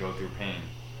you didn't go through pain.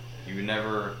 You would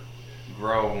never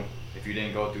grow if you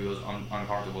didn't go through those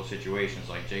uncomfortable situations,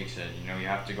 like Jake said. You know, you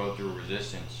have to go through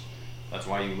resistance. That's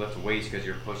why you lift weights, because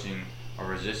you're pushing a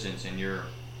resistance, and you're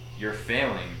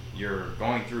failing. You're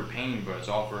going through pain, but it's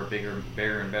all for a bigger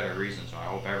and better reason. So I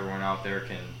hope everyone out there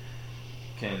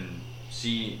can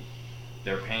see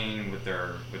their pain with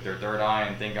their third eye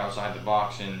and think outside the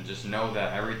box, and just know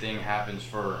that everything happens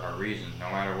for a reason, no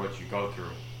matter what you go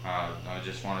through. I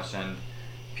just want to send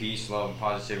peace, love, and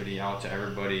positivity out to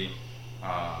everybody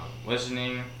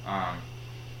listening.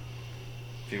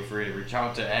 Feel free to reach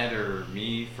out to Ed or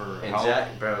me for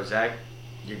help. Zach,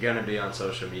 you're gonna be on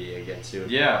social media again soon.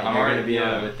 Yeah, and you're gonna be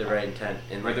on it with the right intent.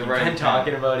 And like, you've been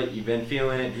talking about it, you've been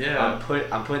feeling it. Yeah.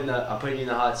 I'm putting you in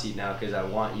the hot seat now because I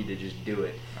want you to just do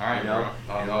it. All right, you know?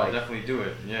 bro. I'll definitely do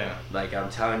it. Yeah. Like, I'm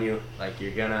telling you, like,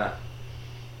 the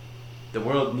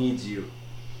world needs you.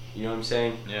 You know what I'm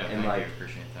saying? Yeah. And thank you.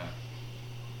 Appreciate that.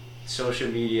 Social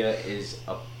media is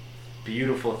a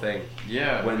beautiful thing.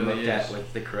 Yeah. When really looked at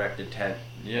with the correct intent.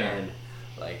 Yeah. And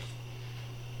like,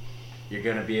 you're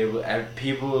gonna be able.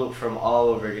 People from all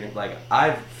over are gonna, like,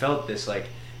 I've felt this. Like,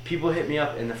 people hit me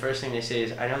up and the first thing they say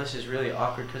is, "I know this is really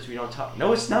awkward because we don't talk."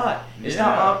 No, it's not. It's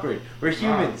not awkward. We're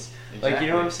humans. Exactly. Like, you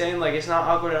know what I'm saying? Like, it's not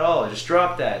awkward at all. Just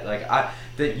drop that. Like,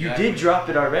 you did drop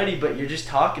it already, but you're just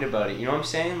talking about it. You know what I'm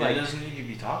saying? Like, it doesn't need to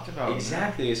be talked about.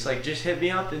 Exactly. Man. It's like, just hit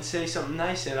me up and say something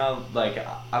nice, and I'm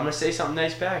gonna say something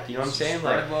nice back. You know what I'm saying?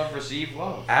 Spread like, love, receive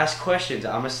love. Ask questions.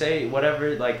 I'm gonna say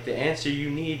whatever. Like, the answer you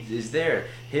need is there.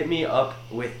 Hit me up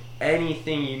with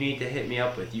anything you need to hit me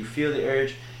up with. You feel the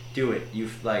urge, do it. You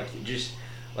just.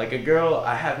 Like, a girl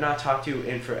I have not talked to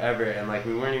in forever, and like,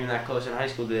 we weren't even that close in high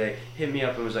school today, hit me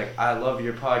up and was like, "I love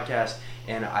your podcast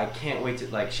and I can't wait to,"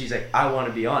 like, she's like, "I want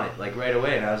to be on it," like, right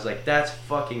away. And I was like, that's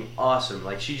fucking awesome.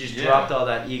 Like, she just dropped all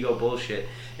that ego bullshit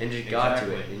and just got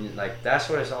to it. And like, that's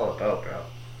what it's all about, bro.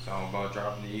 It's all about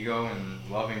dropping the ego and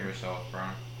loving yourself, bro.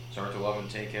 Start to love and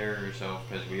take care of yourself,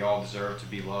 because we all deserve to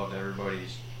be loved.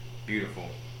 Everybody's beautiful.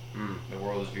 The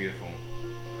world is beautiful.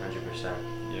 100%.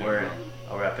 Yeah, Word.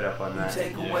 I'll wrap it up on that. You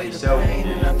take away the pain,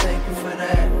 and I thank you for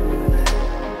that.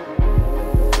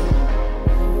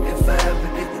 If I ever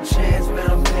get the chance, man,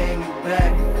 I'm paying you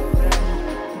back.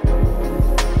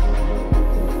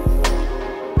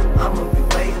 I'ma be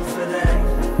waiting for that.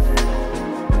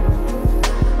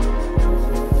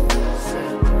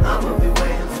 I'ma be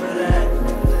waiting for that.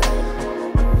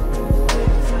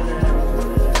 Waiting for that.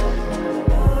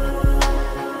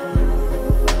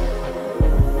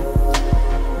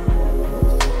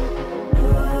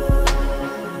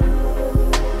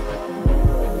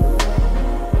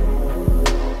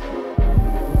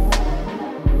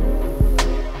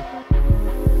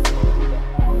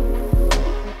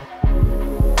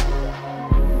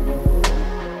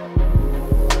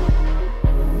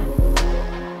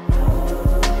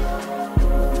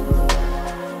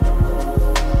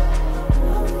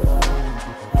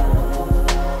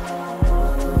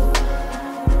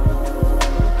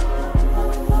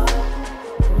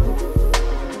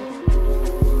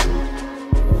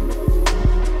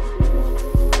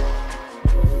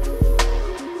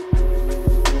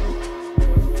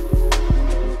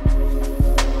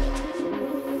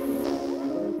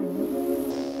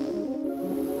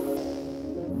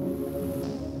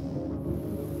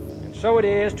 so it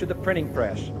is to the printing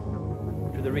press,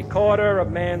 to the recorder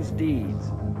of man's deeds,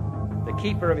 the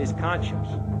keeper of his conscience,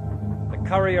 the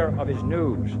courier of his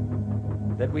news,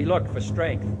 that we look for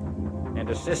strength and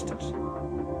assistance,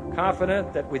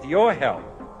 confident that with your help,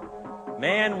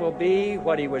 man will be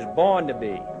what he was born to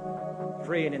be,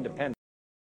 free and independent.